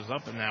Bonin is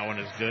up, and that one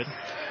is good.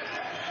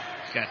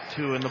 He's got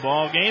 2 in the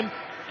ball game.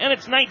 And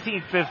it's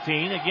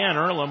 19-15. Again,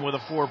 Earlham with a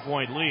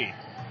 4-point lead.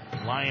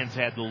 Lions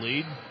had the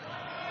lead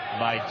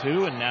by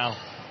 2, and now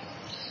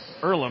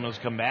Earlham has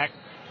come back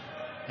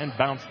and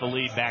bounced the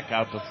lead back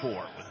out to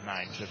 4 with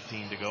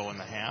 9:15 to go in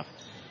the half.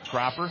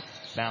 Cropper,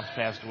 bounce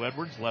pass to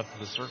Edwards, left of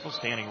the circle,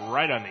 standing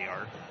right on the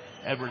arc.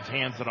 Edwards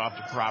hands it off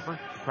to Cropper.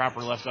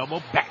 Cropper left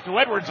elbow, back to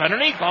Edwards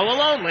underneath, all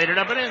alone, laid it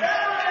up and in.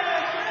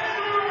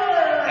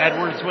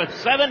 Edwards with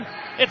 7.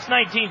 It's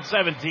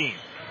 19-17.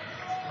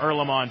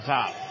 Earlham on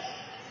top.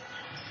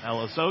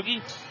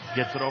 Eldesogi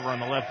Gets it over on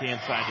the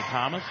left-hand side to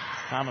Thomas.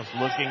 Thomas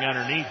looking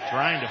underneath,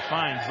 trying to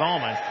find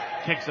Zalman.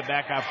 Kicks it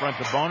back out front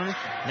to Boner.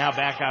 Now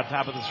back out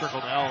top of the circle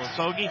to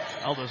Eldesogi.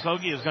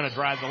 Eldesogi is going to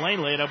drive the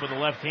lane, lay it up with the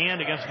left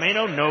hand against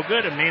Mano. No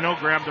good, and Mano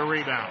grabbed the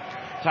rebound.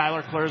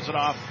 Tyler clears it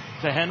off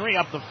to Henry.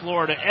 Up the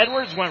floor to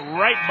Edwards. Went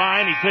right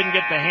by, and he couldn't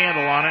get the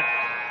handle on it.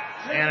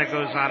 And it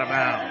goes out of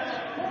bounds.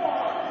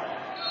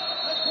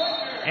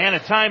 And a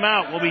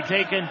timeout will be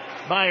taken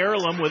by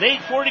Earlham with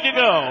 8:40 to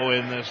go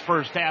in this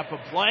first half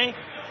of play.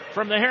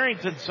 From the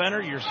Harrington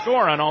Center, your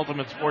score on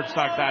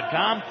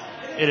UltimateSportsTalk.com.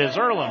 It is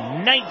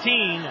Earlham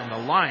 19 and the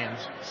Lions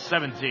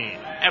 17.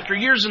 After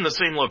years in the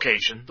same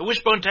location, the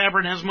Wishbone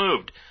Tavern has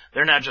moved.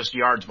 They're not just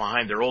yards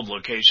behind their old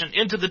location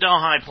into the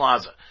Delhi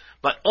Plaza,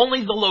 but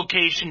only the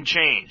location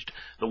changed.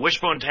 The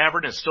Wishbone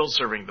Tavern is still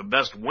serving the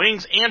best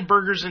wings and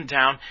burgers in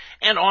town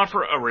and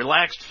offer a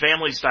relaxed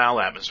family-style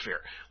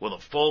atmosphere. With a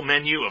full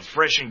menu of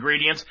fresh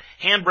ingredients,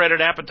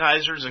 hand-breaded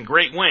appetizers, and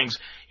great wings,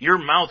 your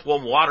mouth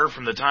will water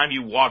from the time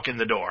you walk in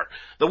the door.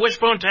 The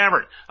Wishbone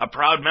Tavern, a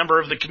proud member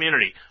of the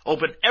community,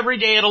 open every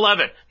day at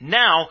 11,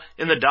 now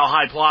in the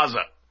Delhi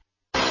Plaza.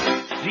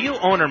 Do you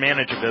own or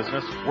manage a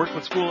business? Work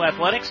with school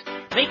athletics?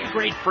 Make a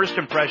great first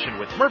impression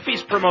with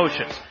Murphy's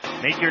Promotions.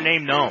 Make your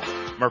name known.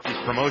 Murphy's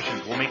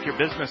Promotions will make your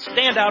business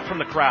stand out from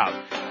the crowd.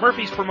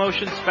 Murphy's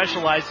Promotions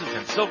specializes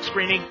in silk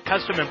screening,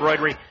 custom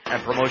embroidery,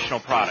 and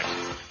promotional products.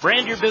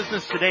 Brand your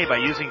business today by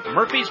using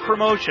Murphy's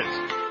Promotions.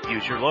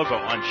 Use your logo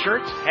on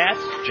shirts, hats,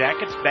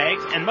 jackets,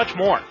 bags, and much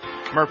more.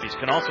 Murphy's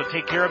can also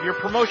take care of your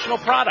promotional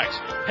products,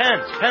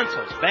 pens,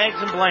 pencils, bags,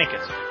 and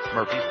blankets.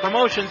 Murphy's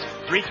Promotions,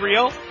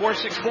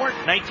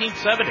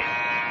 330-464-1970.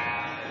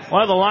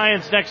 Well, the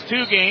Lions' next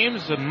two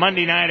games,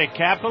 Monday night at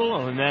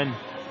Capitol and then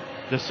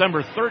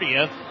December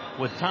 30th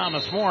with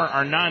Thomas More,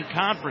 are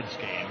non-conference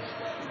games.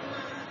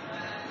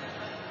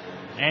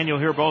 And you'll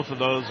hear both of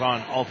those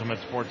on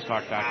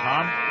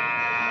UltimateSportsTalk.com.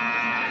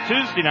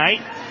 Tuesday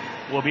night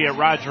will be at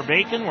Roger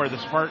Bacon, where the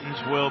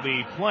Spartans will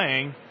be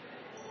playing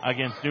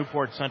against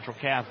Newport Central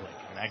Catholic.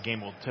 And that game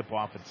will tip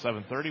off at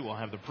 7:30. We'll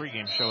have the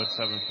pregame show at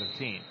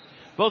 7:15.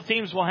 Both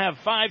teams will have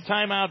 5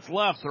 timeouts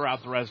left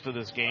throughout the rest of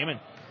this game. And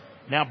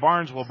now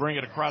Barnes will bring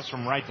it across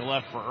from right to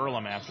left for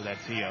Earlham after that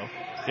TO.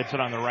 Gets it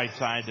on the right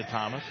side to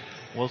Thomas.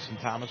 Wilson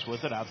Thomas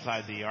with it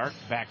outside the arc.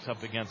 Backs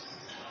up against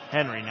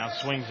Henry. Now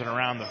swings it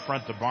around the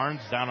front to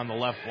Barnes. Down on the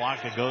left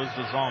block. It goes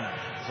to Zalman.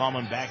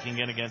 Zalman backing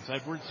in against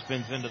Edwards.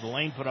 Spins into the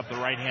lane. Put up the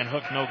right-hand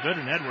hook. No good.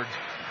 And Edwards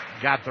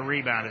got the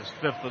rebound. His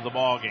 5th of the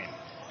ball game.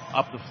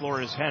 Up the floor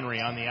is Henry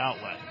on the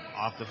outlet.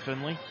 Off to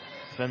Finley.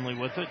 Finley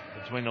with it,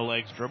 between the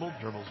legs dribble,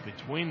 dribbles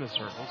between the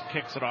circles,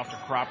 kicks it off to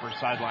Cropper,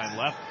 sideline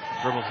left,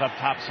 dribbles up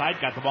top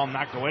side, got the ball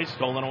knocked away,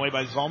 stolen away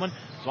by Zalman.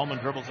 Zalman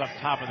dribbles up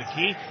top of the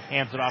key,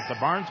 hands it off to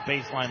Barnes,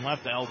 baseline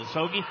left to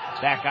Eldesogi,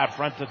 back out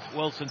front to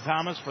Wilson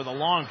Thomas for the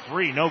long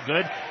 3, no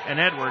good, and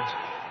Edwards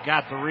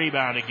got the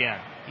rebound again.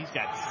 He's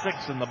got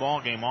 6 in the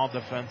ball game, all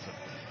defensive.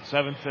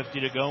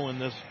 7:50 to go in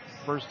this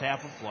first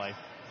half of play.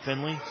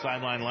 Finley,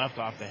 sideline left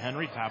off to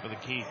Henry, top of the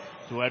key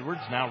to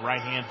Edwards, now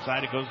right-hand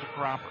side, it goes to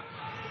Cropper.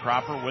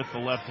 Cropper with the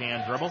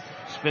left-hand dribble,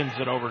 spins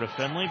it over to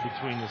Finley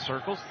between the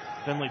circles.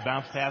 Finley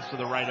bounce pass to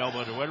the right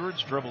elbow to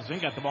Edwards, dribbles in,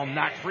 got the ball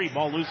knocked free,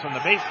 ball loose on the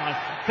baseline,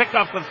 picked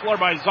off the floor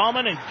by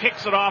Zalman and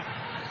kicks it off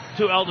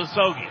to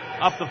Eldesogi.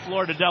 Up the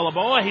floor to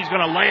Delaboa, he's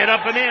going to lay it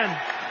up and in.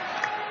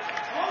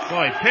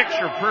 Boy,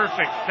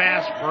 picture-perfect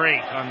fast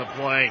break on the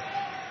play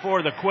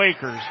for the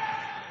Quakers,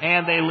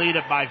 and they lead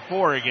it by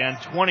 4 again,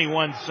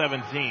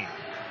 21-17.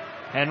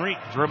 Henry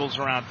dribbles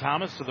around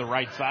Thomas to the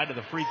right side of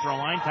the free throw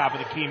line. Top of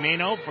the key,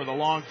 Mano for the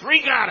long 3.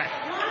 Got it!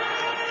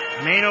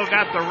 Mano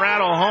got the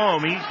rattle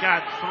home. He's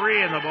got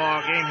 3 in the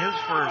ball game, his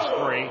first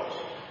 3.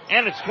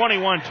 And it's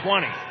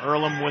 21-20.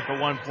 Earlham with a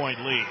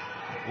 1-point lead.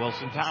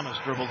 Wilson Thomas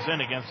dribbles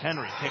in against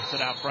Henry. Kicks it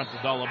out front to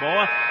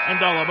Delaboa. And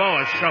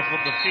Delaboa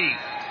shuffled the feet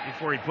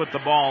before he put the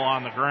ball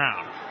on the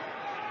ground.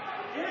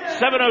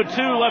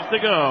 7:02 left to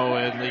go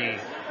in the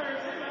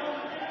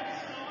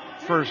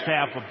first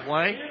half of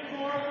play.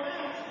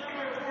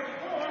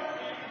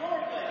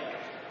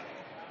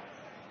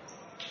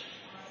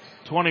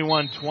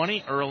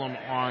 (21-20), Earlham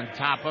on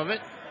top of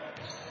it.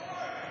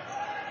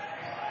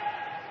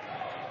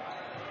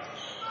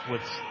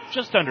 With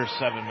just under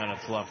 7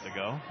 minutes left to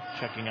go.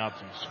 Checking out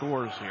some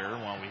scores here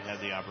while we had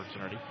the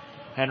opportunity.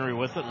 Henry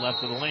with it,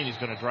 left of the lane. He's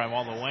going to drive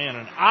all the way, and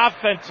an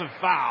offensive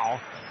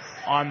foul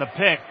on the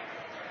pick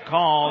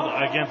called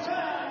against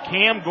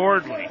Cam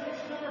Gordley.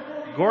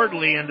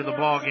 Gordley into the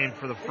ball game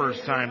for the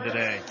first time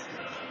today.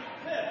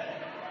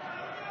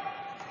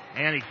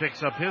 And he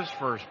picks up his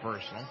first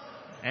personal.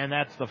 And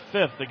that's the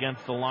 5th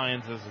against the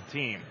Lions as a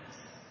team.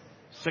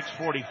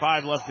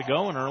 6:45 left to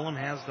go, and Earlham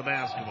has the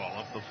basketball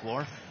up the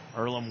floor.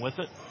 Earlham with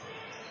it.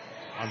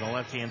 On the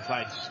left-hand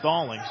side,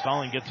 Stalling.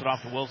 Stalling gets it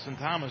off to Wilson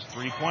Thomas.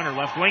 3-pointer,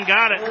 left wing,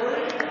 got it.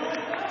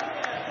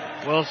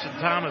 Wilson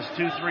Thomas,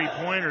 2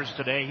 3-pointers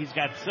today. He's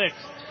got 6.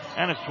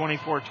 And it's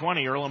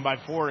 24-20. Earlham by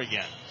 4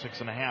 again.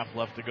 6.5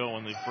 left to go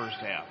in the first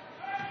half.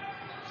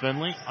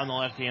 Finley on the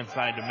left-hand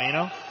side to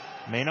Mano.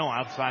 Mano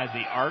outside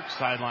the arc,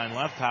 sideline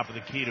left, top of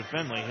the key to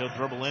Finley. He'll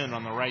dribble in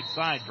on the right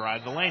side,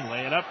 drive the lane,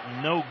 lay it up.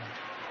 No,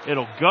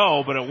 it'll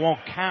go, but it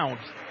won't count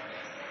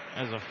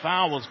as a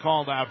foul was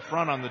called out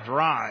front on the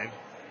drive.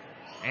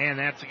 And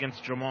that's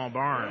against Jamal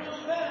Barnes.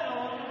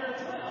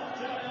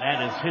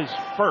 That is his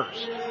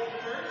first.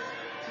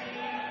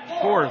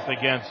 Fourth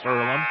against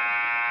Earlham.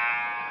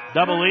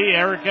 Double E,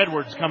 Eric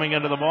Edwards coming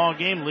into the ball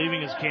game,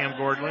 leaving is Cam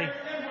Gordley.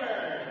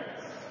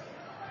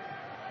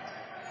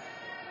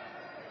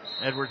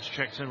 Edwards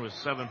checks in with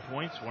 7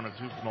 points, 1 of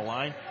 2 from the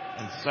line,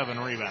 and 7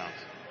 rebounds.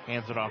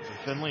 Hands it off to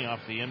Finley,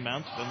 off the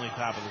inbounds. Finley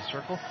top of the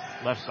circle.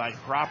 Left side,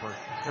 Cropper.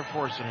 They're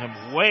forcing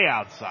him way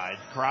outside.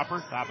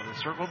 Cropper, top of the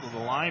circle to the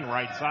line,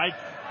 right side.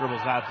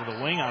 Dribbles out to the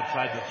wing,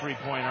 outside the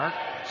three-point arc.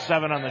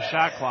 7 on the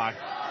shot clock.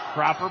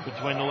 Cropper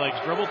between the legs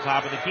dribble,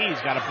 top of the key.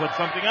 He's got to put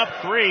something up.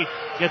 3,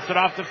 gets it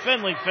off to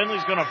Finley.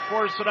 Finley's going to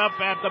force it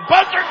up at the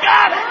buzzer.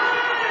 Got it!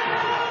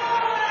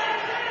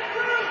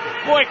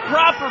 Boy,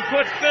 Cropper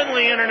put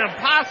Finley in an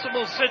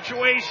impossible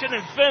situation,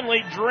 and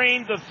Finley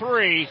drained the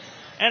 3.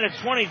 And it's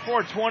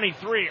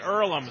 24-23,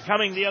 Earlham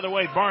coming the other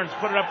way. Barnes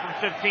put it up from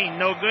 15,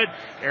 no good.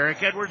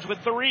 Eric Edwards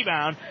with the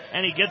rebound,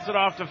 and he gets it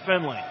off to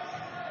Finley.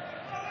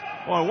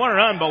 Boy, what an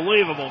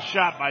unbelievable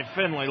shot by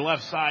Finley,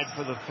 left side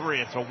for the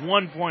 3. It's a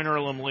 1-point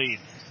Earlham lead.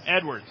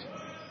 Edwards,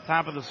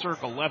 top of the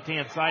circle,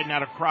 left-hand side, now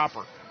to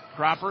Cropper.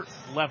 Cropper,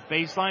 left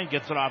baseline,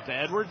 gets it off to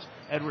Edwards.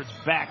 Edwards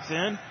backs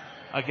in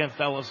against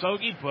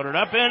Elasogi, put it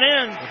up and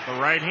in with the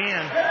right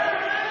hand.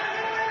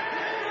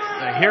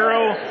 The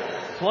hero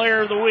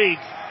player of the week.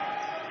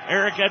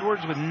 Eric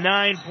Edwards with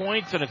 9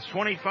 points, and it's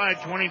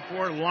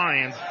 25-24.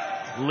 Lions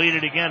lead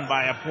it again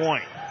by a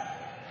point.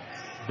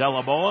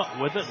 Delaboa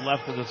with it,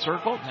 left of the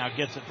circle. Now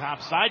gets it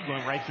top side,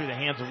 going right through the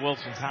hands of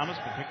Wilson Thomas,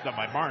 but picked up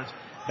by Barnes.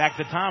 Back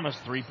to Thomas,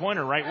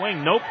 three-pointer, right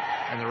wing, nope.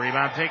 And the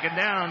rebound taken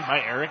down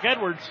by Eric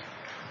Edwards.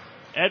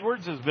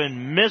 Edwards has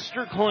been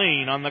Mr.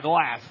 Clean on the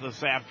glass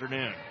this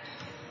afternoon.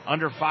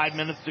 Under 5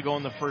 minutes to go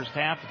in the first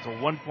half. It's a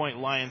 1-point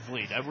Lions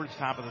lead. Edwards,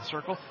 top of the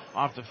circle,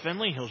 off to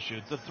Finley. He'll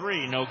shoot the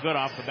 3. No good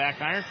off the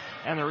back iron.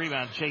 And the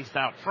rebound chased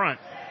out front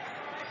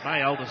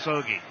by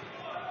Eldesogi.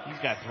 He's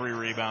got 3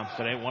 rebounds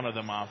today, one of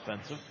them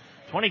offensive.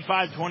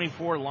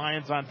 25-24,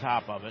 Lions on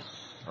top of it.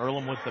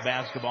 Earlham with the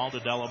basketball to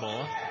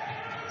Delaboa.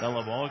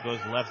 Delaboa goes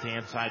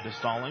left-hand side to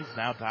Stallings.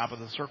 Now top of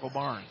the circle,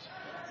 Barnes.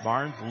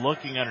 Barnes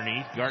looking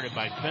underneath, guarded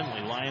by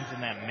Finley. Lions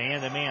in that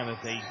man-to-man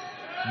that they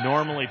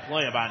normally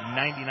play about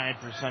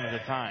 99% of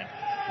the time.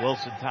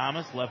 Wilson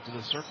Thomas, left of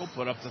the circle,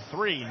 put up the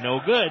 3. No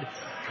good,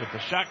 with the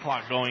shot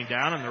clock going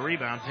down and the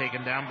rebound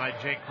taken down by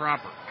Jake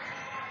Cropper.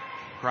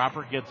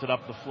 Cropper gets it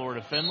up the floor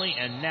to Finley,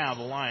 and now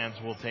the Lions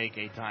will take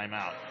a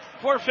timeout.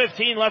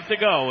 4:15 left to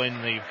go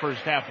in the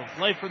first half of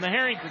play from the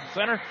Harrington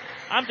Center.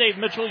 I'm Dave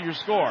Mitchell, your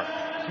score.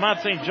 Mount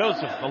St.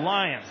 Joseph, the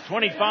Lions,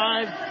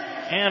 25,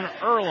 and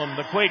Earlham,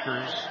 the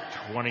Quakers,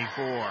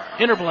 24.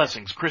 Inner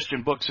Blessings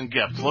Christian Books and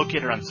Gifts,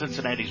 located on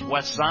Cincinnati's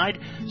west side,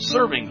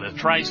 serving the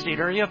tri-state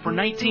area for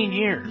 19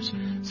 years.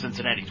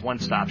 Cincinnati's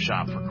one-stop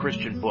shop for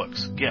Christian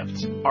books,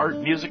 gifts, art,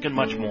 music, and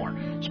much more.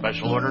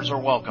 Special orders are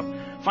welcome.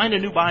 Find a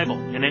new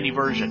Bible in any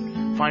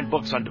version. Find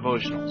books on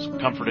devotionals,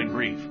 comfort and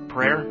grief,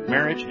 prayer,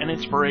 marriage, and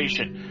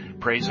inspiration.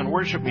 Praise and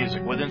worship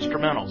music with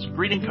instrumentals,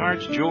 greeting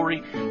cards,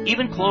 jewelry,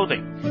 even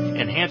clothing.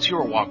 Enhance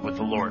your walk with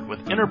the Lord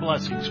with Inner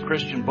Blessings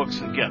Christian Books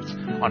and Gifts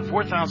on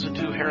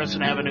 4002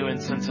 Harrison Avenue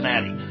in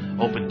Cincinnati.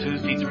 Open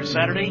Tuesday through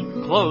Saturday,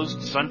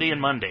 closed Sunday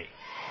and Monday.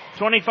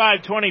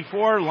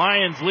 25-24,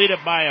 Lions lead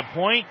it by a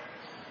point.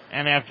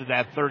 And after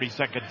that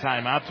 30-second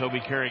timeout, Toby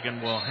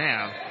Kerrigan will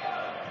have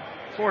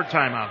 4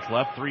 timeouts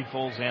left, 3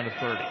 fulls and a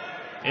 30.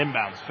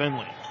 Inbounds,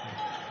 Finley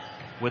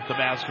with the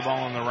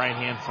basketball on the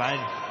right-hand side,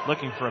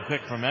 looking for a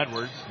pick from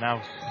Edwards.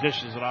 Now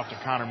dishes it off to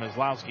Connor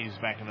Mislowski, who's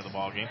back into the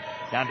ballgame.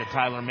 Down to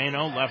Tyler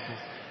Mano, left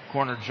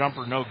corner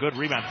jumper, no good.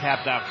 Rebound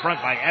tapped out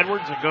front by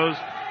Edwards. It goes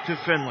to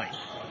Finley.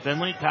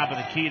 Finley, top of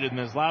the key to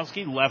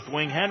Mislowski. Left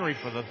wing Henry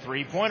for the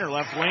three-pointer.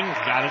 Left wing,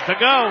 got it to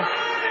go.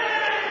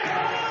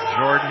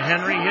 Jordan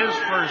Henry, his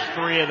first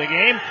 3 of the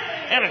game.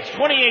 And it's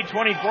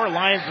 28-24.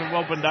 Lions have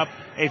opened up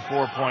a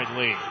 4-point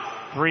lead.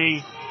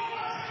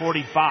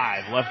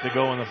 3:45 left to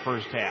go in the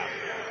first half.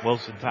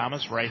 Wilson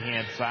Thomas,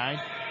 right-hand side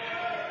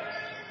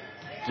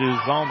to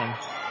Zolman.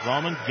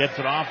 Zolman gets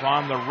it off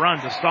on the run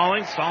to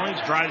Stallings.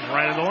 Stallings drives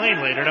right of the lane,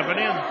 laid it up and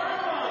in.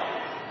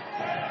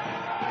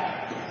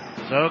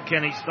 So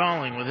Kenny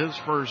Stalling with his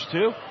first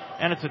 2,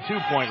 and it's a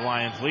 2-point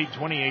Lions lead,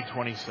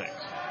 28-26.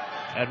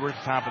 Edwards,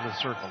 top of the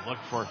circle, look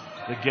for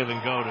the give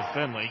and go to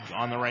Finley.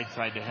 On the right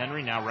side to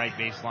Henry, now right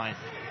baseline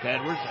to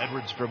Edwards.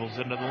 Edwards dribbles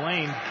into the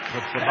lane,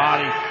 puts the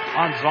body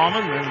on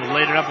Zolman, then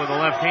laid it up with the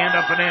left hand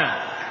up and in.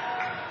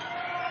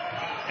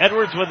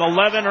 Edwards with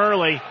 11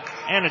 early,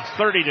 and it's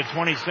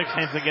 30-26,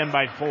 hands again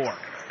by 4.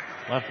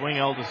 Left wing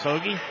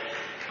Eldesogi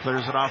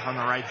clears it off on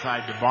the right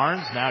side to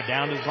Barnes, now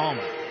down to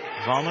Zolman.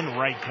 Zolman,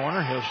 right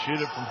corner, he'll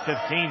shoot it from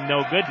 15,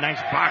 no good.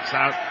 Nice box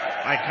out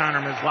by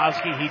Connor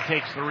Mislowski. He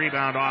takes the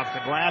rebound off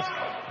the glass.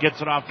 Gets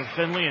it off to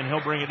Finley, and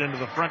he'll bring it into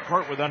the front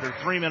court with under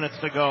 3 minutes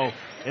to go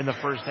in the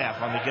first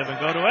half. On the give and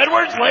go to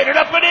Edwards, laid it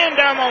up and in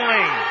down the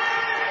lane.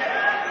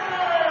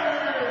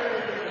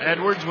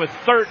 Edwards with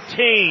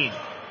 13.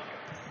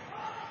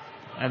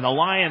 And the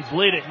Lions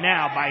lead it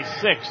now by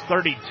 6,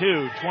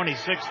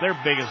 32-26, their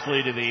biggest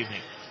lead of the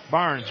evening.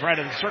 Barnes right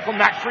in the circle,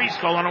 knocked free,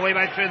 stolen away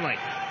by Finley.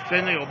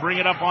 Finley will bring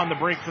it up on the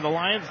break for the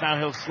Lions. Now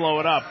he'll slow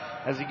it up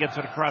as he gets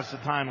it across the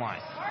timeline.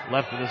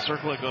 Left of the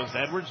circle, it goes to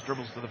Edwards,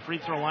 dribbles to the free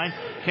throw line,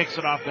 kicks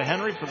it off to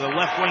Henry for the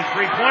left wing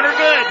three-pointer,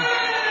 good!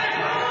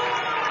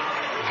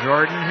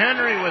 Jordan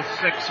Henry with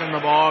 6 in the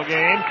ball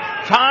game.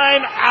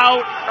 Time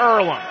out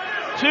Earlham.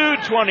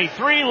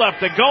 2:23 left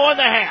to go in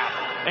the half.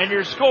 And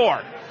your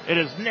score, it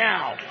is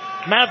now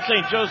Mount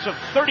St. Joseph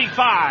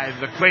 35,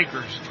 the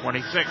Quakers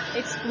 26.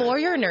 Explore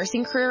your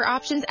nursing career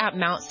options at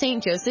Mount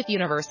St. Joseph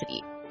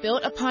University.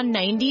 Built upon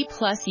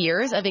 90-plus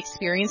years of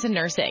experience in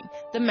nursing,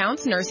 the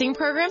Mounts nursing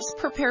programs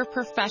prepare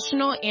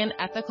professional and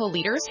ethical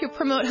leaders who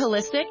promote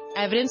holistic,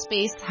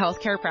 evidence-based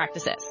healthcare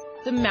practices.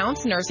 The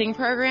Mounts nursing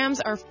programs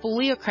are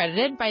fully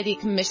accredited by the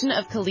Commission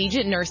of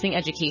Collegiate Nursing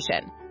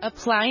Education.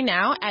 Apply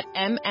now at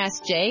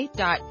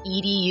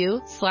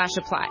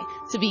msj.edu/apply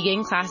to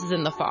begin classes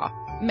in the fall.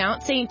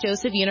 Mount St.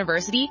 Joseph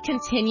University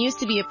continues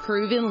to be a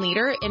proven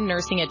leader in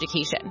nursing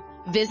education.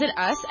 Visit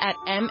us at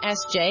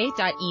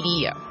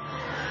msj.edu.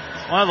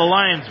 Well, the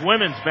Lions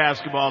women's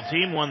basketball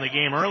team won the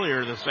game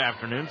earlier this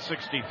afternoon,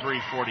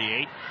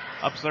 63-48.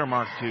 Ups their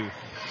mark to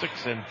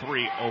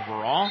 6-3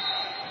 overall.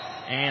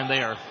 And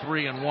they are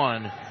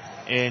 3-1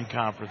 in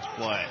conference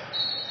play.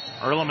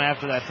 Earlham,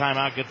 after that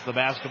timeout, gets the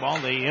basketball.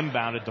 They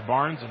inbound it to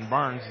Barnes, and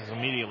Barnes is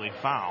immediately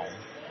fouled.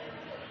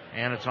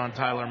 And it's on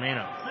Tyler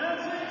Mano.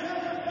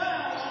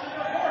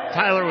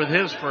 Tyler with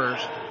his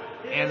first,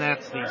 and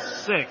that's the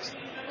 6th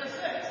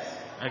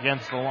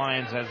against the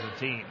Lions as a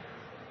team.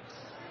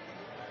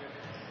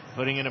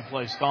 Putting it in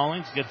play,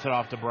 Stallings gets it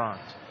off to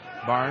Barnes.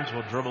 Barnes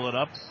will dribble it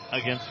up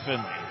against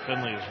Finley.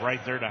 Finley is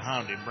right there to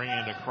hound him, bringing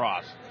it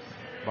across.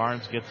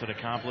 Barnes gets it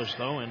accomplished,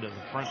 though, into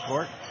the front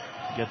court.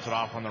 Gets it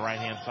off on the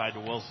right-hand side to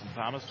Wilson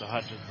Thomas, to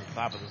Hutchins at the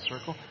top of the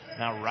circle.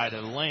 Now right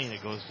of the lane,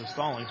 it goes to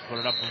Stallings. Put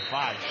it up from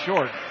 5.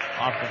 Short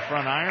off the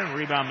front iron.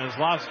 Rebound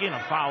Mislowski, and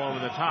a foul over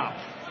the top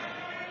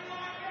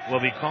will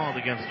be called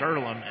against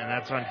Earlham, and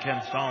that's on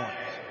Ken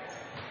Stallings.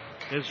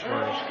 His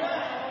first.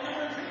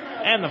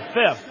 And the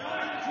 5th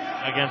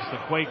against the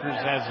Quakers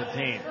as a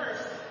team.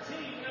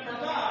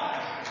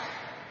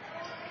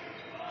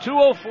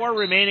 2:04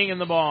 remaining in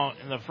the ball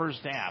in the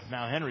first half.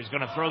 Now Henry's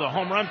going to throw the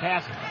home run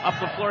pass up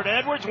the floor to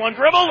Edwards. One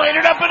dribble, laid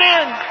it up and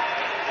in.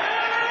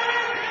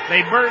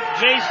 They burnt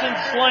Jason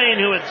Slane,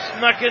 who had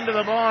snuck into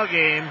the ball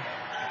game.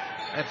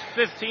 That's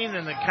 15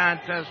 in the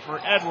contest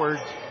for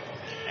Edwards.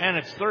 And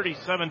it's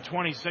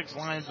 37-26.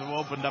 Lions have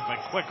opened up a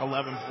quick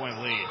 11-point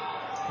lead.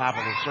 Top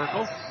of the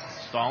circle.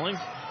 Stallings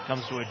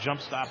comes to a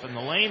jump stop in the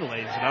lane,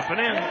 lays it up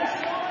and in.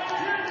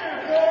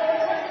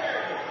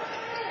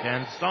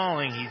 Ken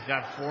Stalling, he's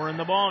got 4 in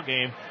the ball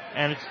game,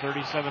 and it's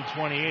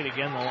 37-28.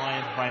 Again, the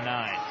Lions by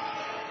 9.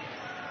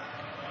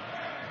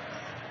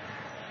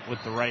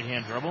 With the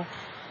right-hand dribble,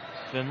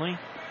 Finley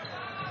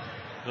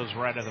goes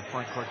right at the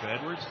front court to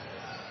Edwards.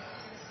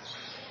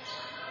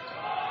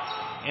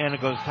 And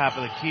it goes top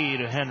of the key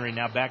to Henry.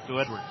 Now back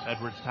to Edwards.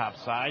 Edwards top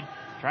side.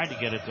 Tried to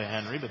get it to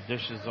Henry, but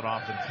dishes it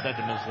off instead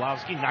to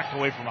Mislowski. Knocked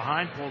away from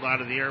behind. Pulled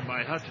out of the air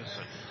by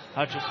Hutchison.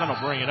 Hutchison will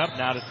bring it up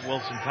now to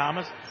Wilson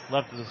Thomas.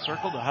 Left of the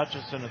circle to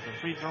Hutchison at the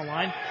free throw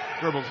line.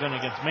 Dribbles in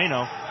against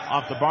Mano.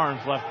 Off to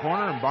Barnes left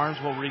corner, and Barnes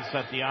will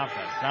reset the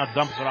offense. Now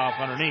dumps it off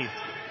underneath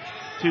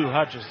to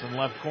Hutchison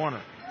left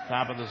corner.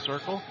 Top of the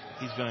circle.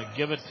 He's going to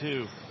give it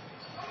to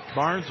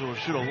Barnes, who will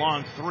shoot a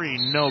long 3.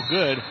 No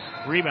good.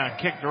 Rebound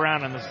kicked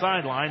around on the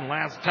sideline.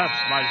 Last touch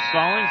by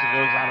Stallings. It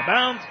goes out of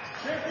bounds.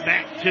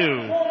 Back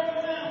to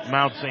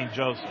Mount St.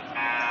 Joseph.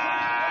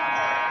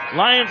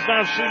 Lions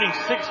now shooting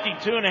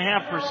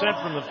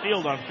 62.5% from the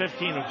field on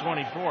 15 of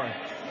 24.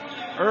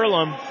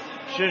 Earlham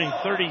shooting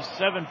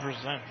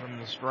 37% from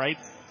the stripe,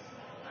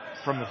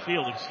 from the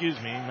field,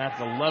 and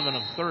that's 11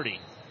 of 30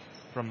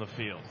 from the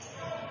field.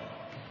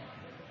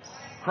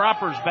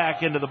 Cropper's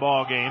back into the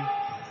ball game,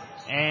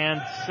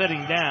 and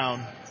sitting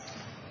down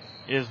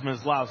is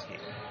Mislowski.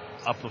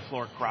 Up the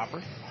floor,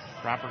 Cropper.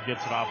 Cropper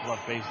gets it off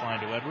left baseline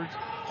to Edwards.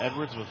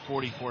 Edwards with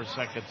 44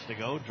 seconds to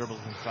go,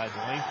 dribbles inside the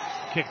lane,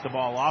 kicks the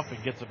ball off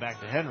and gets it back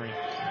to Henry.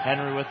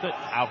 Henry with it,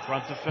 out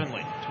front to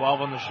Finley.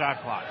 12 on the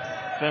shot clock.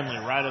 Finley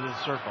right of the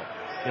circle.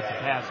 Gets a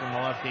pass on the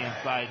left-hand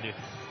side to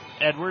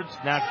Edwards.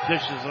 Now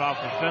dishes it off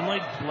to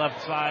Finley.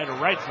 Left side, or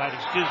right side,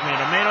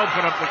 and Mano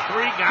put up the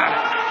 3, got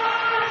it.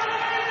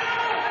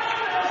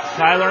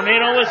 Tyler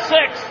Mano with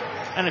 6.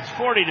 And it's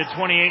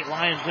 40-28.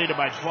 Lions lead it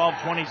by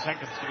 12, 20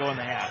 seconds to go in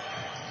the half.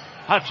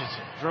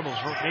 Hutchison dribbles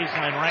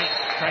baseline right,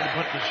 trying to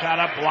put the shot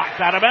up,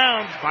 blocked out of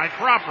bounds by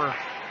Cropper.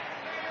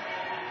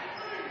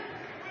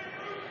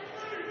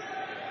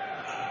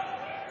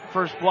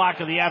 First block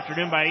of the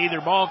afternoon by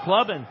either ball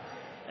club, and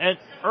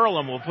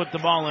Earlham will put the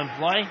ball in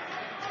play,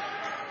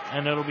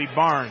 and it'll be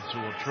Barnes who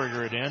will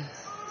trigger it in.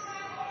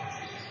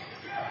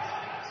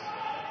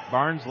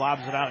 Barnes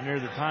lobs it out near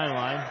the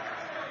timeline.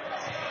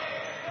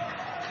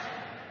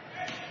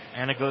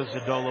 And it goes to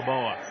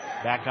Dolaboa.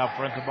 Back out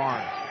front to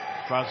Barnes.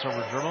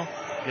 Crossover dribble.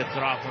 Gets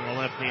it off on the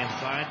left-hand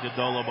side to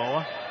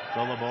Dolaboa.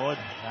 Dolaboa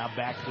now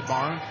back to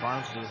Barnes.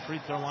 Barnes to the free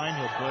throw line.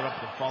 He'll put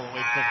up the fall-away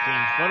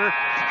 15-footer.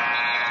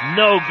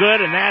 No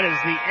good, and that is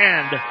the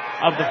end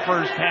of the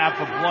first half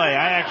of play.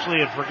 I actually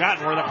had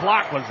forgotten where the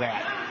clock was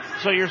at.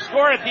 So your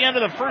score at the end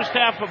of the first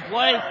half of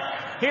play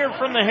here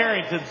from the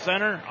Harrington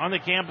Center on the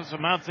campus of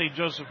Mount St.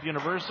 Joseph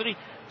University.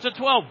 It's a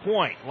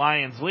 12-point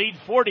Lions lead,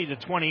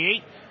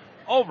 40-28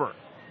 over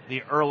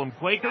the Earlham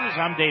Quakers.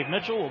 I'm Dave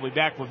Mitchell. We'll be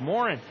back with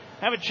more and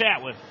have a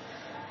chat with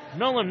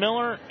Nolan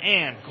Miller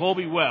and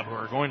Colby Webb, who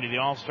are going to the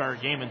All-Star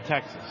game in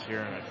Texas here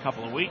in a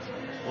couple of weeks.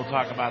 We'll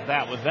talk about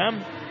that with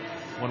them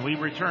when we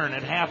return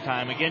at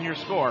halftime. Again, your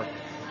score,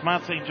 it's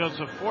Mount St.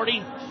 Joseph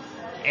 40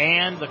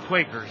 and the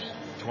Quakers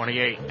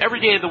 28. Every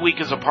day of the week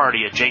is a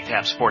party at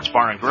J-Tap Sports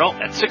Bar and Grill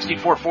at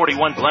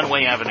 6441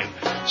 Glenway Avenue.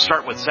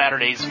 Start with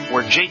Saturdays,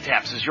 where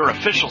J-Taps is your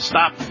official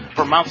stop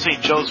for Mount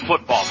St. Joe's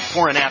football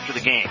before and after the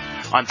game.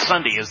 On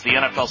Sunday is the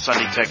NFL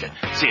Sunday Ticket.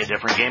 See a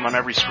different game on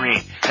every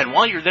screen. And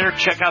while you're there,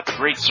 check out the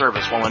great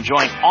service while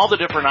enjoying all the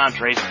different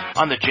entrees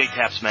on the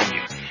J-Taps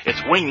menu.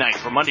 It's wing night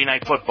for Monday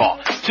Night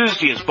Football.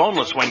 Tuesday is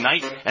boneless wing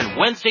night. And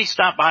Wednesday,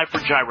 stop by for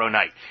gyro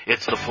night.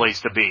 It's the place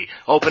to be.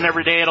 Open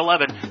every day at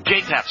 11.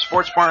 J-Taps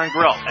Sports Bar and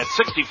Grill at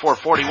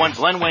 6441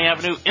 Glenway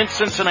Avenue in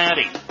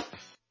Cincinnati.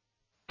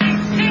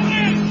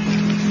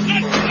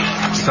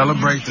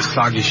 Celebrate the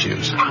soggy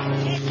shoes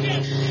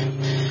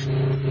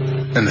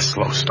and the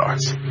slow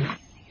starts.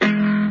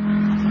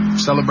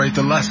 Celebrate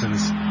the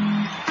lessons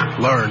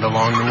learned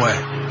along the way.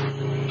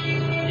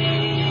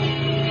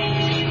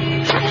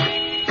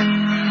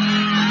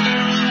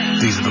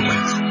 These are the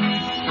wins.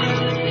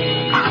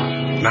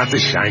 Not the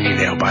shiny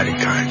nail-biting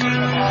kind.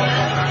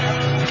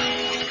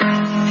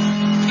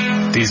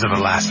 These are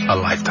the last a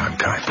lifetime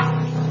kind.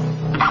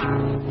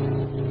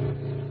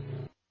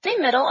 State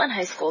middle and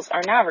high schools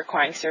are now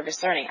requiring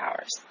service learning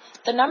hours.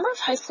 The number of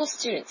high school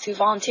students who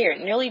volunteer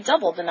nearly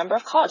doubled the number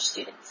of college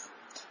students.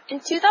 In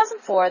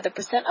 2004, the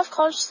percent of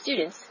college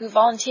students who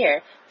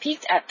volunteer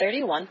peaked at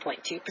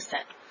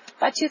 31.2%.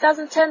 By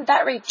 2010,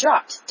 that rate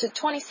dropped to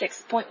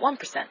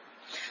 26.1%.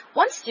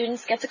 Once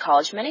students get to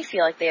college, many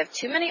feel like they have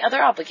too many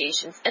other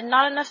obligations and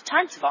not enough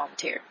time to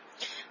volunteer.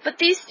 But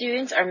these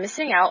students are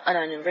missing out on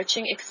an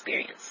enriching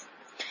experience.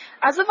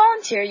 As a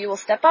volunteer, you will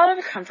step out of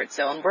your comfort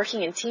zone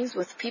working in teams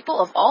with people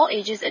of all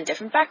ages and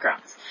different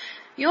backgrounds.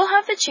 You will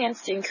have the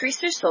chance to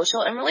increase your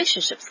social and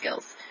relationship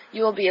skills.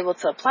 You will be able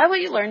to apply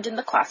what you learned in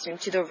the classroom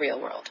to the real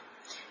world.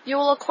 You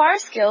will acquire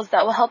skills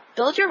that will help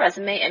build your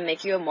resume and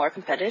make you a more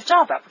competitive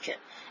job applicant.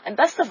 And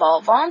best of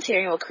all,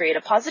 volunteering will create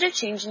a positive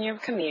change in your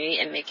community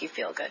and make you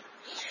feel good.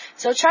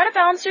 So try to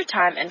balance your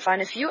time and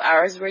find a few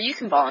hours where you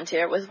can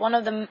volunteer with one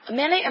of the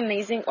many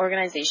amazing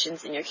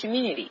organizations in your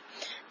community.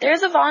 There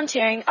is a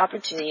volunteering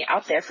opportunity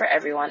out there for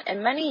everyone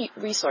and many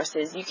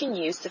resources you can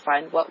use to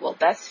find what will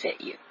best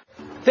fit you.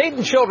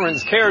 Dayton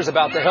Children's cares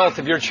about the health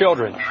of your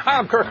children. Hi,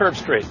 I'm Kirk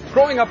Herbstreit.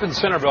 Growing up in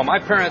Centerville, my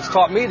parents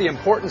taught me the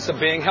importance of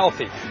being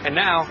healthy, and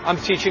now I'm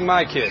teaching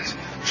my kids.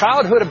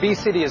 Childhood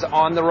obesity is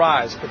on the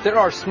rise, but there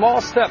are small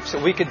steps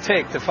that we can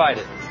take to fight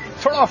it.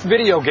 Turn off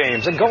video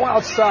games and go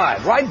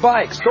outside, ride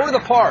bikes, go to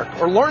the park,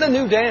 or learn a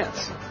new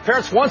dance.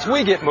 Parents, once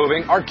we get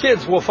moving, our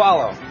kids will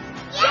follow.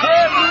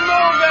 Get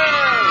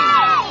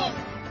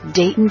moving!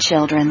 Dayton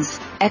Children's,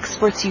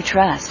 experts you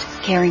trust,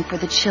 caring for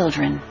the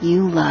children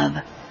you love.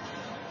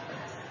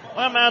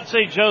 Well, Mount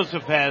St.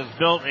 Joseph has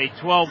built a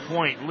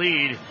 12-point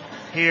lead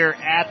here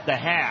at the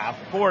half,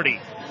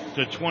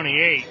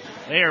 40-28.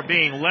 They are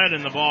being led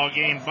in the ball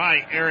game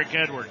by Eric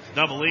Edwards.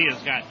 Double E has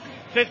got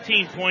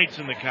 15 points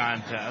in the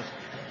contest.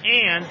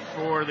 And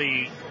for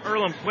the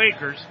Earlham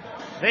Quakers,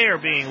 they are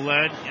being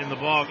led in the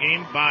ball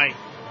game by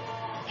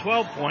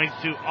 12 points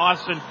to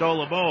Austin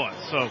Dolaboa.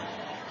 So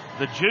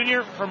the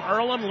junior from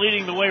Earlham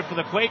leading the way for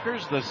the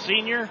Quakers, the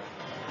senior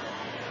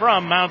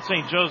from Mount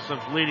St.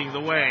 Joseph leading the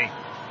way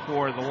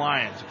for the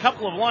Lions. A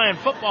couple of Lion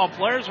football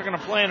players are going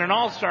to play in an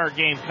all-star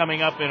game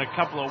coming up in a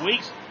couple of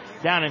weeks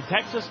down in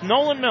Texas.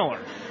 Nolan Miller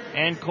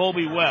and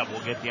Colby Webb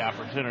will get the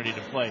opportunity to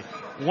play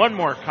one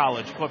more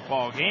college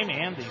football game,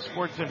 and the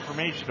Sports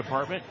Information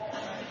Department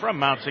from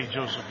Mount St.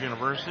 Joseph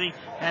University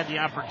had the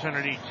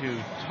opportunity to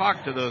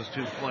talk to those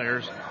two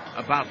players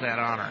about that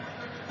honor.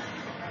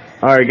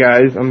 All right,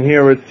 guys, I'm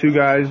here with two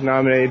guys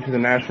nominated to the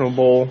National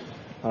Bowl,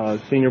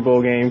 Senior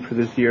Bowl game for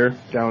this year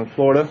down in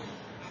Florida.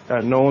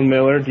 Got Nolan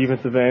Miller,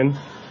 defensive end,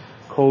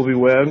 Colby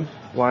Webb,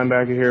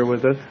 linebacker here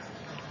with us.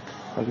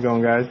 How's it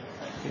going, guys?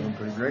 Doing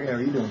pretty great. How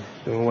are you doing?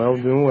 Doing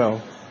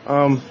well.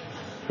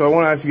 So I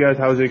want to ask you guys,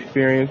 how was the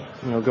experience,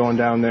 going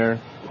down there,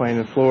 playing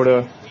in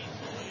Florida,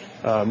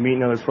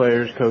 meeting other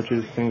players,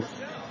 coaches, things?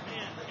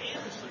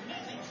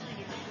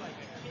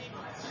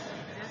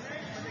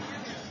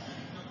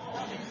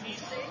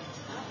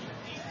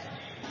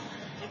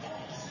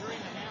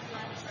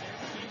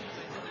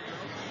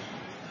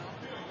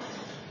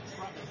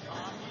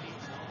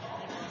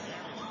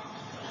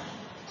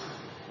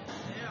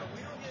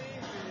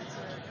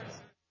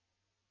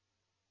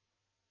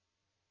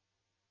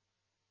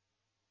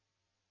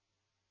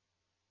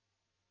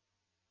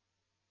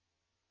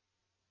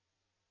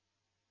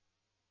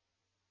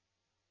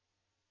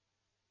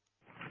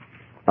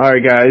 All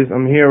right, guys,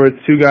 I'm here with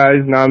two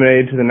guys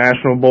nominated to the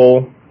National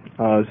Bowl,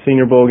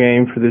 Senior Bowl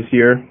game for this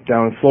year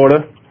down in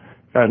Florida.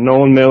 Got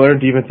Nolan Miller,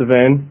 defensive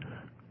end,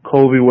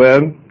 Colby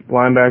Webb,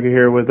 linebacker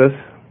here with us.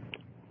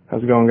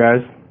 How's it going,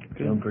 guys?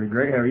 Doing pretty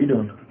great. How are you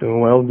doing?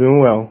 Doing well.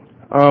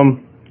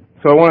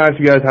 So I want to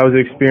ask you guys, how was the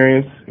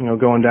experience,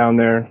 going down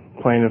there,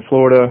 playing in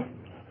Florida,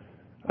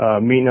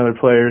 meeting other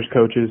players,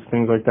 coaches,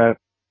 things like that?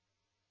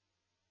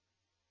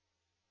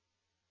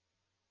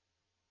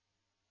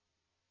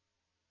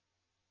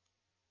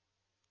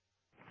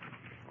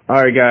 All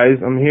right, guys,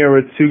 I'm here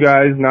with two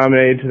guys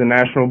nominated to the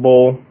National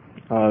Bowl,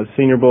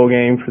 Senior Bowl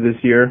game for this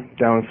year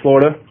down in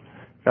Florida.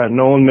 Got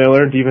Nolan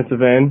Miller, defensive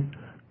end,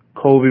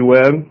 Colby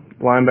Webb,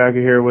 linebacker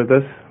here with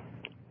us.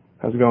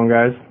 How's it going,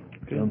 guys?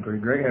 Doing pretty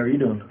great. How are you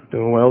doing?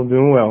 Doing well.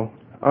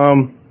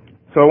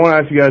 So I want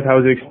to ask you guys,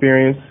 how was the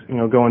experience,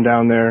 going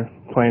down there,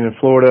 playing in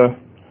Florida,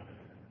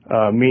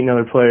 meeting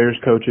other players,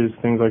 coaches,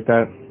 things like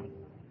that?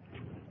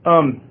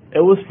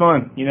 It was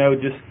fun,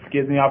 just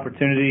getting the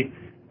opportunity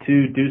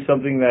to do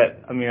something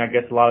that, I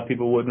guess a lot of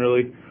people wouldn't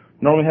really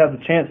normally have the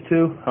chance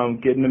to,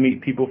 getting to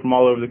meet people from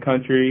all over the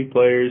country,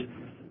 players,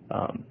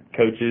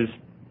 coaches,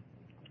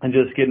 and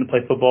just getting to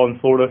play football in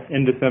Florida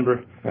in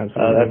December.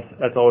 Absolutely.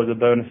 That's always a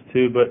bonus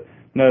too, but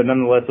no,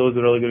 nonetheless, it was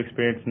a really good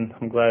experience, and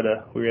I'm glad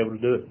we were able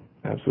to do it.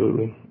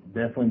 Absolutely.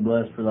 Definitely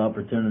blessed for the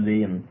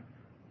opportunity, and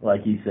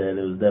like you said,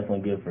 it was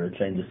definitely good for a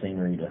change of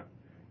scenery to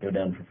go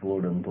down for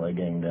Florida and play a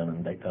game down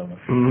in Daytona.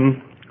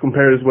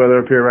 Compared to this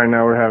weather up here right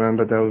now we're having,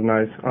 but that was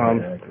nice.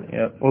 Exactly.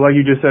 Yep. Well, like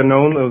you just said,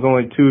 Nolan, there was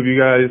only two of you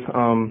guys,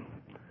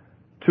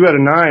 2 out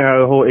of 9 out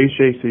of the whole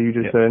HJC you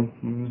just said.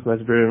 So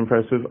that's very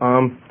impressive.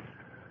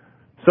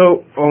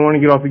 So I want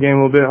to get off the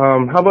game a little bit.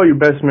 How about your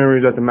best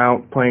memories at the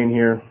Mount playing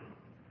here?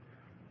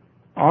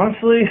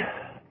 Honestly,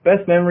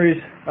 best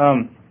memories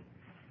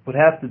would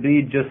have to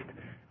be just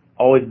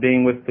always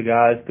being with the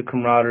guys, the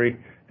camaraderie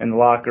in the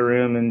locker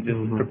room, and just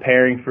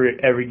preparing for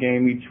every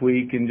game each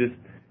week, and just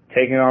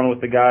taking on with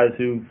the guys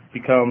who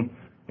become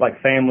like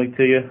family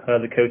to you,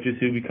 the coaches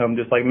who become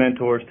just like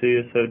mentors to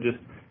you. So just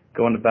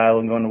going to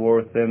battle and going to war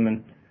with them,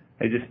 and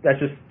that's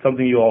just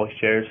something you always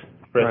cherish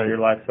the rest of your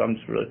life. So I'm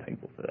just really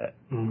thankful for that.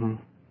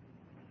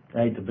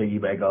 I hate to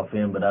piggyback off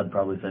him, but I'd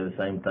probably say the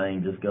same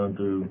thing, just going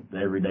through the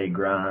everyday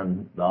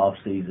grind, the off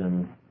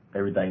season,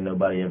 everything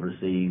nobody ever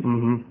sees.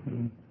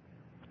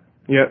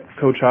 Yep,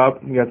 Coach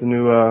Hop, you got the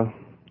new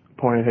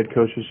appointed head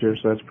coach this year,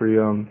 so that's pretty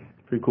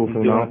cool for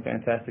the Mount. He's doing a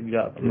fantastic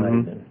job.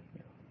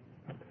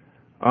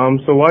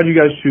 So why did you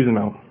guys choose the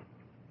Mount?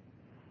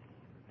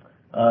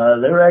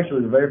 They were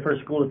actually the very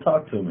first school to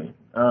talk to me.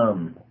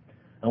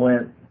 I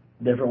went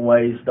different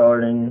ways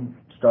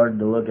started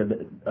to look at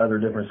other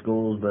different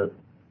schools, but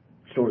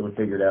shortly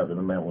figured out that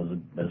the Mount was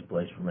the best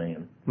place for me,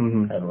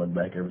 and haven't looked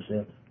back ever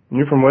since. And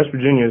you're from West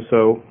Virginia,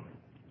 so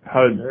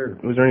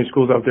was there any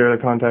schools out there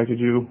that contacted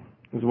you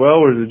as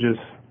well, or is it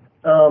just?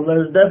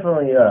 There's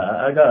definitely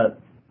I got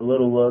a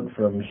little look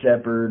from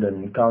Shepherd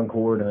and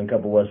Concord and a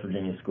couple West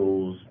Virginia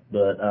schools,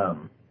 but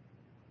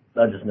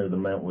I just knew the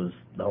Mount was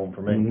the home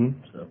for me.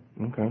 So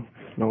okay,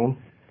 Nolan.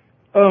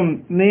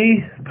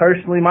 Me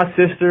personally, my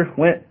sister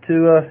went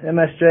to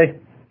MSJ,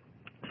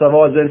 so I've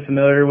always been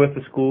familiar with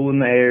the school in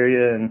the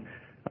area, and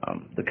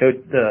the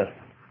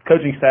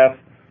coaching staff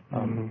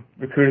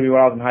recruited me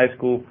when I was in high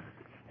school.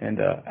 And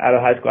out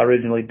of high school,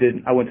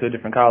 I went to a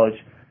different college.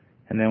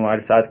 And then when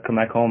I decided to come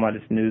back home, I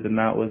just knew the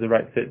Mount was the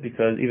right fit,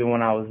 because even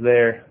when I was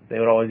there, they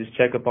would always just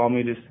check up on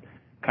me, just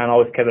kind of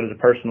always kept it as a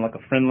person, like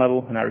a friend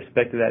level, and I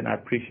respected that and I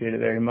appreciated it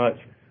very much.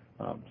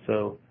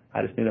 So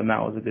I just knew the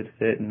Mount was a good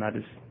fit, and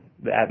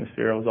the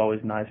atmosphere was always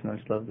nice, and I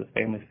just love the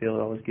family feel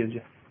it always gives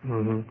you.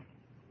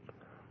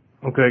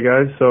 Okay,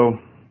 guys, so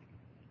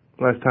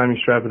last time you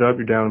strap it up,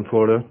 you're down in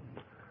Florida.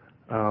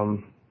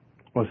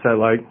 What's that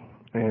like,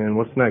 and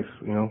what's next,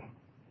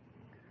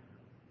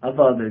 I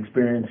thought the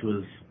experience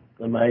was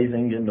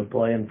amazing, getting to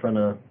play in front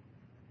of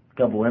a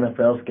couple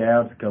NFL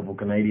scouts, a couple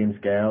Canadian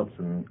scouts,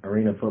 and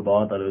arena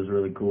football. I thought it was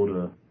really cool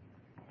to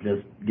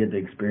just get to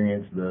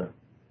experience the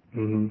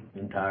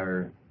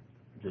entire,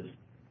 it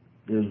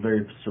was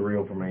very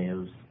surreal for me.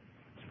 It's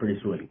pretty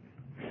sweet.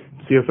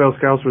 CFL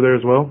scouts were there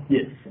as well?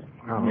 Yes.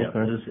 Wow, yeah,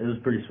 okay. It was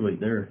pretty sweet.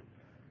 There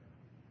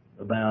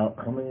were about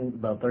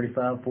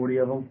 35, 40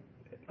 of them?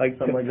 Like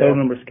something like total that.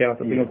 number of scouts,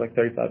 I think it was like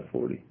 35 to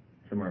 40.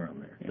 Somewhere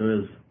around there. So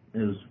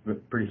it was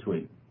pretty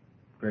sweet.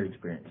 Great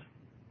experience.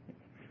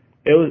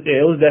 It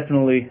was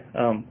definitely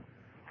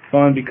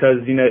fun,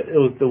 because it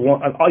was the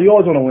one you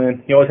always want to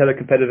win. You always have a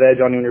competitive edge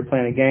on you when you're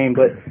playing a game,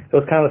 but it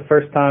was kind of the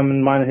first time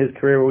in mine and his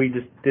career where we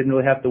just didn't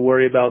really have to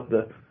worry about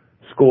the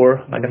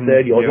score. Like I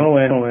said, you always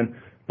want to win,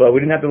 but we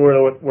didn't have to worry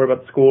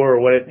about the score or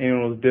what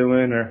anyone was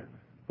doing or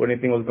what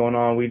anything was going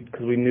on.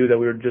 Because we knew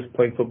that we were just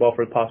playing football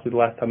for possibly the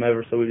last time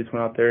ever, so we just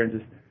went out there and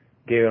just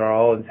gave it our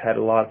all and just had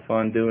a lot of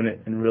fun doing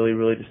it, and really,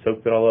 really just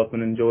soaked it all up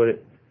and enjoyed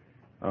it.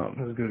 That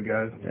was good,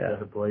 guys. Yeah,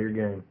 to play your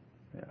game.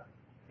 Yeah.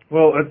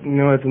 Well, that's an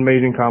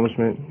amazing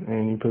accomplishment,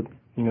 and you put,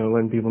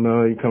 letting people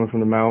know that you're coming from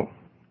the Mount,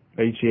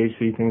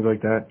 HEAC, things like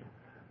that.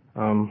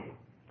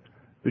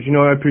 But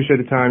I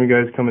appreciate the time you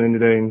guys coming in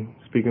today and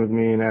speaking with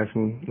me and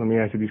let me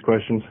ask you these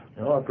questions.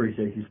 Oh, I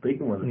appreciate you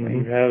speaking with us. Thank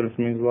you for having us.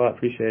 It means a lot.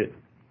 Appreciate it.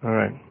 All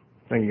right.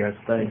 Thank you, guys.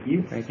 Thank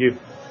you. Thank you.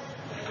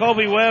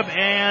 Colby Webb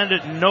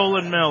and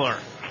Nolan Miller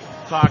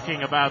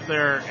talking about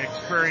their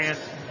experience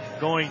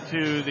going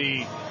to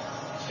the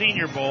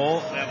Senior Bowl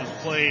that was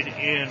played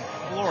in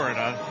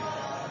Florida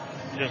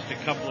just a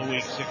couple of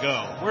weeks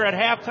ago. We're at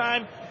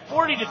halftime,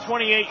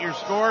 40-28 your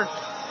score.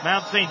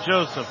 Mount St.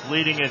 Joseph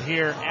leading it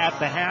here at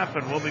the half,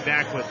 and we'll be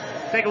back with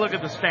take a look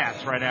at the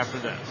stats right after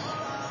this.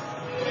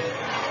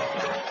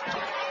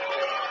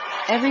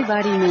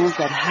 Everybody knows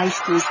that high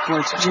school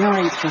sports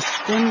generate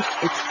suspense,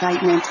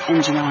 excitement,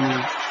 and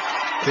drama.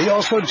 They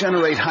also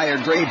generate higher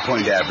grade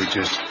point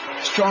averages,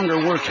 stronger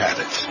work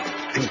habits,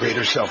 and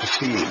greater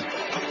self-esteem.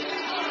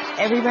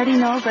 Everybody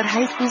knows that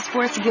high school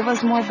sports give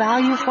us more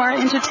value for our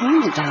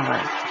entertainment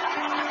dollar.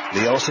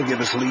 They also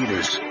give us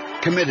leaders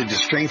committed to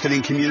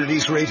strengthening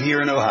communities right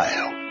here in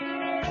Ohio.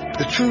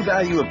 The true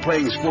value of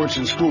playing sports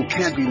in school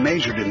can't be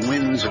measured in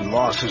wins and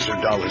losses or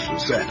dollars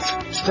and cents.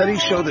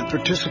 Studies show that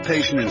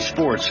participation in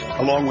sports,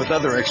 along with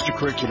other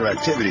extracurricular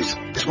activities,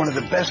 is one of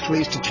the best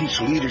ways to teach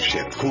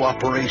leadership,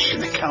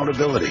 cooperation,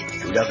 accountability,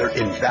 and other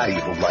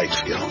invaluable life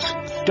skills.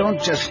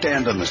 Don't just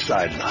stand on the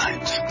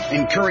sidelines.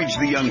 Encourage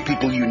the young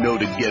people you know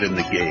to get in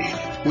the game.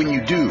 When you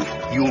do,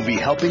 you will be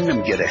helping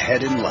them get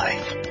ahead in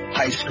life.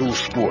 High school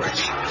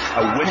sports,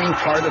 a winning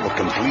part of a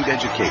complete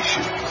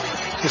education.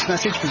 This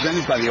message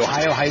presented by the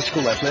Ohio High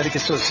School Athletic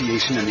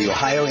Association and the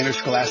Ohio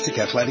Interscholastic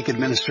Athletic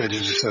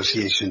Administrators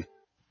Association.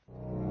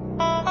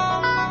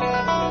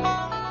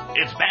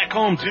 It's back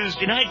home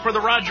Tuesday night for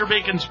the Roger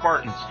Bacon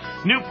Spartans.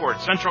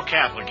 Newport Central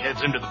Catholic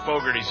heads into the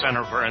Fogarty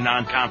Center for a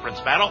non-conference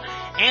battle,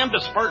 and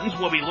the Spartans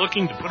will be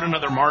looking to put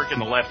another mark in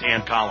the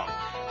left-hand column.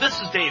 This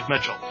is Dave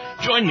Mitchell.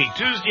 Join me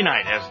Tuesday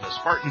night as the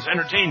Spartans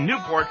entertain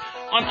Newport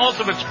on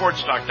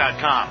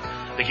UltimateSportsTalk.com.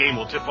 The game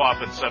will tip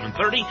off at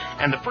 7:30,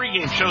 and the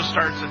pregame show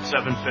starts at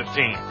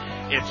 7:15.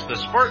 It's the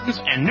Spartans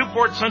and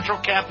Newport Central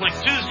Catholic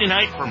Tuesday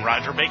night from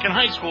Roger Bacon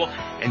High School,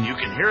 and you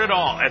can hear it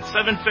all at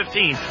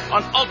 7:15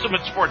 on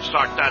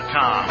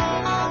UltimateSportsTalk.com.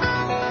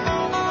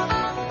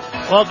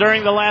 Well,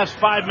 during the last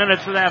 5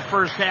 minutes of that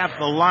first half,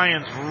 the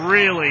Lions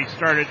really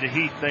started to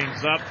heat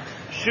things up.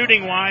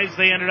 Shooting-wise,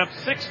 they ended up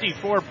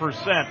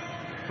 64%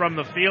 from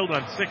the field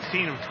on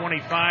 16 of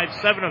 25,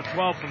 7 of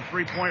 12 from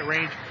three-point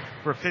range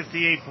for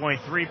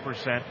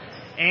 58.3%,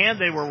 and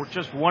they were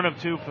just 1 of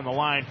 2 from the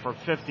line for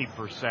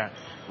 50%.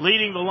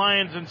 Leading the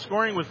Lions in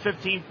scoring with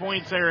 15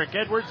 points, Eric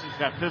Edwards. He's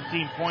got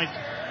 15 points,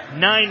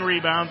 9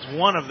 rebounds,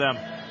 1 of them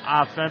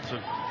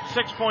offensive.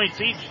 6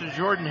 points each to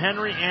Jordan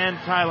Henry and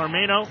Tyler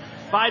Mano,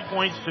 5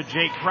 points to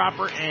Jake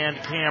Cropper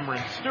and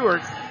Cameron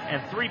Stewart,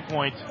 and 3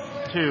 points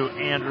to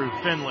Andrew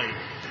Finley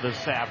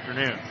this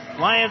afternoon.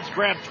 Lions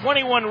grabbed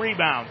 21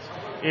 rebounds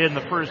in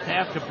the first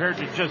half compared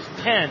to just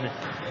 10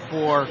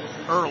 for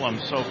Earlham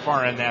so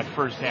far in that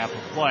first half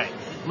of play.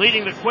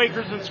 Leading the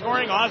Quakers in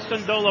scoring,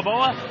 Austin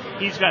Dolaboa.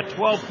 He's got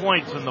 12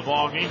 points in the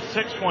ballgame,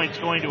 6 points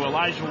going to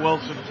Elijah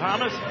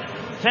Wilson-Thomas,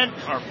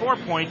 4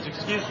 points, to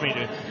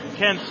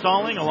Ken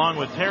Stalling along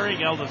with Terry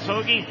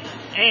Eldesogi,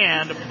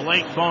 and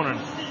Blake Bonin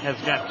has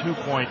got 2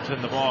 points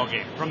in the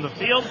ballgame. From the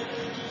field,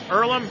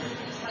 Earlham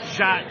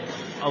shot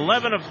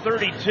 11 of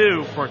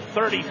 32 for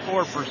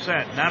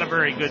 34%. Not a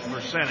very good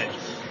percentage.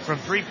 From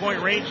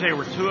three-point range, they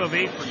were 2 of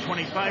 8 for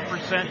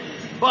 25%,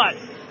 but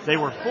they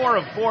were 4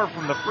 of 4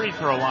 from the free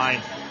throw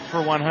line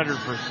for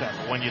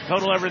 100%. When you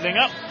total everything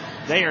up,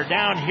 they are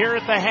down here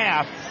at the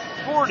half,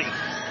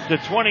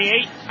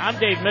 40-28. I'm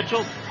Dave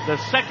Mitchell. The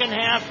second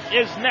half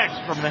is next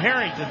from the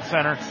Harrington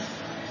Center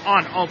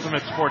on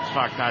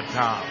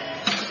UltimateSportsTalk.com.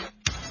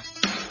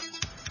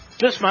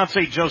 This Mount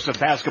St. Joseph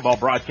basketball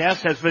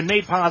broadcast has been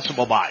made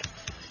possible by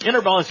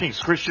Inner Blessings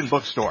Christian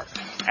Bookstore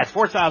at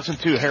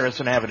 4002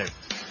 Harrison Avenue.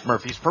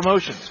 Murphy's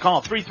Promotions.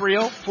 Call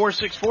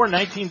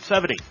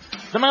 330-464-1970.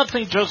 The Mount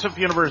St. Joseph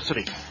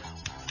University.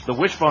 The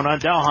Wishbone on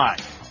Delhi.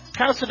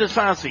 Casa de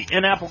Sansi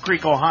in Apple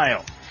Creek,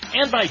 Ohio.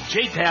 And by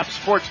J-Tap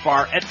Sports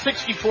Bar at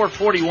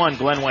 6441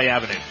 Glenway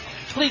Avenue.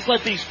 Please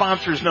let these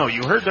sponsors know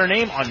you heard their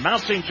name on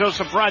Mount St.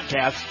 Joseph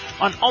broadcasts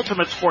on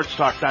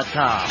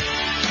UltimateSportsTalk.com.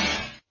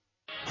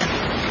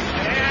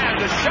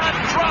 And the shot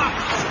drops.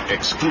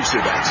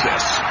 Exclusive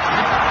access.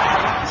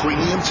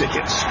 Premium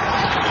tickets.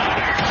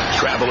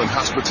 Travel and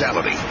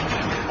hospitality.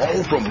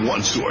 All from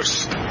one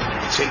source.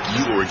 Take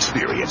your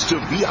experience to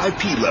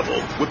VIP level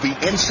with the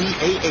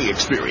NCAA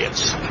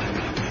experience.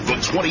 The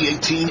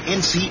 2018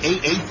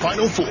 NCAA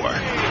Final Four.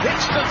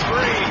 Hits the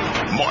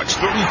three. March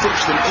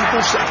 31st and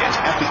April 2nd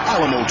at the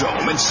Alamo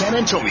Dome in San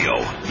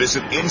Antonio.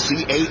 Visit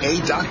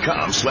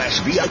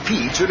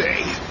ncaa.com/VIP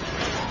today.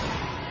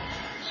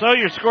 So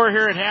your score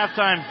here at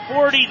halftime,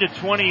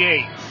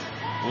 40-28.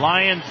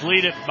 Lions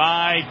lead it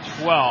by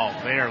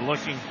 12. They are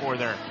looking for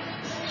their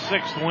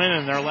 6th win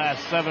in their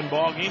last 7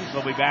 ball games.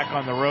 They'll be back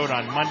on the road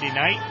on Monday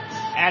night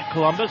at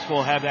Columbus.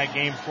 We'll have that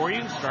game for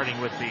you, starting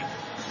with the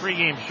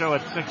pregame show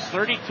at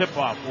 6:30.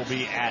 Tip-off will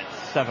be at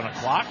 7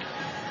 o'clock.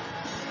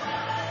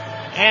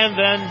 And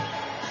then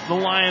the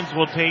Lions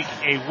will take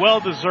a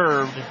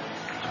well-deserved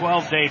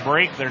 12-day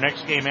break. Their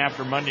next game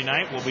after Monday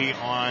night will be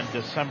on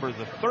December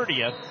the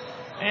 30th,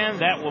 and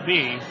that will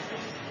be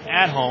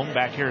at home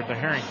back here at the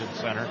Harrington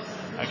Center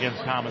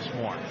against Thomas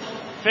More.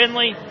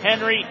 Finley,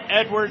 Henry,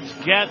 Edwards,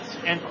 Getz,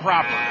 and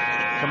Cropper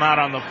come out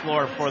on the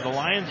floor for the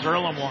Lions.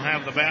 Earlham will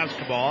have the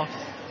basketball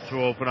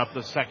to open up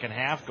the second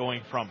half,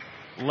 going from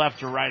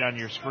left to right on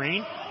your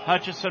screen.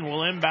 Hutchison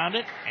will inbound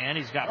it, and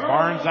he's got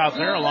Barnes out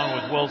there along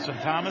with Wilson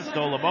Thomas,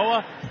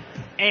 Dolaboa,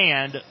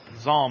 and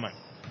Zalman.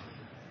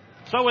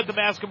 So with the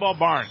basketball,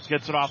 Barnes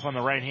gets it off on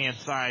the right-hand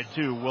side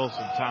to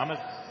Wilson Thomas.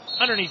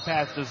 Underneath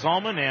pass to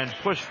Zalman, and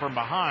push from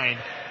behind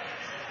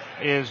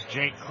is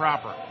Jake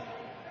Cropper.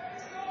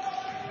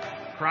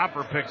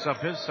 Cropper picks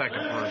up his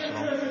second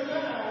personal.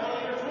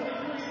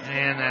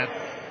 And that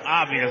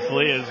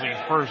obviously is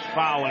the first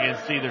foul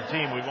against either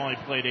team. We've only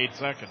played 8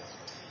 seconds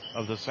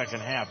of the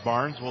second half.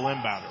 Barnes will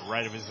inbound it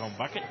right of his own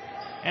bucket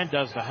and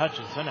does to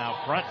Hutchison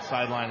out front,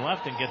 sideline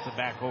left, and gets it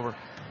back over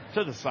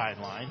to the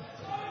sideline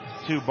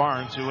to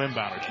Barnes, who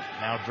inbounded it.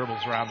 Now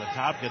dribbles around the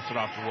top, gets it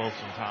off to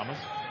Wilson Thomas.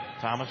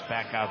 Thomas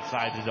back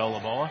outside to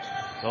Dolaboa.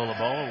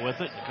 Dolaboa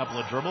with it. A couple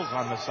of dribbles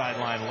on the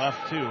sideline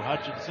left to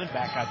Hutchinson.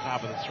 Back on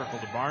top of the circle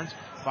to Barnes.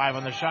 5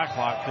 on the shot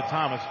clock to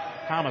Thomas.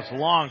 Thomas,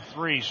 long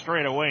three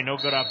straight away. No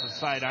good off the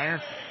side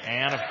iron.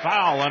 And a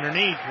foul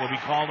underneath will be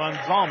called on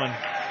Zalman.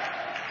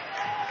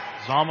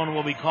 Zalman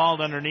will be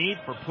called underneath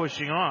for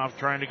pushing off,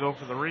 trying to go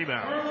for the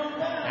rebound.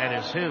 That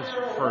is his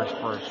first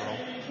personal.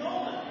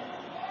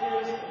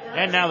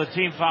 And now the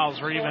team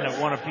fouls are even at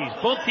 1 apiece.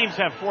 Both teams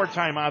have 4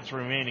 timeouts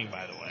remaining,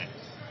 by the way,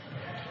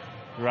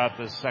 throughout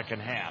this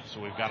second half.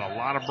 So we've got a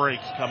lot of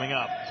breaks coming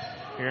up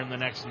here in the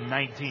next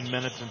 19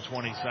 minutes and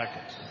 20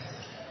 seconds.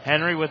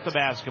 Henry with the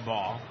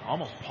basketball.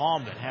 Almost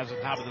palmed it. Has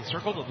it top of the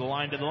circle to the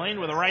line to the lane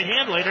with a right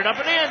hand. Laid it up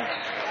and in.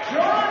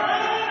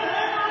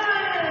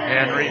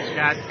 Henry's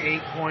got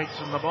 8 points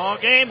in the ball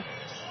game.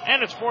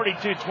 And it's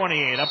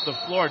 42-28. Up the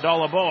floor.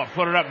 Dolaboa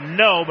put it up.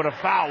 No, but a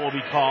foul will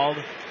be called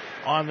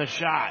on the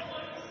shot.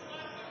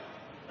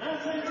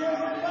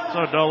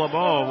 So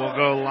Dolaboa will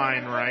go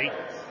line right.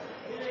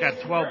 He's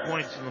got 12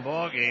 points in the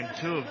ball game,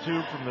 2 of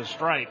 2 from the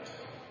stripe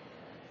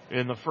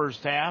in the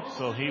first half,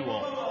 so he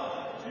will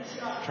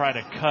try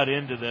to cut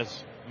into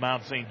this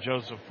Mount St.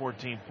 Joseph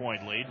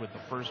 14-point lead with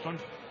the first one.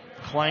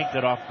 Clanked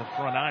it off the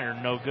front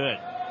iron, no good.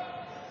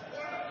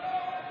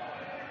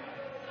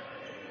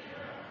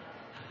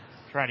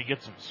 Trying to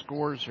get some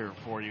scores here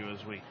for you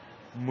as we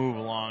move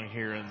along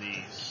here in the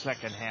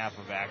second half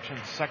of action.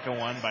 Second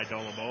one by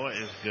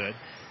Dolaboa is good.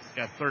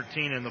 Got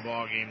 13 in the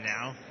ball game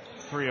now.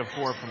 3 of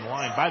 4 from the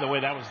line. By the way,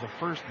 that was the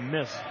first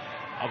miss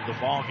of the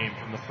ball game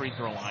from the free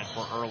throw line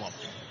for Earlham.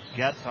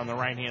 Getz on the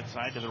right-hand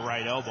side to the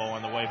right elbow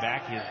on the way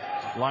back. His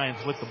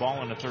Lions with the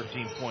ball in a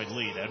 13-point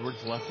lead.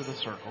 Edwards left of the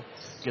circle.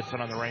 Gets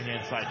it on the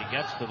right-hand side to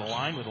Getz to the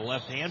line with the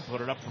left hand.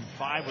 Put it up from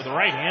 5 with the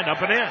right hand.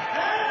 Up and in.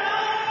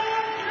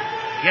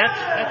 Getz,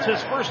 that's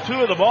his first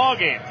 2 of the ball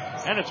game.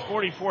 And it's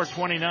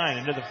 44-29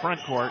 into the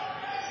front court.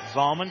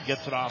 Zalman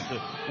gets it off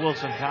to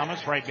Wilson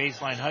Thomas. Right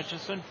baseline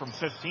Hutchison from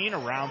 15.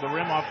 Around the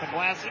rim off the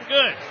glass and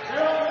good.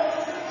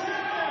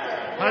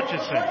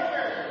 Hutchison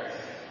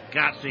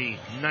got the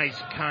nice,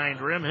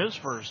 kind rim, his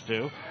first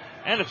 2.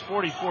 And it's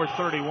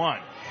 44-31.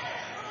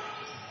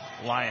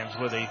 Lions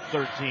with a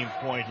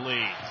 13-point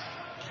lead.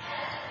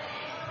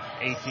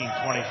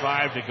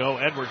 18:25 to go.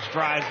 Edwards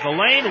drives the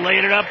lane,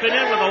 laid it up and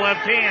in with the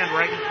left hand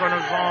right in front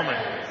of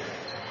Zalman.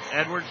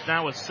 Edwards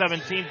now with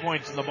 17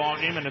 points in the ball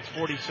game, and it's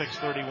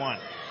 46-31.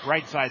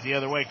 Right side the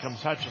other way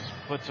comes Hutchins,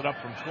 puts it up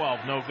from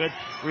 12, no good.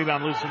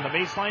 Rebound loose in the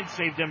baseline,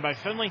 saved in by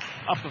Finley.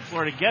 Up the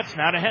floor to Getz,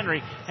 now to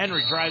Henry.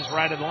 Henry drives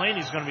right of the lane.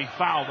 He's going to be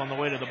fouled on the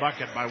way to the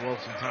bucket by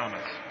Wilson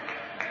Thomas.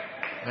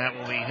 That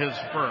will be his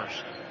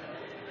first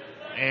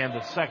and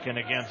the second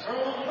against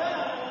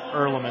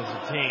Earlham as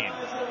a team.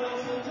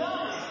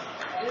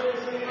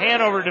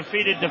 Hanover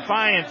defeated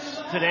Defiance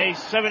today,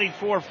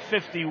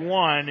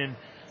 74-51 in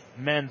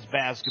men's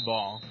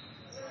basketball.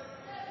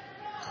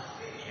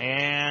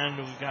 And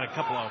we've got a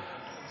couple of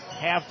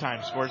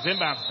halftime scores.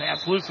 Inbounds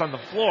pass loose on the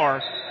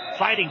floor.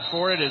 Fighting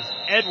for it is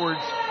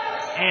Edwards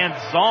and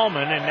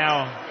Zalman. And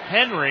now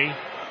Henry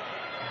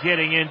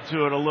getting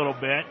into it a little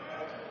bit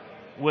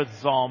with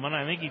Zalman.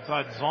 I think he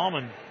thought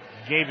Zalman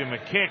gave him a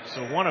kick.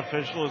 So one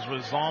official is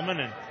with Zalman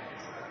and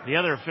the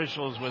other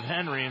official is with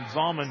Henry. And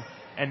Zalman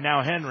and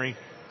now Henry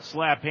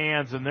slap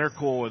hands and they're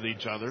cool with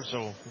each other.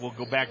 So we'll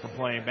go back to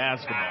playing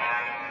basketball.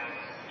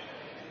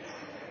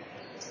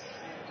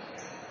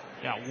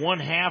 Got one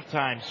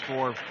halftime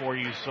score for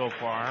you so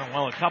far.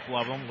 Well, a couple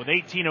of them. With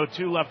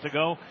 18:02 left to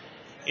go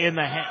in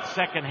the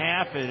second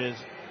half, it is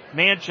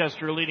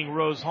Manchester leading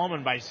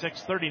Rose-Hulman by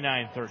 6,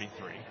 39-33.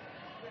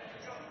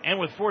 And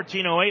with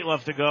 14:08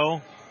 left to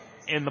go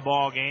in the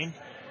ball game,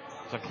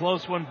 it's a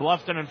close one.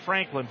 Bluffton and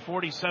Franklin,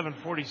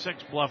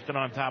 47-46. Bluffton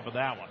on top of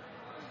that one.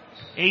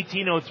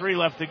 18:03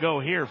 left to go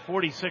here.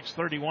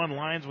 46-31.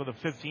 Lions with a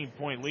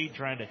 15-point lead,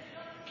 trying to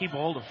keep a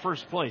hold of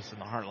first place in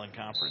the Heartland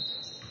Conference.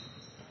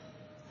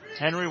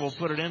 Henry will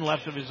put it in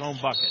left of his own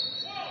bucket.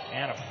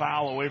 And a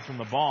foul away from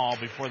the ball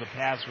before the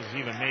pass was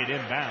even made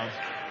inbounds.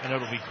 and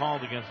it'll be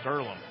called against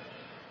Earlham.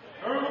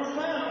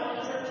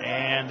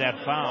 And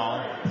that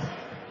foul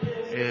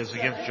is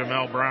against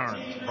Jamel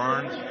Barnes.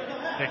 Barnes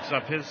picks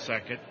up his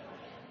second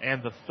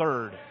and the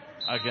third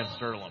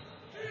against Earlham.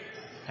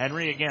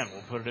 Henry again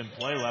will put it in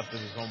play, left of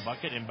his own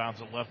bucket,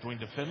 inbounds it left wing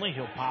to Finley.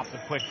 He'll pop the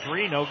quick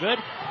three, no good.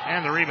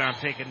 And the rebound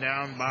taken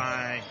down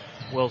by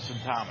Wilson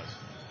Thomas.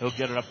 He'll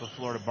get it up the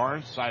floor to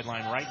Barnes,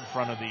 sideline right in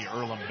front of the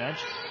Earlham bench.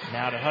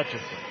 Now to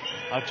Hutchinson.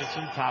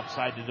 Hutchinson, top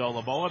side to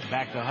Dolaboa,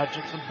 back to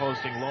Hutchinson,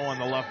 posting low on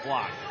the left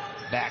block.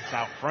 Backs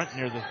out front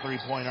near the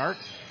three-point arc.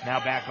 Now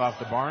back off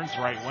to Barnes,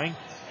 right wing,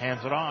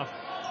 hands it off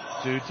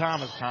to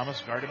Thomas.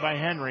 Thomas guarded by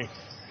Henry.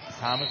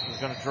 Thomas is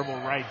going to dribble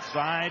right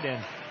side,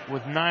 and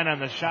with 9 on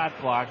the shot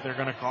clock, they're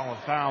going to call a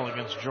foul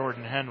against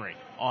Jordan Henry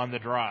on the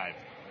drive.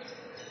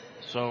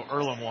 So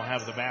Earlham will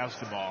have the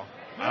basketball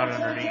out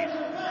underneath.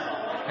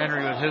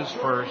 Henry with his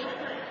first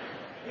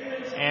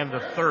and the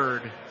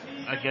third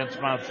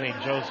against Mount St.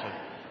 Joseph.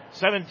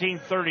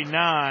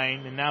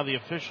 17:39, and now the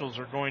officials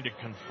are going to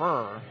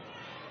confer.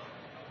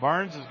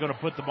 Barnes is going to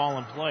put the ball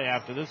in play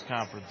after this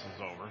conference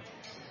is over.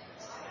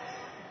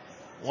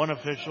 One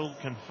official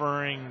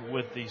conferring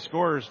with the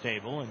scorer's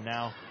table, and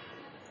now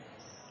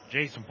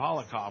Jason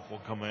Polikoff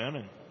will come in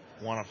and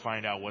want to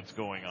find out what's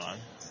going on.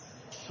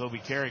 Toby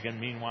Kerrigan,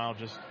 meanwhile,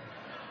 just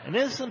an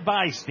innocent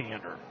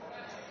bystander.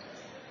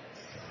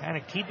 Kind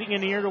of keeping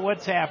an ear to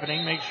what's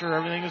happening, make sure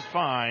everything is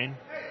fine.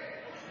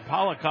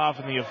 Polikoff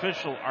and the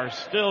official are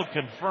still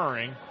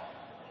conferring.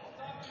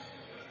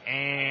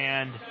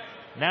 And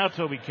now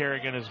Toby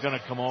Kerrigan is going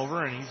to come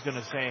over and he's going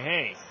to say,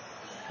 hey,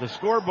 the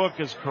scorebook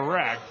is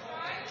correct.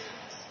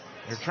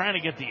 They're trying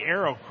to get the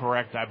arrow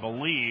correct, I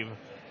believe,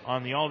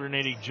 on the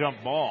alternating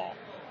jump ball.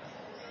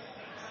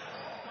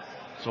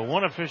 So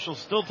one official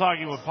still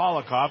talking with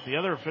Polikoff. The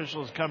other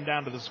official has come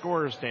down to the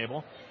scorer's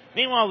table.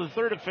 Meanwhile, the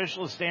third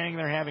official is standing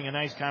there having a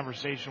nice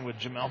conversation with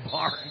Jamel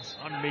Barnes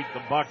underneath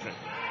the bucket.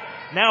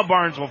 Now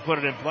Barnes will put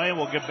it in play, and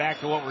we'll get back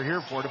to what we're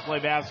here for, to play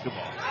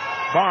basketball.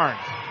 Barnes,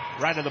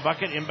 right of the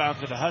bucket,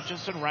 inbounds it to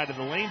Hutchinson, right of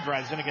the lane,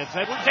 drives in against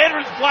Edwards.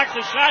 Edwards blocked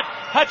the shot.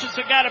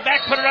 Hutchinson got it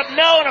back, put it up.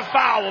 No, and a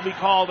foul will be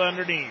called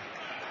underneath.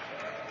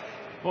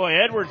 Boy,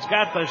 Edwards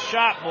got the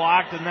shot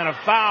blocked, and then a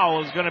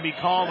foul is going to be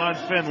called on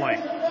Finley.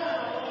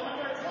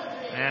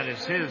 That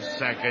is his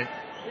second.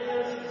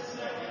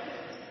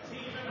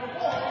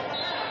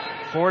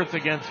 Fourth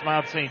against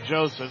Mount St.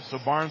 Joseph, so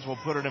Barnes will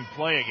put it in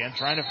play again,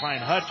 trying to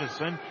find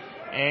Hutchinson,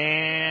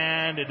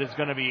 and it is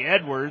going to be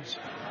Edwards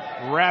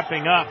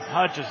wrapping up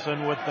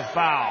Hutchinson with the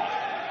foul.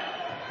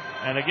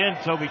 And again,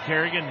 Toby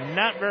Kerrigan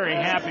not very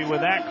happy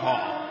with that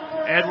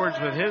call. Edwards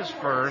with his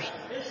first,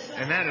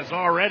 and that is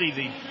already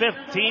the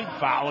 15th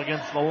foul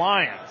against the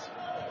Lions.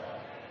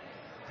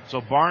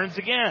 So Barnes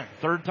again,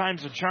 third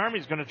time's a charm,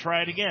 he's going to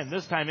try it again.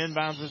 This time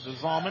inbounds it to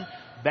Zalman.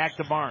 Back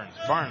to Barnes.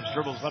 Barnes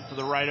dribbles up to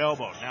the right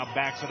elbow. Now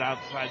backs it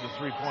outside the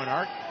three-point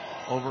arc.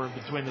 Over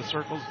between the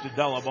circles to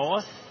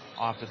Delaboa.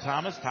 Off to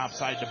Thomas. Top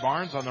side to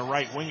Barnes. On the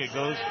right wing it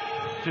goes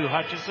to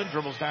Hutchinson.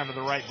 Dribbles down to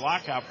the right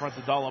block. Out front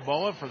to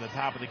Delaboa for the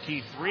top of the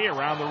key three.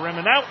 Around the rim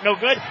and out. No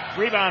good.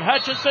 Rebound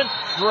Hutchinson.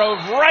 Drove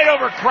right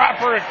over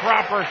Cropper, and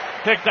Cropper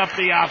picked up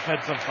the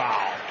offensive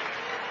foul.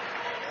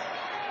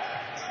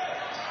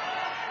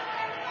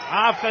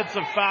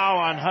 Offensive foul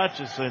on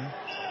Hutchinson.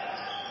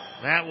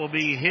 That will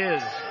be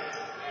his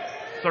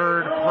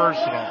third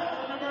personal.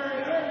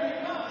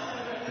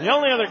 The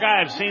only other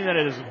guy I've seen that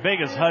is as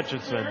big as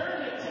Hutchinson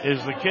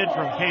is the kid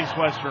from Case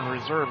Western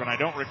Reserve, and I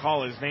don't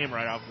recall his name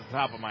right off the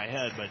top of my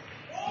head, but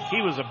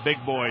he was a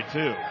big boy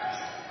too.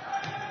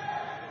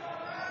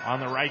 On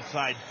the right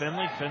side,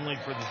 Finley. Finley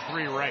for the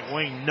three, right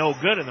wing, no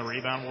good, and the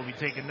rebound will be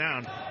taken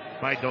down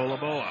by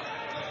Dolaboa.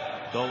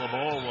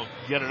 Dolaboa will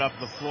get it up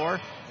the floor.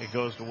 It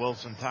goes to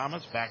Wilson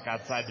Thomas, back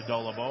outside to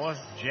Dolaboa.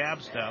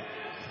 Jab step,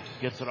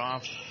 gets it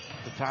off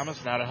to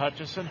Thomas, now to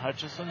Hutchinson.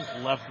 Hutchinson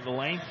left of the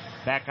lane,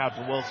 back out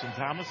to Wilson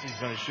Thomas. He's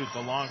going to shoot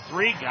the long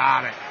three.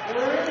 Got it.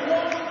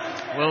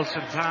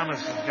 Wilson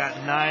Thomas has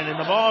got 9 in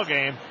the ball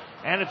game,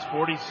 and it's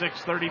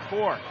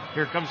 46-34.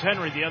 Here comes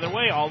Henry the other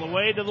way, all the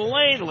way to the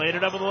lane. Laid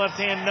it up with the left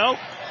hand, no.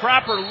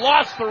 Cropper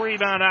lost the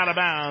rebound out of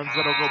bounds.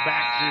 It'll go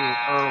back to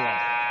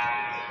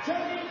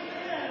Earlham.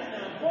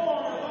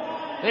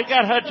 They've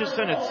got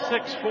Hutchinson at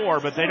 6'4",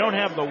 but they don't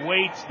have the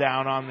weights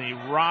down on the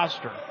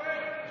roster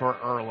for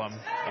Earlham.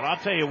 But I'll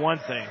tell you one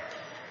thing.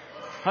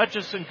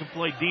 Hutchinson can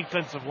play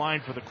defensive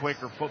line for the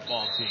Quaker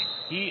football team.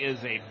 He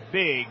is a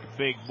big,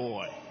 big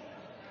boy.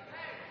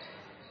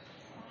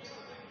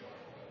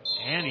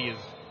 And he is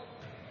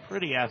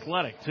pretty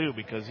athletic, too,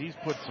 because he's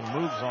put some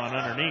moves on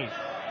underneath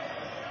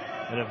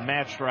that have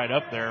matched right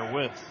up there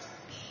with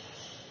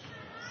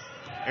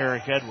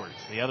Eric Edwards.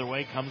 The other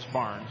way comes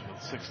Barnes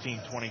with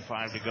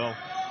 16:25 to go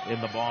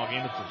in the ball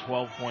game. It's a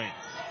 12-point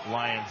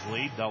Lions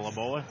lead.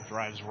 Delaboa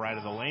drives right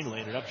of the lane,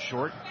 laid it up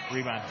short.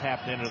 Rebound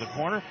tapped into the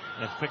corner,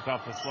 and it's picked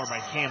off the floor by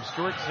Cam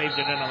Stewart. Saved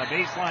it in on the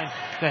baseline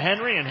to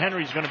Henry, and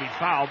Henry's going to be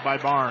fouled by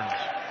Barnes.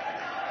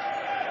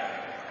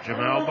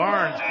 Jamel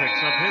Barnes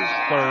picks up his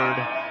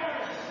third.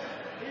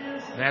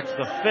 That's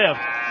the 5th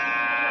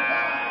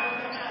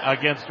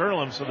against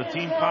Earlham, so the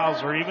team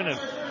fouls are even at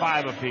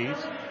 5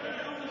 apiece.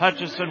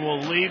 Hutchison will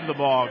leave the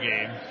ball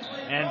game,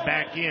 and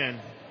back in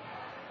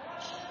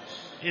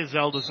is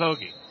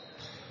Eldesogi.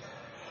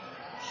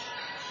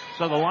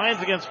 So the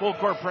Lions against full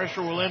court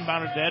pressure will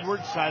inbound it to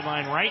Edwards,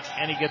 sideline right,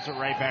 and he gets it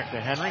right back to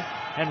Henry.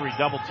 Henry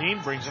double team,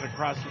 brings it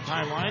across the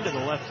timeline to the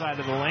left side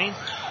of the lane,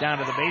 down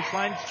to the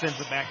baseline, spins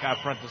it back out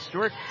front to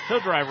Stewart. He'll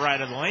drive right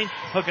of the lane,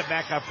 hook it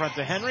back out front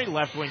to Henry,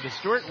 left wing to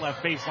Stewart,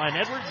 left baseline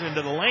Edwards,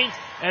 into the lane.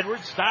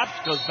 Edwards stops,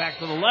 goes back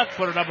to the left,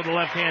 put it up with the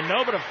left hand,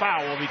 no, but a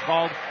foul will be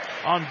called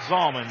on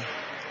Zalman.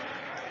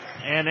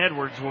 And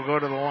Edwards will go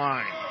to the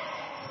line.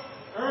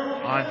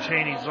 On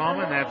Cheney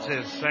Zalman, that's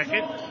his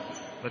second.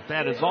 But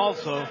that is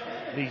also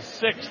the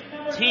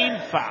 6th team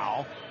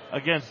foul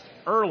against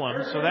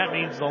Earlham, so that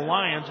means the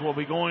Lions will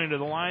be going to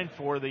the line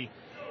for the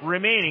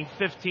remaining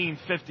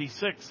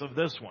 15:56 of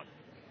this one.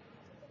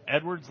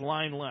 Edwards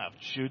line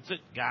left, shoots it,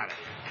 got it.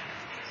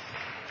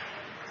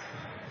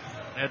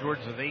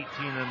 Edwards with 18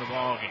 in the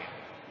ball game.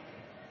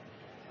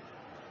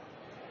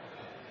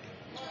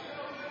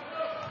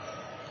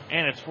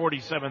 And it's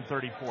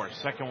 47-34.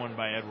 Second one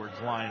by Edwards,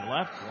 line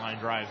left. Line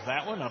drives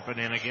that one, up and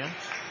in again.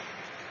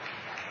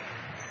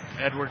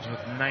 Edwards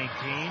with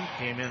 19,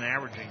 came in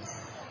averaging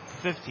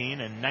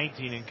 15 and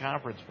 19 in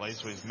conference play,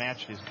 so he's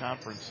matched his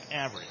conference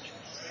average.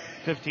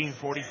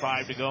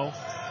 15:45 to go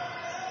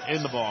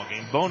in the ball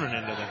game. Bonin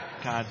into the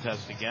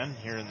contest again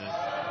here in the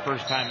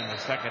first time in the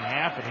second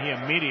half, and he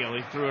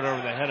immediately threw it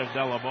over the head of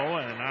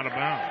Delaboa and out of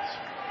bounds.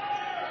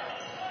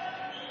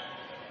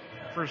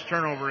 First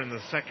turnover in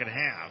the second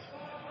half.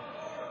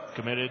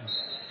 Committed,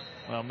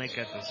 well, make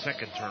that the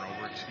second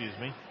turnover, excuse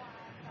me,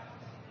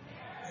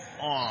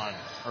 on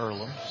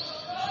Earlham.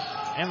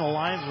 And the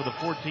Lions with a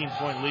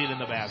 14-point lead in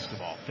the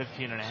basketball.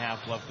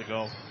 15.5 left to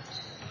go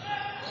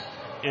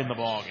in the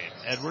ball game.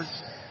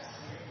 Edwards,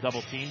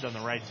 double teamed on the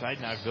right side,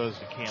 now goes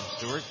to Cam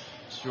Stewart.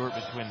 Stewart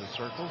between the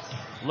circles,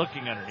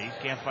 looking underneath,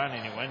 can't find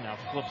anyone, now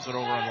flips it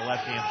over on the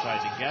left-hand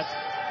side to Getz.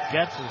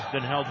 Getz has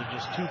been held to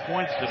just 2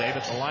 points today,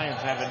 but the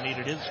Lions haven't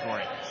needed his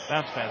scoring.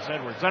 Bounce pass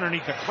Edwards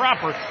underneath to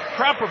Cropper.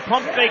 Cropper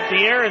pump faked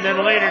the air and then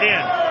laid it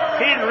in.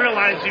 He didn't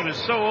realize he was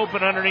so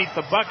open underneath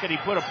the bucket, he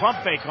put a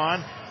pump fake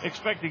on,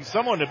 expecting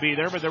someone to be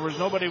there, but there was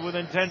nobody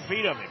within 10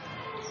 feet of him.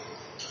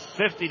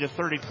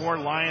 50-34,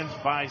 Lions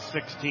by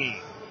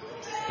 16.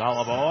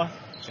 Delaboa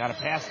got a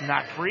pass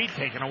knocked free,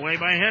 taken away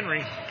by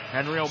Henry.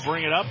 Henry will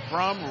bring it up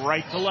from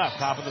right to left.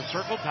 Top of the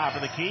circle, top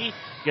of the key.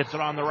 Gets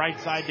it on the right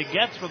side to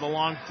Getz for the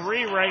long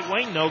three. Right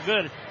wing, no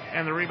good.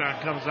 And the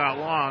rebound comes out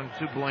long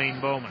to Blaine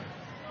Bowman.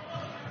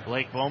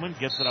 Blake Bowman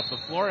gets it up the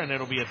floor, and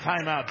it'll be a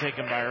timeout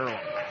taken by Earlham.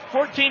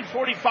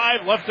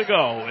 14:45 left to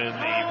go in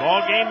the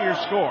ball game. Your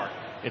score.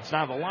 It's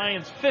now the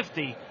Lions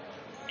 50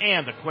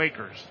 and the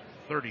Quakers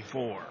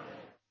 34.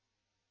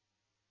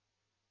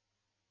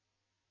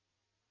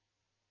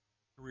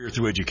 Career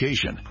through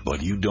education,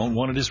 but you don't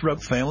want to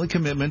disrupt family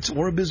commitments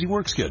or a busy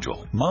work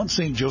schedule. Mount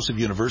St. Joseph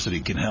University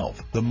can help.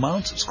 The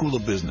Mounts School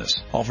of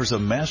Business offers a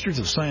Master's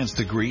of Science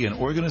degree in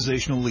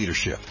organizational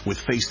leadership with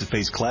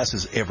face-to-face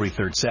classes every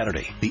third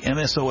Saturday. The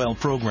MSOL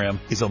program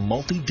is a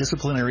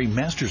multidisciplinary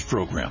master's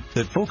program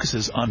that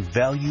focuses on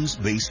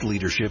values-based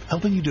leadership,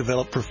 helping you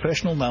develop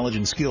professional knowledge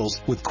and skills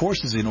with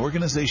courses in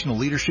organizational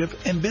leadership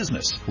and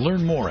business.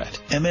 Learn more at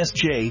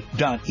msj.edu/MSOL.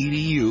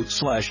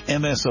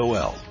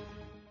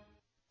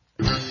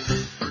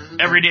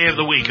 Every day of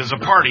the week is a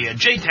party at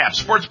J-Tap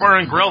Sports Bar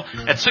and Grill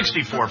at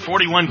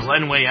 6441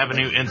 Glenway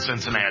Avenue in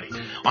Cincinnati.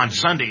 On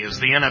Sunday is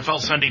the NFL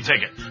Sunday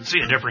Ticket. See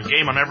a different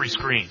game on every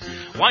screen.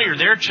 While you're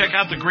there, check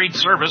out the great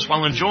service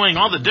while enjoying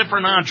all the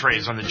different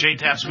entrees on the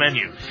J-Tap's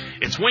menu.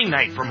 It's wing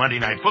night for Monday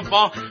Night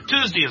Football.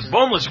 Tuesday is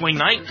boneless wing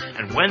night.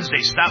 And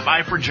Wednesday, stop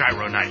by for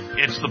gyro night.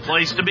 It's the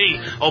place to be.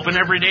 Open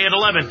every day at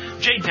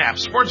 11. J-Tap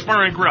Sports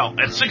Bar and Grill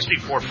at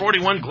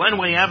 6441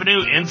 Glenway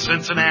Avenue in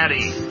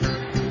Cincinnati.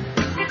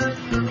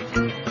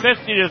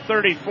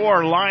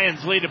 50-34,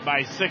 Lions lead it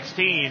by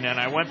 16, and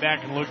I went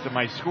back and looked at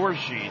my score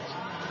sheets.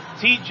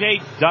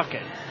 T.J.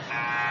 Duckett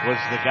was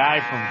the guy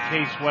from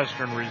Case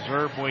Western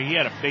Reserve. Boy, he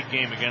had a big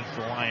game against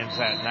the Lions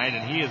that night,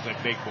 and he is a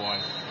big boy.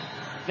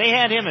 They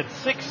had him at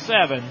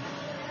 6'7",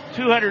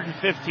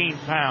 215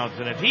 pounds,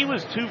 and if he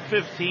was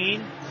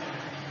 215,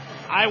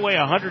 I weigh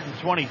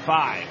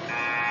 125.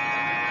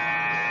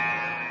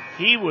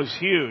 He was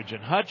huge,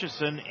 and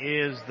Hutchison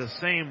is the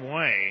same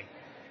way.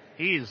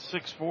 He is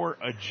 6'4",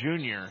 a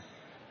junior.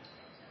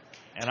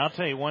 And I'll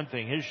tell you one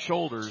thing, his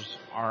shoulders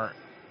are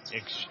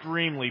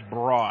extremely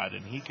broad,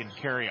 and he can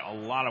carry a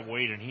lot of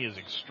weight, and he is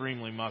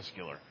extremely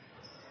muscular.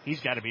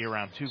 He's got to be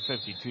around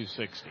 250,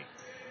 260.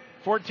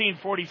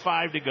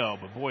 14:45 to go,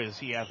 but boy, is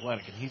he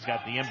athletic, and he's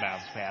got the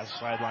inbounds pass,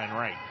 sideline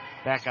right.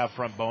 Back out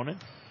front, Bonin.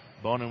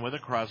 Bonin with a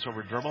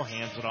crossover dribble,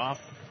 hands it off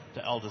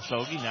to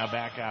Eldesogi. Now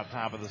back out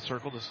top of the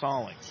circle to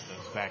Stallings.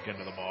 Goes back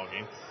into the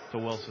ballgame to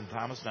Wilson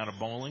Thomas, now to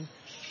Bowling.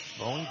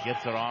 Bowen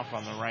gets it off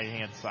on the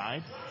right-hand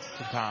side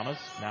to Thomas.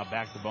 Now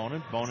back to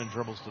Bonin. Bonin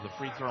dribbles to the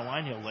free throw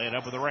line. He'll lay it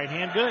up with the right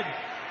hand. Good.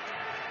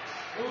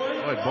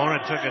 Boy,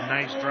 Bonin took a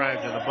nice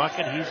drive to the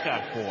bucket. He's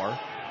got 4.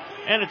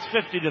 and it's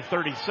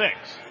 50-36.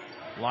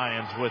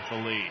 Lions with the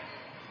lead.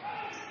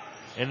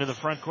 Into the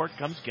front court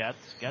comes Getz.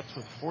 Getz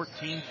with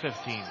 14-15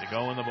 to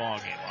go in the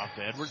ballgame. Off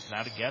to Edwards,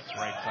 now to Getz,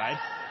 right side.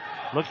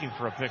 Looking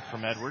for a pick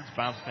from Edwards.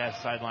 Bounce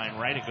pass sideline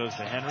right. It goes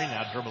to Henry.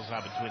 Now dribbles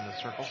out between the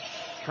circles.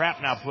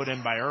 Trap now put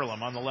in by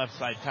Earlham. On the left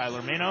side,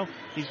 Tyler Mano.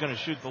 He's going to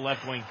shoot the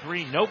left wing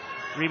three. Nope.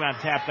 Rebound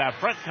tapped out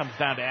front. Comes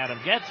down to Adam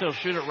Getz. He'll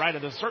shoot it right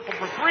of the circle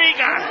for three.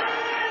 Got it!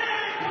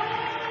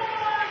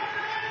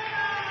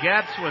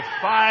 Getz with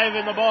 5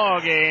 in the ball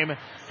game.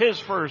 His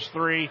first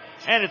three.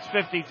 And it's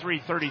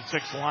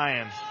 53-36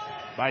 Lions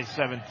by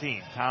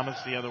 17.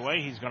 Thomas the other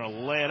way. He's going to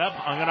lay it up.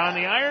 Hung it on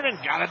the iron and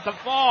got it to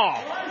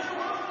fall.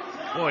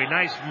 Boy,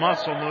 nice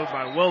muscle move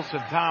by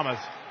Wilson Thomas,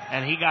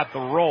 and he got the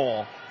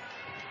roll.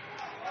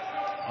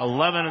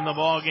 11 in the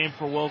ball game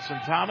for Wilson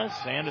Thomas,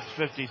 and it's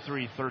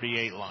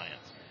 53-38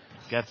 Lions.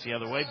 Gets the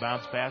other way,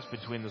 bounce pass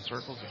between the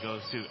circles. It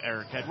goes to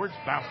Eric Edwards.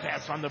 Bounce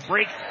pass on the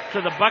break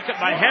to the bucket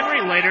by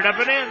Henry. Laid it up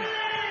and in.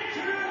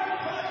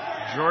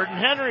 Jordan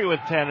Henry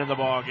with 10 in the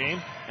ball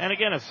game, and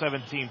again a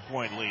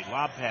 17-point lead.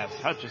 Lob pass,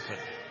 Hutchison.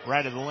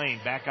 Right of the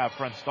lane, back out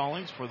front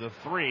Stallings for the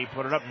three,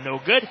 put it up, no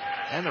good,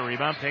 and the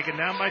rebound taken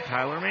down by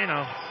Tyler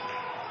Mano.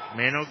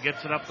 Mano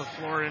gets it up the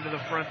floor into the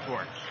front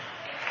court.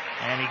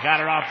 And he got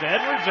it off to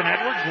Edwards, and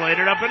Edwards laid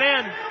it up and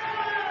in.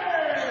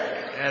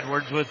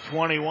 Edwards with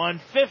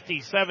 21,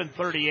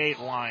 57-38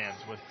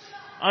 Lions with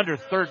under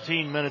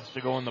 13 minutes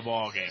to go in the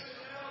ball game.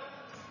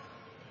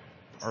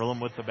 Earlham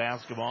with the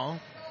basketball.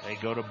 They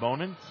go to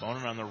Bonin.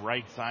 Bonin on the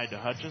right side to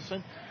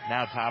Hutchison.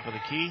 Now top of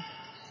the key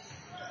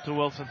to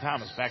Wilson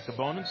Thomas. Back to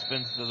Bonin,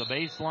 spins to the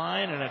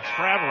baseline, and a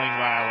traveling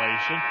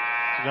violation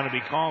is going to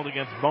be called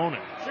against Bonin.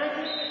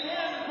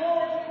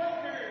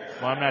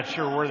 Well, I'm not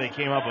sure where they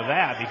came up with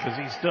that because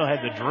he still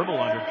had the dribble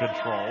under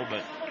control,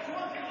 but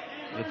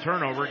the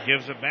turnover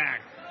gives it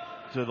back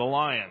to the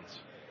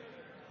Lions.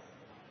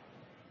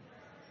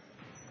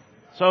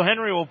 So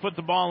Henry will put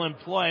the ball in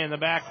play in the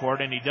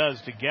backcourt, and he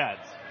does to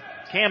Getz.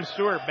 Cam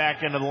Stewart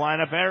back into the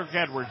lineup. Eric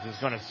Edwards is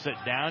going to sit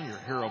down, your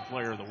hero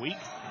player of the week.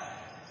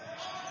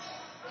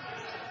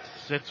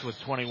 Sits with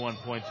 21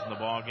 points in the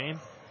ball game.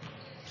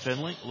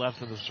 Finley,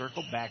 left of the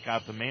circle, back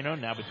out to Mano.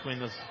 Now between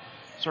the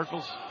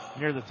circles,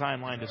 near the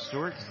timeline to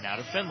Stewart. Now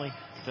to Finley.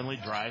 Finley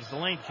drives the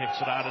lane, kicks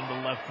it out into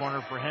the left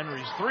corner for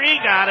Henry's three.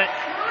 Got it.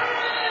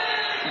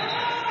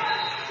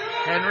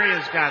 Henry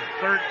has got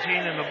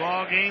 13 in the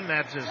ball game.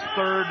 That's his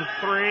third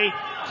three.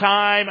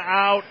 Time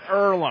out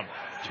Earlham.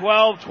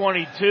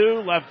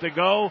 12:22 left to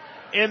go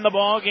in the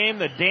ball game.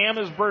 The dam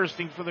is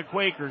bursting for the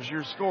Quakers.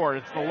 Your score,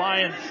 it's the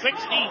Lions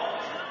 60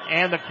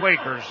 and the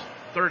Quakers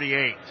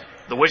 38.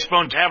 The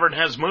Wishbone Tavern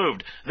has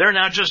moved. They're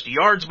now just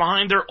yards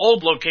behind their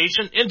old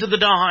location into the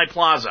Delhi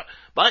Plaza.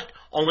 But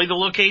only the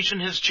location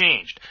has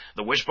changed.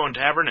 The Wishbone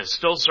Tavern is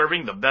still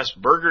serving the best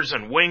burgers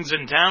and wings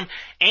in town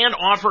and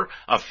offer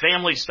a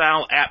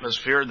family-style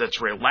atmosphere that's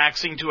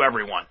relaxing to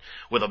everyone.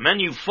 With a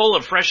menu full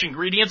of fresh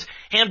ingredients,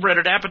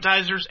 hand-breaded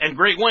appetizers, and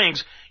great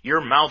wings, your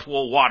mouth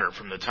will water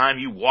from the time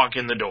you walk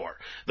in the door.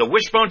 The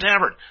Wishbone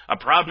Tavern, a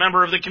proud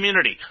member of the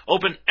community,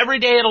 open every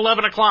day at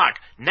 11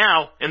 o'clock,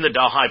 now in the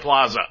Delhi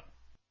Plaza.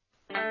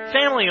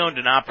 Family owned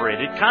and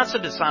operated, Casa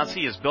de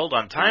Sassi is built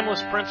on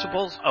timeless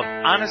principles of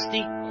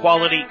honesty,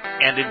 quality,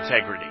 and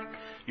integrity.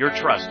 Your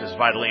trust is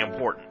vitally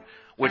important,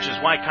 which is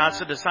why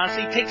Casa de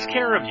Sassi takes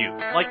care of you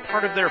like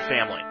part of their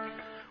family.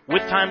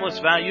 With timeless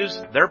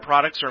values, their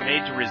products are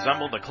made to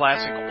resemble the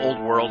classic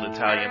old-world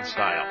Italian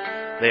style.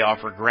 They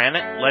offer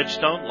granite,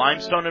 ledgestone,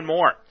 limestone, and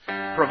more.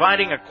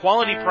 Providing a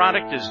quality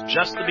product is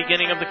just the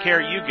beginning of the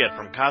care you get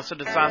from Casa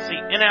de Sassi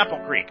in Apple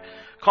Creek.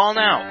 Call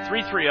now,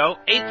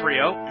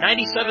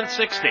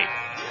 330-830-9760.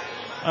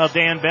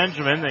 Dan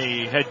Benjamin,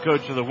 the head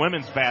coach of the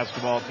women's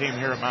basketball team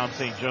here at Mount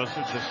St.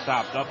 Joseph, just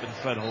stopped up and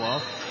said hello.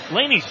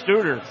 Lainey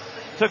Studer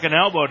took an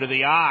elbow to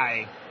the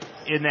eye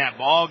in that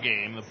ball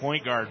game, the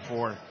point guard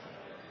for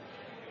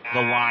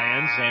the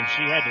Lions, and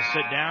she had to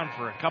sit down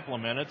for a couple of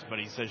minutes, but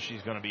he says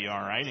she's going to be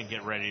all right and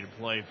get ready to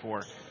play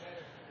for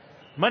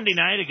Monday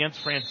night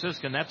against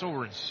Franciscan. That's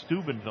over in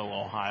Steubenville,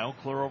 Ohio,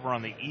 clear over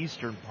on the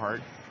eastern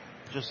part,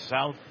 just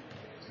south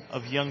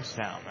of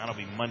Youngstown. That'll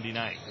be Monday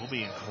night. We'll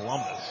be in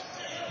Columbus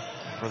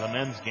for the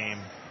men's game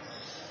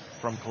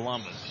from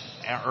Columbus.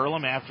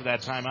 Earlham, after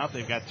that timeout,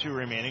 they've got 2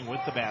 remaining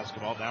with the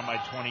basketball, down by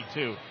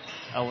 22.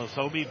 Ellis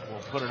Obie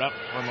will put it up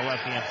from the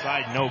left-hand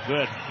side. No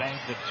good.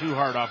 Banked it too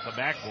hard off the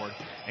backboard.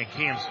 And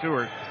Cam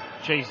Stewart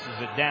chases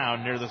it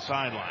down near the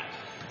sideline.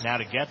 Now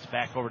to Getz,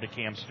 back over to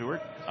Cam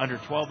Stewart. Under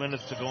 12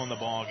 minutes to go in the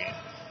ball game.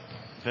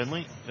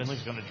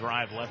 Finley's going to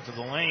drive left of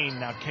the lane.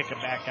 Now kick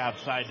it back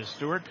outside to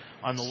Stewart.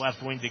 On the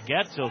left wing to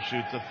Getz. He'll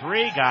shoot the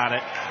three. Got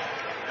it.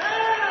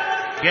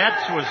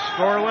 Getz was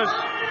scoreless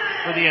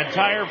for the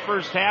entire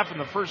first half and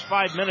the first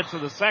 5 minutes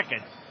of the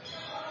second.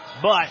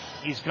 But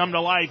he's come to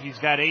life. He's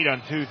got 8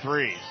 on 2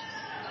 threes.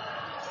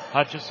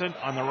 Hutchison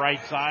on the right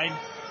side.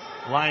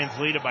 Lions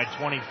lead it by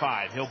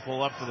 25. He'll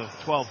pull up for the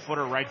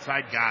 12-footer right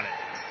side. Got it.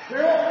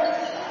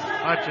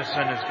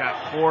 Hutchison has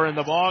got 4 in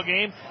the ball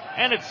game.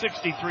 And it's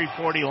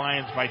 63-40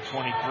 Lions by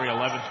 23,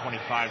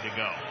 11:25 to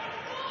go.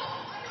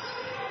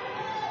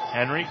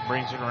 Henry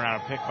brings it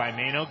around, a pick by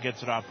Mano,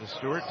 gets it off to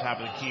Stewart, top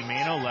of the key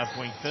Mano, left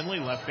wing Finley,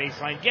 left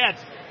baseline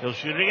Getz. He'll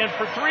shoot it again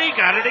for three,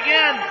 got it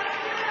again.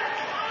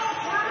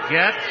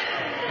 Getz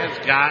has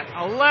got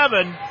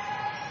 11.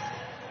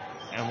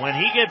 And when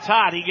he gets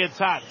hot,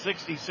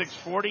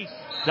 66-40.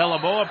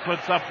 Delaboa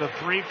puts up the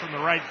three from the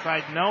right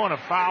side, no, and a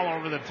foul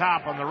over the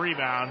top on the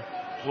rebound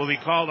will be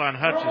called on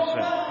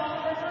Hutchison.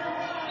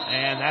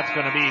 And that's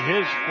going to be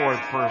his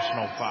fourth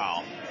personal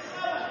foul.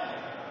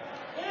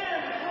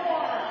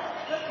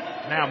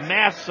 Now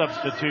mass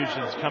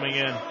substitutions coming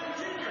in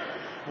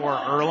for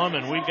Earlham,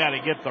 and we've got to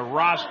get the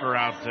roster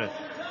out to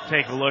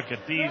take a look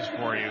at these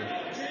for you.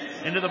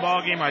 Into the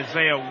ballgame,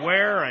 Isaiah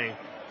Ware, a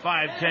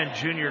 5'10"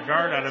 junior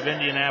guard out of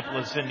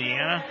Indianapolis,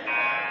 Indiana.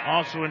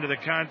 Also into the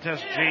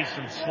contest,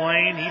 Jason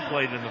Slane. He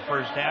played in the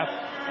first half,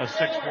 a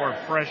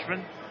 6'4"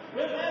 freshman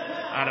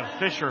out of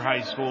Fisher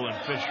High School in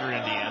Fisher,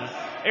 Indiana.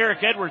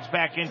 Eric Edwards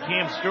back in,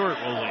 Cam Stewart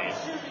will leave.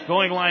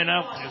 Going line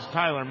up is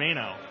Tyler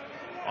Mano.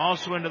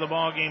 Also into the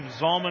ballgame,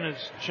 Zalman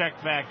is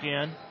checked back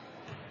in.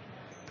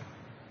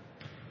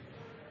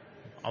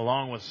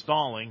 Along with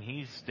Stalling,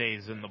 he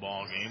stays in the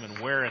ballgame, and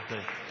Ware at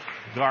the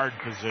guard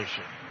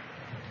position.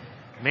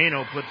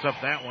 Mano puts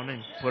up that one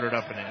and put it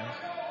up and in.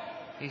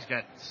 He's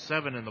got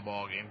 7 in the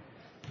ballgame.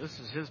 This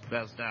is his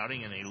best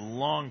outing in a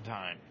long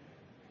time.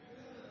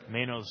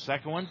 Mano's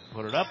second one,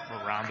 put it up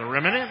around the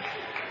rim and in.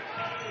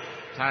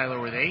 Tyler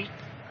with 8,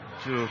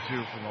 2 of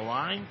 2 from the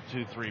line,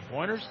 2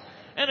 3-pointers,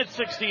 and it's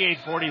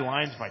 68-40,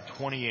 Lions by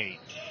 28.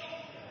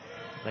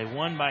 They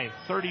won by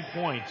 30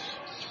 points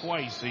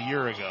twice a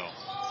year ago.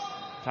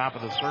 Top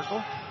of the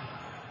circle.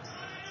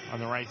 On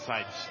the right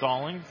side,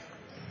 Stalling.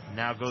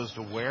 Now goes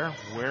to Ware.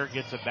 Ware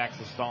gets it back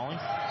to Stalling.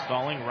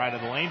 Stalling right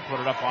of the lane, put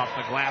it up off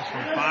the glass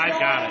from 5,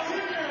 got it.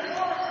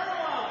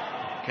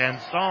 Ken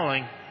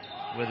Stalling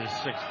with his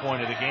 6th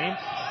point of the game.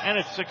 And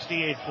it's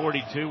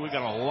 68-42. We've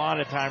got a lot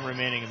of time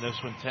remaining in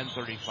this one,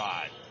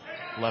 10:35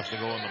 left to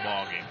go in the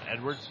ballgame.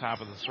 Edwards,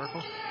 top of the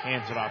circle,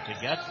 hands it off to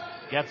Getz.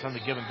 Getz on the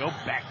give and go,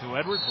 back to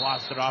Edwards,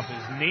 lost it off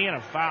his knee, and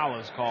a foul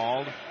is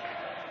called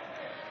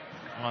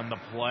on the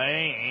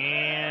play,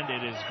 and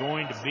it is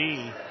going to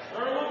be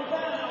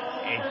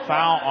a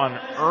foul on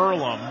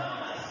Earlham,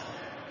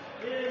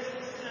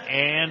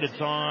 and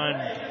it's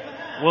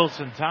on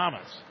Wilson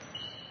Thomas.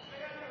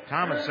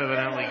 Thomas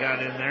evidently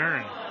got in there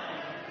and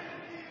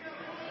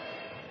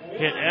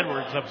hit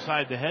Edwards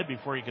upside the head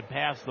before he could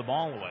pass the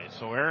ball away.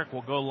 So Eric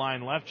will go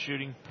line left,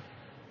 shooting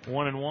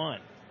 1-1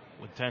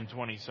 with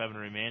 10:27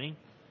 remaining.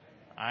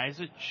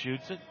 Isaac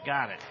shoots it,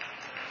 got it.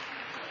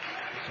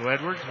 So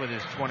Edwards with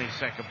his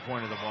 22nd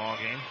point of the ball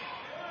game.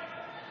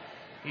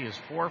 He is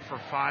 4 for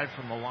 5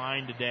 from the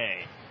line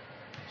today.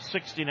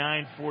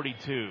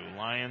 69-42.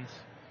 Lions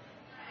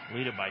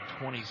lead it by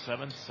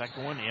 27.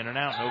 Second one in and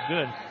out, no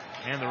good.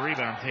 And the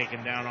rebound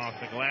taken down off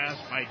the glass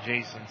by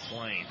Jason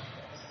Slane.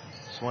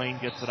 Slane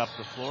gets it up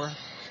the floor.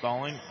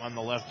 Stalling on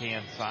the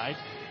left-hand side.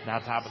 Now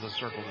top of the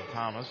circle to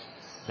Thomas.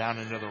 Down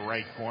into the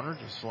right corner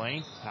to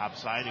Slane. Top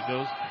side it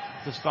goes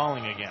to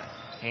Stalling again.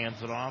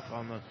 Hands it off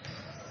on the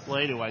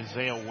play to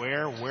Isaiah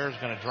Ware. Ware's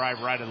going to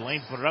drive right of the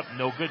lane, put it up,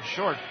 no good,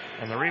 short.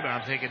 And the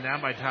rebound taken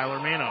down by Tyler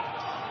Mano.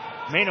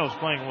 Mano's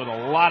playing with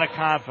a lot of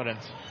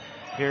confidence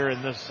here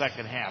in this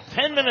second half.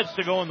 10 minutes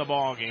to go in the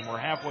ball game. We're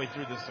halfway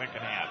through the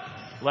second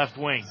half. Left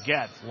wing,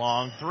 Getz,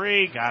 long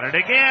three, got it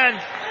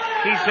again.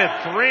 He's hit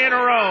 3 in a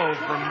row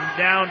from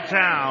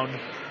downtown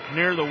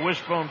near the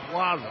Wishbone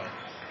Plaza.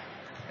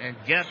 And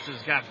Getz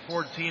has got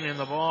 14 in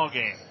the ball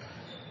game.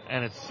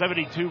 And it's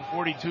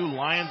 72-42,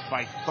 Lions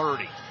by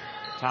 30.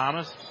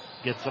 Thomas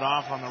gets it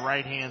off on the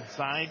right-hand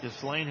side to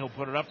Slane. He'll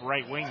put it up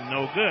right wing,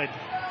 no good.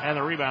 And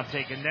the rebound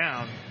taken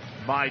down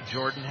by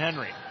Jordan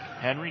Henry.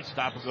 Henry,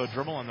 stop and go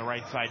dribble on the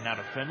right side now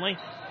to Finley.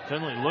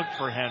 Finley looked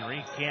for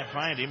Henry, can't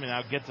find him, and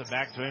now gets it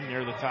back to him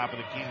near the top of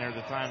the key, near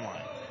the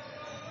timeline.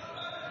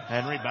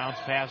 Henry bounce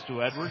pass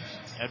to Edwards.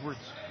 Edwards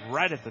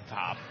right at the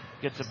top.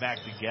 Gets it back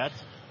to Getz.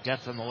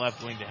 Getz on the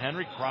left wing to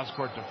Henry. Cross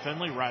court to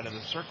Finley, right of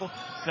the circle.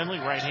 Finley,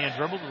 right hand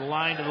dribble to the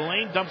line, to the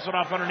lane. Dumps it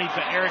off underneath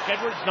to Eric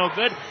Edwards. No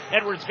good.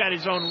 Edwards got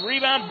his own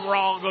rebound.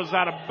 Ball goes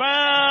out of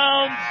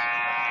bounds.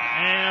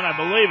 And I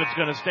believe it's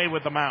going to stay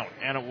with the Mount,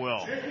 and it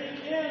will.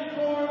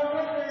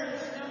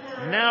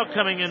 Now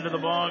coming into the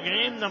ball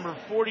game, number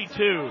 42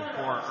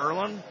 for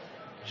Earlham,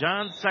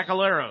 John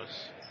Sacaleros.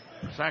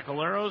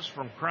 Sacaleros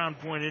from Crown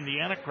Point,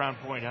 Indiana, Crown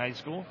Point High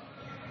School.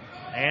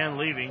 And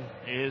leaving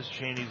is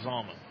Cheney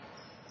Zalman.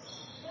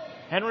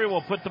 Henry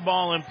will put the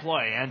ball in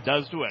play, and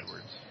does to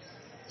Edwards.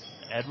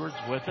 Edwards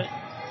with it.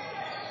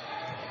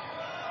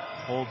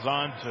 Holds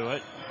on to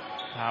it.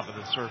 Top of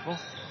the circle.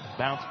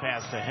 Bounce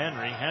pass to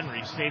Henry.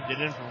 Henry saved it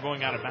in from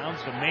going out of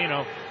bounds to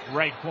Mano.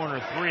 Right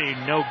corner three,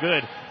 no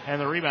good. And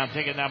the rebound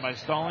taken down by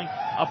Stalling.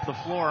 Up the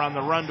floor on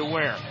the run to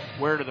Ware.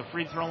 Ware to the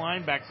free throw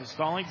line, back to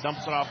Stalling.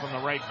 Dumps it off on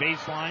the right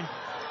baseline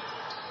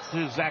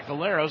to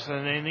Sacaleros,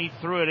 and then he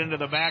threw it into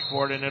the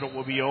backcourt, and it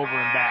will be over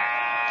and back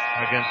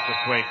against the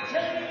Quakers.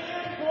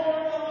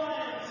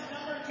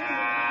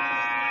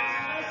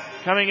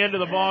 Coming into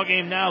the ball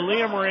game now,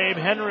 Liam Rabe.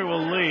 Henry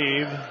will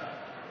leave.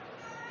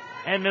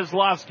 And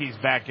Mislowski's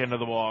back into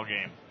the ball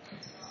game.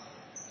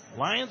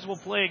 Lions will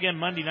play again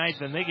Monday night,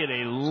 then they get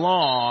a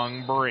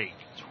long break.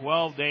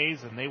 12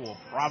 days, and they will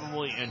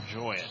probably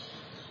enjoy it.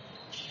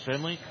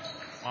 Finley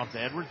off to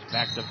Edwards,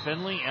 back to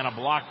Finley, and a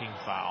blocking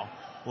foul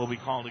will be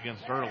called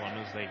against Earlham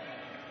as they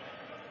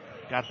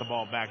got the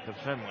ball back to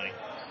Finley.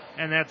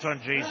 And that's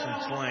on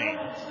Jason Slane,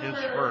 his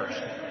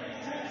first.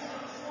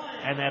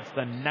 And that's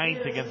the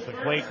 9th against the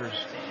Quakers,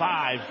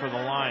 5 for the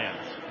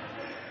Lions.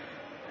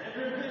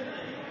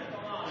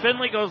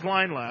 Finley goes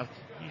line left.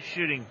 He's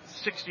shooting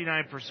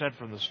 69%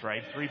 from the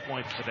stripe, 3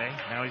 points today.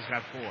 Now he's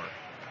got 4.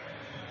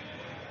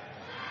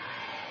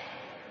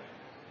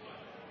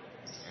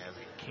 As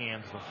he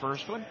cans the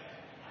first one.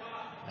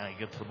 Now he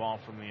gets the ball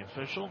from the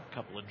official,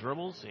 couple of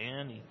dribbles,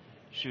 and he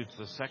shoots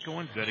the second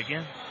one. Good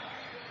again.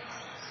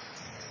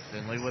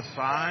 Finley with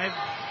 5,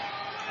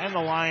 and the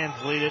Lions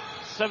lead it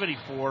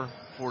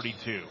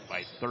 74-42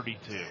 by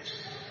 32.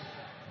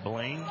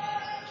 Blaine,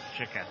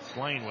 check out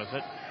Slane with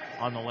it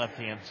on the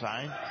left-hand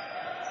side.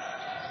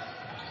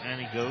 And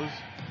he goes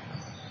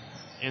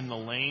in the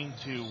lane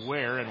to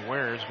Ware, and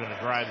Ware is going to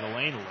drive the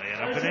lane, lay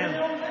it up and in.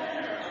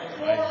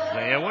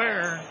 Isaiah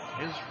Ware,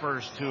 his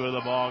first 2 of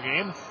the ball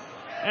game.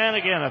 And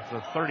again, it's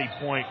a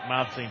 30-point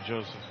Mount St.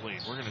 Joseph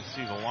lead. We're going to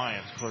see the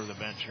Lions clear the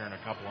bench here in a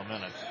couple of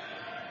minutes.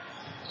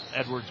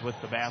 Edwards with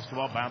the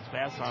basketball, bounce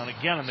pass on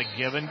again, and the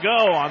give and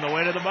go on the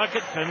way to the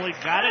bucket. Finley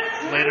got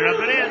it, laid it up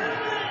and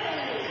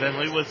in.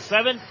 Finley with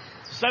 7,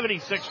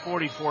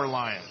 76-44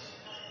 Lions.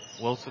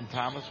 Wilson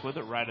Thomas with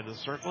it right of the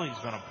circle. He's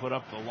going to put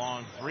up the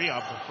long 3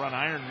 off the front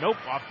iron. Nope,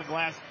 off the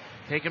glass.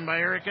 Taken by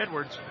Eric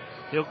Edwards.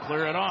 He'll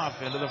clear it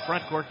off into the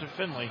front court to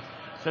Finley.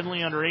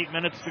 Finley under 8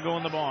 minutes to go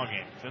in the ball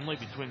game. Finley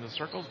between the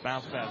circles.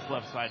 Bounce pass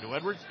left side to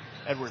Edwards.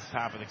 Edwards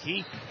top of the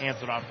key. Hands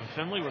it off to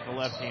Finley with the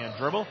left-hand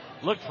dribble.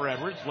 Look for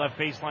Edwards. Left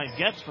baseline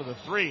gets for the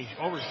 3.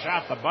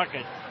 Overshot the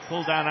bucket.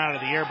 Pulled down out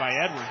of the air by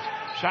Edwards.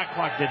 Shot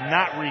clock did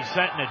not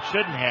reset, and it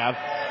shouldn't have.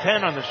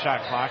 10 on the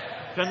shot clock.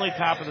 Finley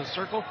top of the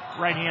circle.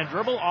 Right-hand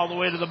dribble all the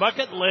way to the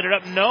bucket. Laid it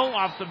up. No.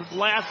 Off the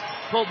glass.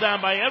 Pulled down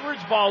by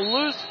Edwards. Ball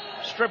loose.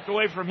 Stripped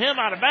away from him.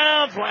 Out of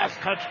bounds. Last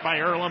touch by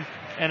Earlham,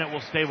 and it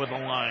will stay with the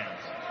Lions.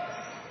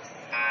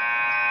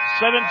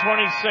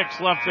 7:26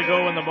 left to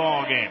go in the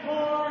ball game.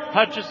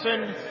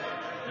 Hutchison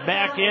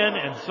back in,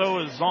 and so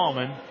is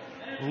Zalman.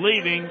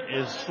 Leaving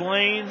is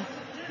Slane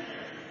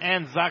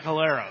and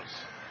Zacaleros.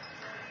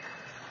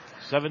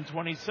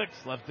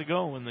 7:26 left to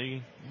go in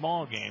the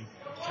ball game.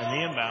 And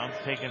the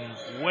inbounds taken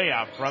way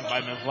out front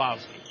by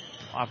Mislowski.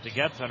 Off to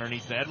Getz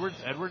underneath to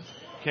Edwards. Edwards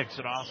kicks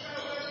it off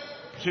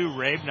to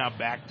Rabe. Now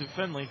back to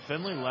Finley.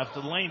 Finley left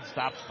of the lane.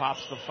 Stops,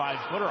 pops the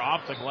 5-footer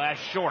off the glass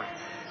short.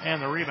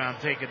 And the rebound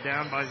taken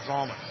down by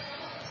Zalman.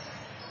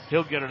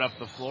 He'll get it up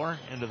the floor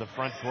into the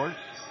front court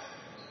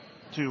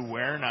to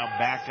Ware. Now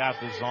back out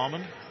to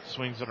Zalman.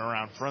 Swings it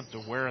around front to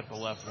Ware at the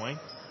left wing.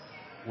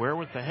 Ware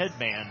with the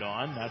headband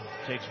on. That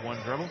takes one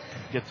dribble.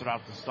 Gets it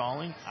off to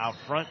Stalling. Out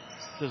front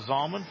to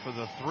Zalman for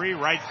the 3.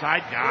 Right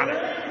side. Got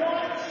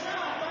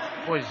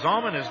it. Boy,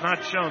 Zalman has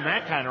not shown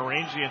that kind of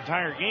range the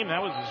entire game.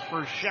 That was his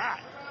first shot.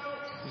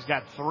 He's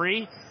got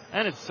 3.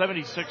 And it's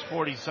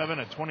 76-47,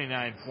 a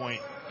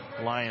 29-point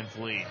Lions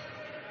lead.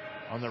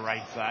 On the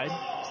right side,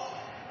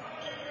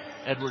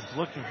 Edwards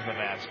looking for the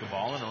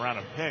basketball, and around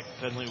a pick,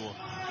 Finley will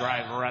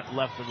drive right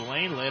left of the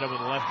lane, laid up with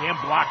the left hand,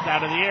 blocked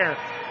out of the air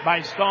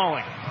by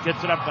Stalling.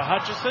 Gets it up to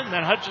Hutchison,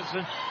 then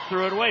Hutchison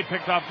threw it away,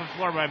 picked off the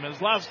floor by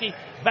Mislowski.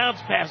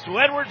 Bounce pass to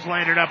Edwards,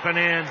 laid it up and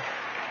in.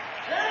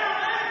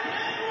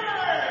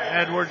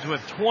 Edwards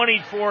with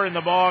 24 in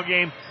the ball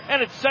game,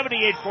 and it's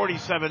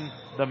 78-47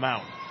 the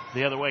Mount.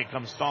 The other way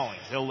comes Stalling.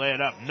 He'll lay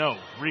it up. No.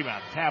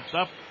 Rebound tapped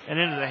up and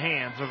into the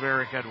hands of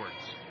Eric Edwards.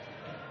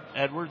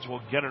 Edwards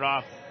will get it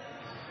off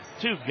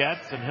to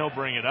Getz, and he'll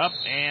bring it up.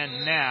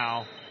 And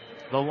now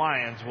the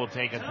Lions will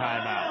take a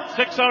timeout.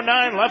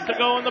 6:09 left to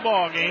go in the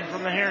ball game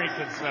from the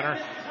Harrington Center.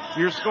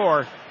 Your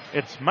score,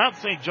 it's Mount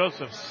St.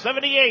 Joseph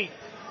 78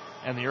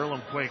 and the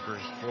Earlham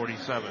Quakers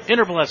 47.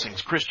 Inner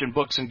Blessings Christian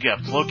Books and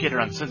Gifts, located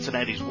on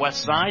Cincinnati's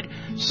west side,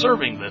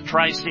 serving the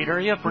tri-state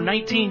area for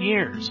 19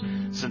 years.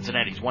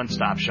 Cincinnati's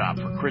one-stop shop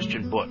for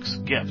Christian books,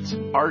 gifts,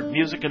 art,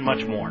 music, and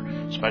much more.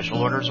 Special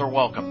orders are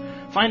welcome.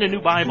 Find a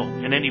new Bible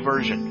in any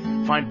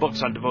version. Find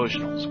books on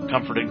devotionals,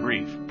 comfort and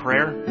grief,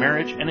 prayer,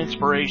 marriage, and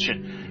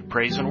inspiration.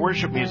 Praise and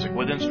worship music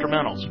with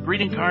instrumentals,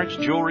 greeting cards,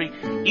 jewelry,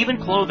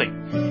 even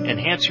clothing.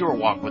 Enhance your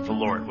walk with the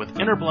Lord with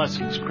Inner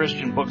Blessings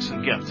Christian Books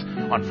and Gifts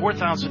on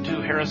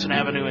 4002 Harrison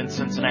Avenue in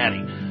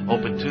Cincinnati.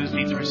 Open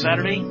Tuesday through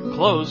Saturday,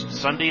 closed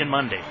Sunday and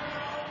Monday.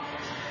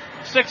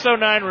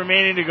 6:09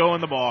 remaining to go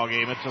in the ball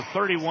game. It's a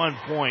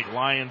 31-point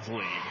Lions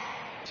lead,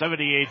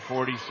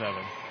 78-47.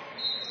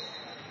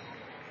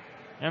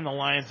 And the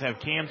Lions have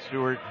Cam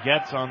Stewart,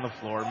 Getz on the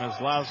floor,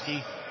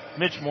 Mislowski,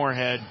 Mitch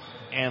Moorhead,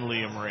 and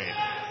Liam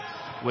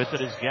Rabe. With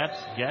it is Getz.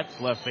 Getz,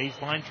 left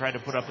baseline, tried to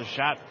put up the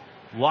shot,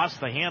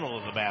 lost the handle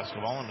of the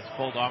basketball, and it's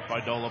pulled off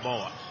by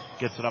Dolaboa.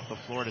 Gets it up the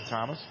floor to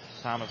Thomas.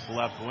 Thomas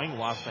left wing,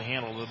 lost the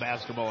handle of the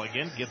basketball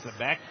again, gets it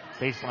back,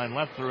 baseline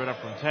left, threw it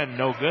up from 10,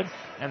 no good,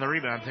 and the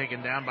rebound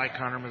taken down by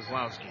Connor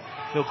Mislowski.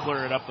 He'll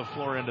clear it up the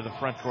floor into the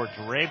front court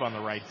to Rabe on the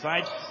right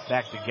side,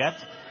 back to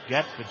Getz.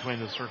 Getz between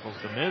the circles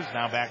to Miz,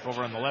 now back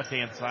over on the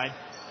left-hand side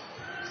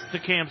to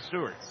Cam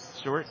Stewart.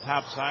 Stewart,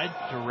 top side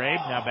to Rabe,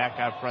 now back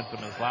out front to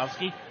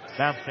Mislowski.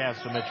 Bounce pass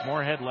to Mitch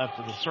Moorhead, left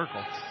of the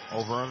circle.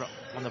 Over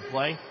on the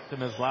play to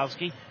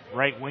Mislowski.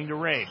 Right wing to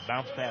Rabe.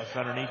 Bounce pass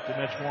underneath to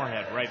Mitch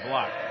Moorhead. Right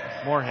block.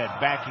 Moorhead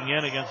backing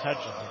in against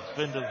Hutchinson.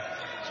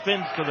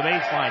 Spins to the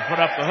baseline. Put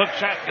up the hook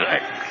shot.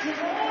 Good.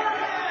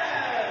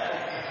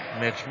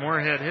 Mitch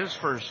Moorhead, his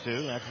first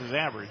two. That's his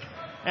average.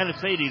 And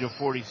it's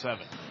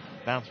 80-47.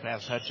 Bounce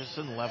pass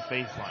Hutchinson, left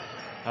baseline.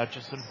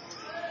 Hutchinson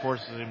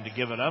forces him to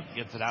give it up.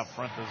 Gets it out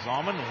front to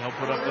Zalman, and he'll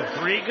put up the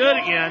three. Good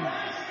again.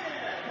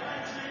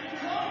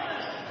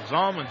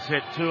 Zalman's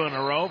hit two in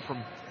a row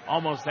from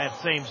almost that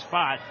same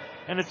spot,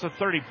 and it's a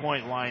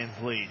 30-point Lions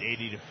lead,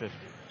 80-50.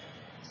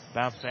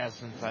 Bounce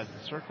pass inside the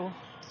circle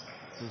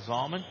to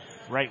Zalman.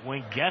 Right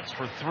wing Getz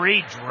for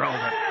three, drilled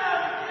it.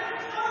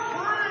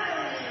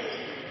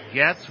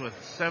 Getz with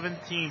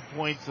 17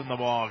 points in the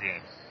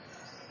ballgame.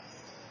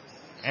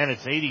 And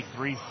it's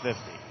 83-50.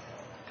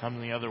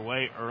 Coming the other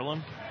way,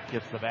 Earlham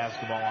gets the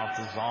basketball off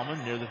to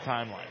Zalman near the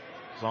timeline.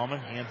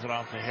 Zalman hands it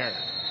off to Harris,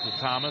 to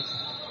Thomas,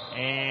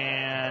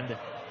 and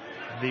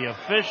the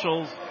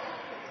officials.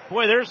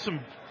 Boy, there's some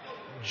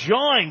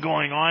jawing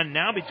going on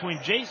now between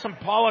Jason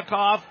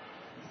Polikoff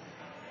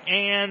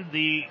and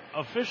the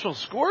official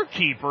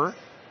scorekeeper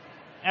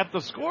at the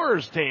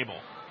scorer's table.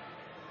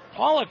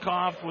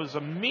 Polikoff was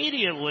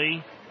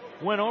immediately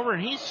went over,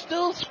 and he's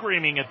still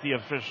screaming at the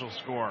official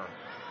scorer.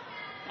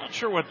 Not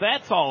sure what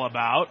that's all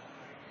about,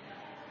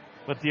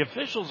 but the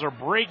officials are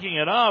breaking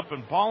it up,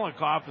 and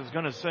Polikoff is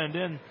going to send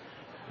in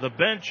the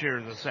bench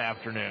here this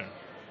afternoon.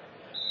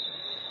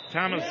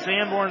 Thomas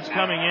Sanborn's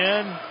coming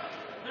in.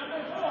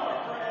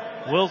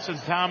 Wilson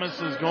Thomas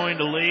is going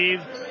to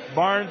leave.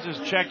 Barnes is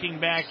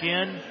checking back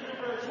in.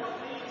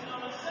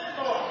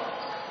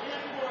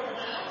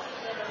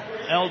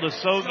 El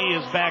Desogi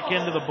is back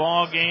into the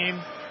ball game.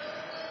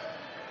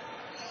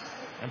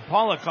 And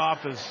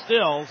Polikoff is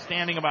still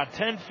standing about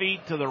 10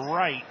 feet to the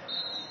right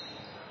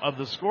of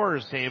the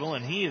scorer's table,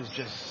 and he is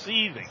just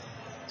seething.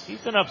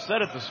 He's been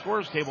upset at the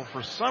scorer's table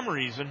for some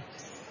reason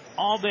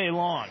all day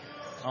long.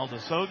 El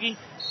Desogi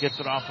gets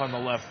it off on the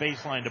left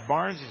baseline to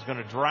Barnes. He's going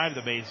to drive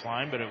the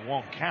baseline, but it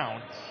won't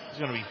count. He's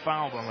going to be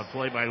fouled on the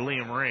play by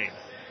Liam Rabe.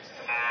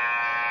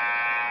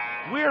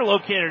 We're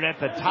located at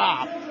the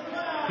top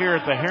here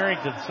at the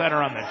Harrington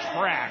Center on the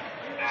track,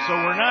 so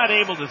we're not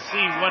able to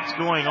see what's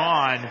going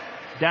on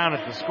down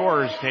at the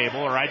scorer's table,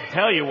 or I'd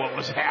tell you what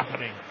was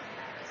happening.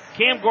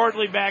 Cam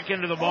Gordley back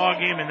into the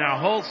ballgame, and now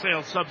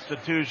wholesale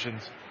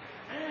substitutions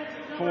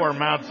for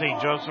Mount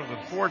St. Joseph with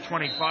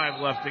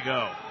 4:25 left to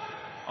go.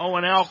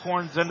 Owen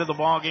Alcorn's into the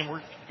ballgame.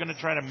 We're going to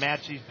try to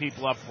match these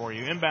people up for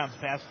you. Inbounds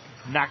pass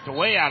knocked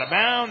away out of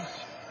bounds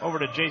over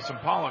to Jason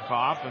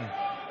Polikoff, and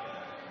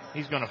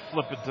he's going to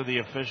flip it to the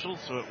officials,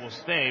 so it will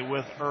stay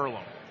with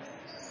Earlham.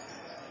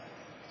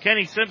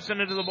 Kenny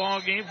Simpson into the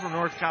ballgame from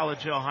North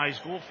College Hill High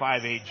School,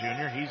 5'8"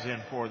 junior. He's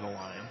in for the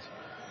Lions.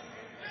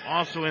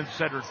 Also in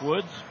Cedric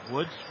Woods.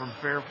 Woods from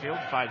Fairfield,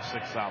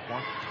 5'6"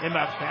 sophomore.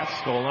 Inbounds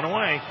pass stolen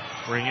away.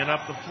 Bringing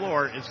up the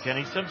floor is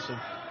Kenny Simpson.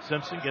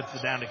 Simpson gets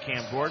it down to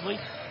Cam Gordley.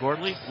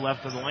 Gordley,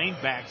 left of the lane,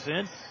 backs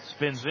in,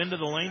 spins into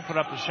the lane, put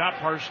up the shot,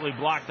 partially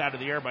blocked out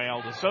of the air by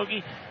El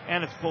Desogi,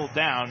 and it's pulled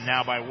down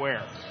now by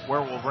Ware.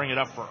 Ware will bring it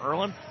up for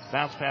Earlham.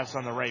 Bounce pass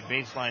on the right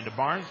baseline to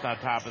Barnes, now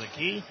top of the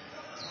key.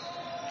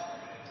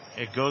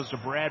 It goes to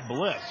Brad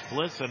Bliss.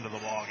 Bliss into the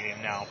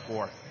ballgame now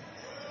for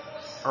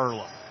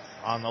Earlham.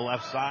 On the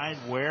left side,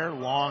 Ware,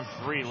 long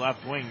three,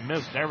 left wing,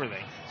 missed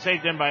everything.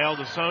 Saved in by El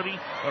Desogi,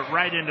 but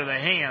right into the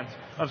hands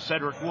of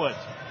Cedric Woods.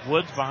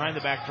 Woods behind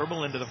the back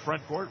dribble into the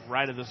front court,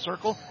 right of the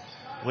circle.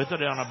 With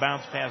it on a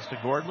bounce pass to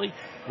Gordley.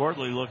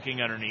 Gordley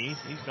looking underneath.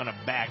 He's going to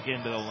back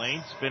into the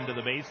lane, spin to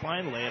the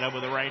baseline, lay it up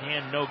with the right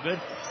hand, no good.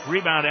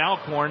 Rebound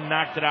Alcorn,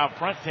 knocked it out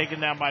front, taken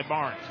down by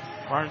Barnes.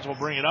 Barnes will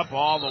bring it up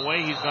all the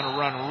way. He's going to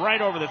run right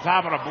over the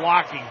top, and a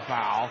blocking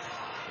foul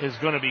is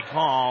going to be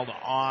called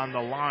on the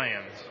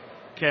Lions.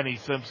 Kenny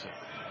Simpson.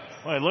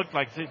 Well, it looked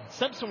like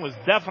Simpson was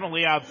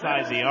definitely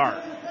outside the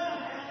arc.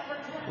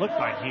 Looked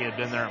like he had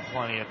been there in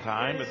plenty of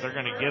time, but they're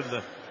going to give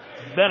the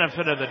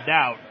benefit of the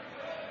doubt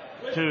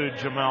to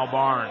Jamel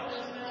Barnes.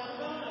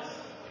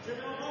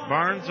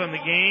 Barnes on the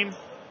game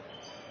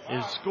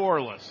is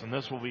scoreless, and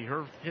this will be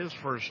his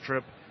first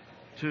trip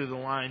to the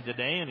line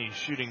today, and he's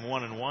shooting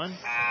 1-1,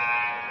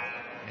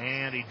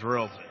 and he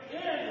drills it.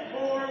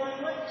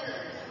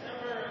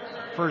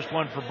 First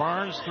one for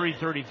Barnes,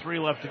 3:33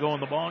 left to go in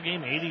the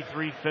ballgame,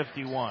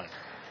 83-51.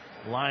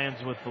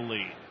 Lions with the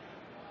lead.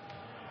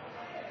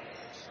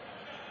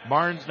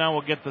 Barnes now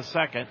will get the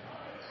second.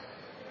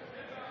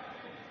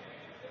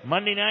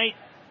 Monday night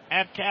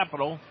at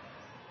Capitol.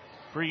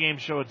 Pre-game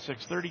show at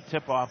 6:30,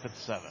 tip-off at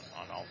 7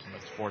 on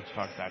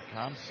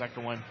UltimateSportsTalk.com.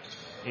 Second one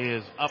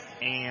is up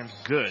and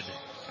good.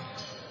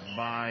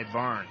 by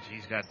Barnes.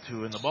 He's got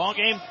 2 in the ball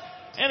game,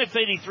 and it's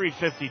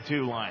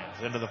 83-52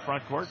 Lions. Into the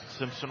front court,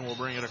 Simpson will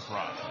bring it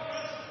across.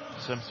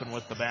 Simpson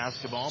with the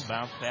basketball,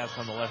 bounce pass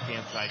on the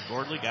left-hand side.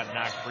 Gordley got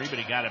knocked free, but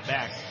he got it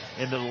back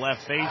into the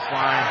left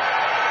baseline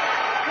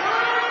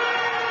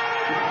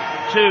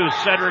to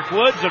Cedric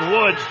Woods, and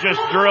Woods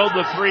just drilled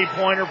the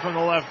three-pointer from the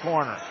left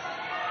corner,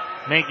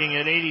 making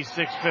it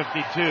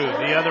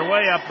 86-52. The other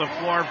way up the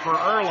floor for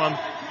Earlham,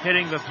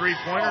 hitting the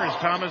three-pointer is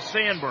Thomas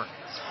Sandberg.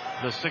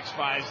 The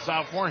 6'5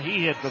 sophomore,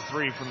 he hit the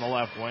 3 from the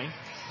left wing.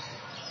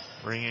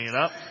 Bringing it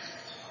up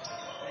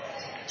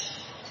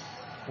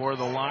for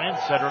the Lions,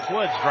 Cedric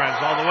Woods drives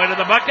all the way to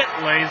the bucket,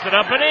 lays it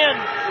up and in.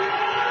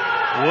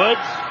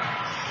 Woods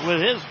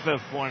with his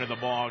 5th point of the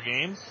ball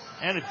game,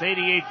 and it's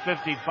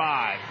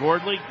 88-55.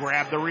 Gordley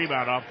grabbed the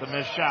rebound off the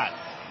missed shot.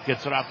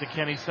 Gets it off to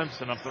Kenny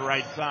Simpson up the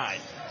right side.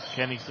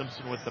 Kenny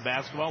Simpson with the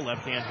basketball,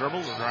 left-hand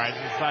dribble, drives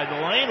inside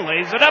the lane,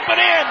 lays it up and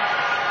in.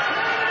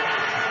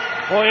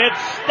 Boy, it's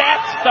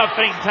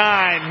stat-stuffing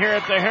time here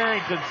at the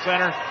Harrington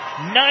Center.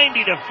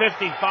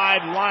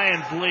 90-55,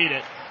 Lions lead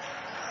it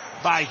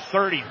by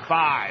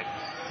 35.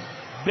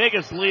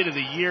 Biggest lead of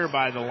the year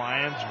by the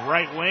Lions.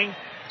 Right wing,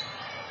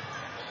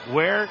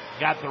 Ware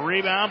got the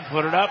rebound,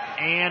 put it up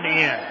and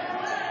in.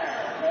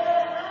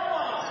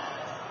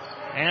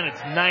 And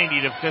it's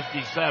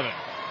 90-57.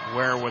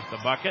 Ware with the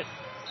bucket,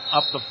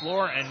 up the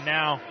floor, and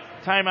now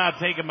timeout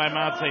taken by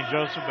Mount St.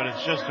 Joseph, but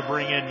it's just to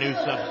bring in new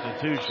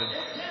substitutions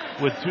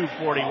with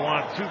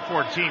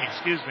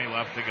 2:14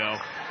 left to go.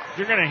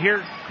 You're going to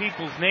hear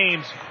people's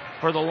names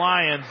for the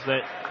Lions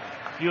that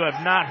you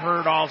have not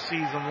heard all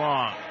season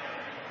long.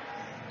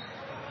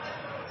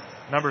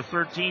 Number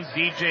 13,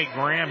 DJ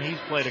Graham. He's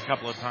played a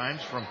couple of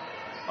times from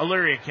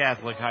Elyria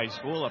Catholic High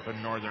School up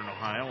in northern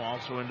Ohio.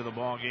 Also into the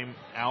ball game,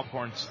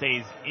 Alcorn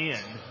stays in.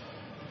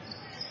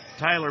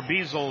 Tyler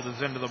Beazold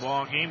is into the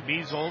ball game.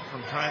 Beazold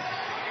from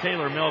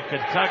Taylor Mill,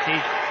 Kentucky,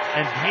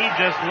 and he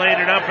just laid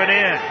it up and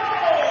in.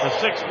 The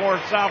 6'4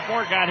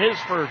 sophomore got his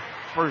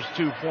first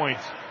 2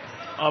 points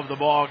of the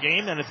ball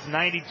game, and it's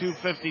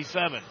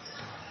 92-57.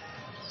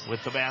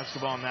 With the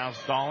basketball now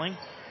stalling,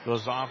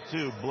 goes off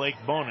to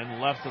Blake Bonin,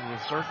 left of the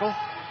circle,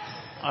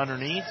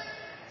 underneath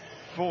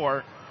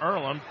for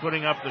Earlham,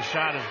 putting up the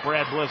shot as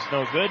Brad Bliss,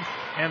 no good,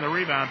 and the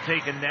rebound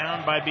taken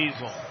down by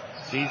Beazold.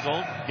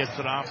 Beazold gets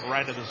it off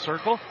right of the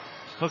circle,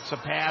 hooks a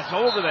pass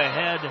over the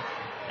head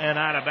and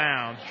out of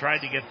bounds. Tried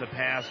to get the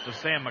pass to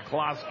Sam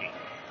McCloskey.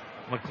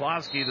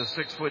 McCloskey, the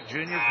 6-foot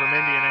junior from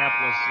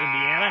Indianapolis,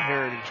 Indiana,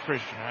 Heritage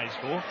Christian High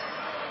School.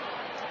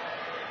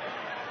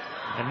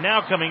 And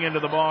now coming into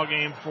the ball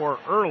game for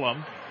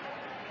Earlham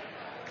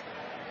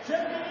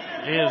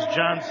is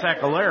John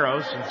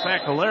Sacaleros, and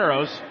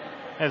Sacaleros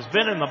has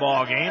been in the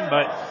ball game,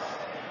 but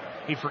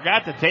he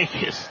forgot to take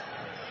his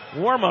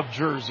warm-up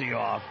jersey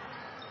off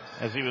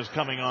as he was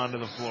coming onto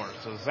the floor.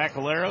 So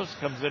Sacaleros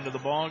comes into the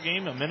ball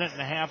game, 1.5 minutes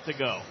to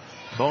go.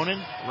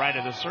 Bonin, right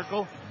of the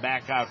circle,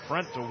 back out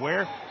front to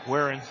Ware.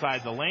 Ware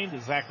inside the lane to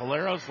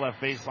Sacaleros, left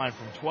baseline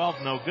from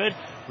 12, no good.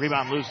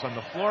 Rebound loose on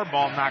the floor,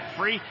 ball knocked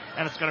free,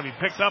 and it's going to be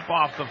picked up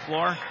off the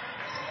floor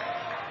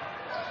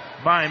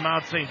by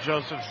Mount St.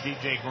 Joseph's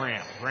DJ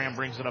Graham. Graham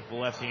brings it up the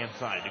left-hand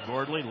side to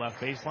Gordley, left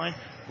baseline.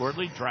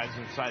 Gordley drives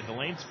inside the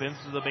lane, spins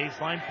to the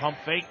baseline, pump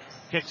fake,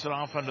 kicks it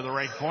off under the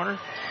right corner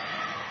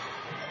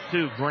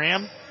to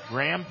Graham.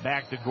 Graham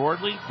back to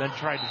Gordley, then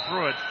tried to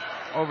throw it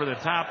over the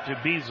top to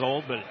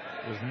Beazold, but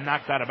it was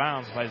knocked out of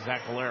bounds by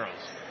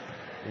Sacaleros.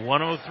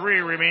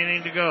 1:03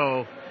 remaining to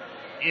go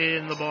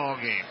in the ball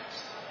game.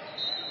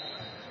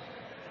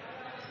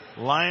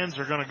 Lions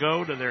are going to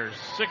go to their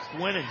 6th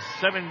win in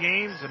 7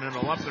 games, and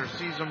it'll up their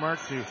season mark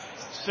to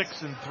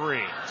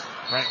 6-3.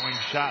 Right wing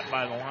shot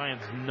by the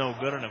Lions, no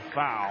good, and a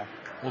foul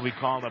will be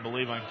called, I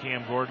believe, on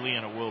Cam Gordley,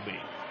 and it will be.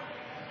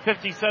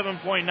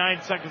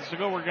 57.9 seconds to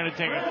go. We're going to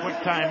take a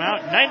quick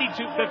timeout.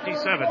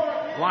 92-57.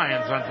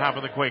 Lions on top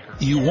of the Quaker.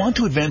 You want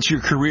to advance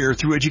your career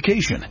through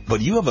education,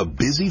 but you have a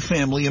busy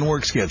family and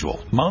work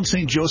schedule. Mount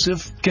St.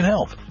 Joseph can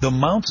help. The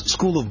Mounts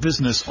School of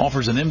Business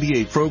offers an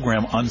MBA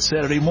program on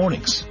Saturday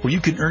mornings where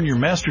you can earn your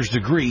master's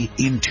degree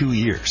in 2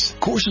 years.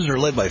 Courses are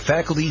led by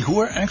faculty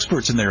who are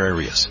experts in their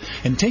areas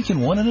and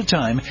taken one at a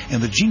time,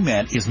 and the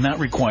GMAT is not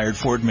required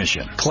for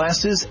admission.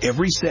 Classes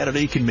every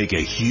Saturday can make a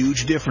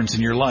huge difference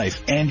in your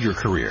life and your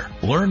career.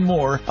 Learn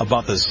more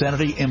about the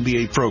Saturday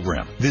MBA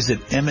program. Visit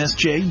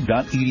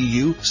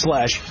msj.edu/MBA.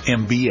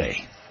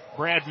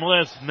 Brad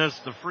Bliss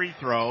missed the free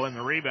throw, and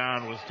the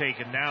rebound was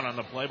taken down on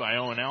the play by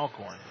Owen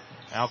Alcorn.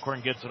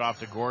 Alcorn gets it off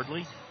to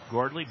Gordley.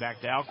 Gordley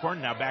back to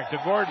Alcorn, now back to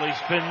Gordley.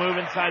 Spin move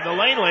inside the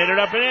lane, laid it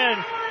up and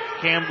in.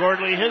 Cam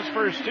Gordley, his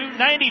first 2.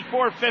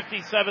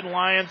 94-57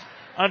 Lions,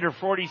 under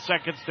 40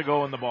 seconds to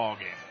go in the ball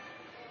game.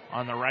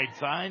 On the right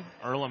side,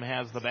 Earlham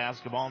has the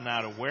basketball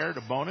now to Ware,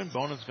 to Bonin.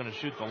 Bonin's going to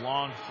shoot the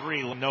long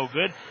 3, no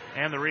good.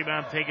 And the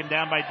rebound taken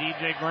down by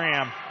DJ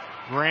Graham.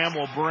 Graham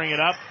will bring it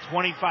up,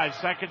 25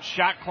 seconds,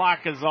 shot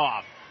clock is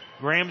off.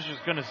 Graham's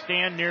just going to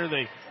stand near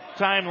the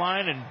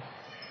timeline and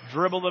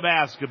dribble the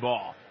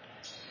basketball.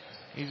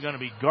 He's going to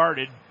be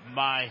guarded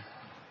by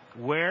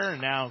Ware,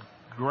 and now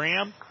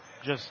Graham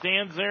just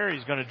stands there.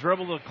 He's going to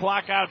dribble the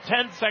clock out.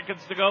 10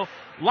 seconds to go.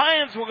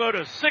 Lions will go to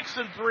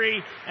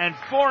 6-3 and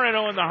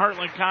 4-0 in the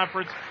Heartland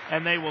Conference,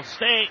 and they will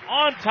stay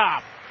on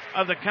top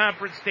of the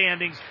conference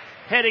standings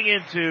heading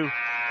into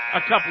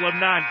a couple of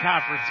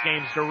non-conference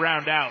games to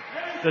round out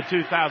the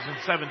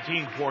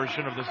 2017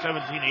 portion of the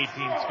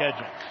 17-18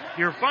 schedule.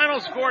 Your final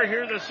score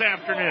here this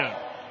afternoon,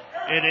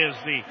 it is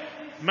the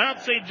Mount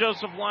St.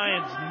 Joseph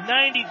Lions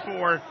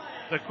 94,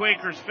 the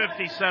Quakers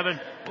 57.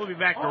 We'll be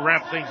back to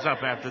wrap things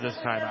up after this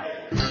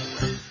timeout.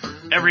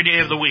 Every day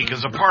of the week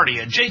is a party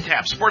at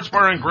J-Tap Sports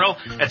Bar and Grill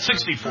at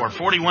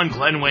 6441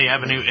 Glenway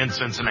Avenue in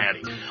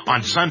Cincinnati.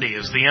 On Sunday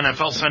is the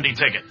NFL Sunday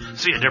Ticket.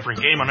 See a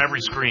different game on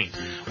every screen.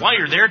 While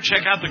you're there,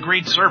 check out the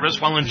great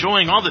service while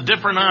enjoying all the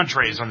different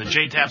entrees on the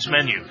J-Tap's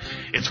menu.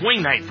 It's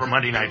wing night for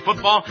Monday Night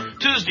Football,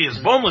 Tuesday is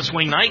boneless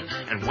wing night,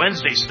 and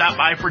Wednesday stop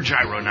by for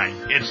gyro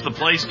night. It's the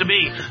place to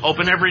be.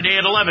 Open every day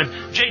at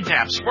 11.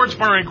 J-Tap Sports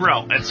Bar and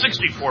Grill at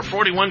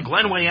 6441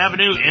 Glenway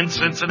Avenue in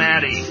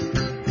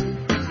Cincinnati.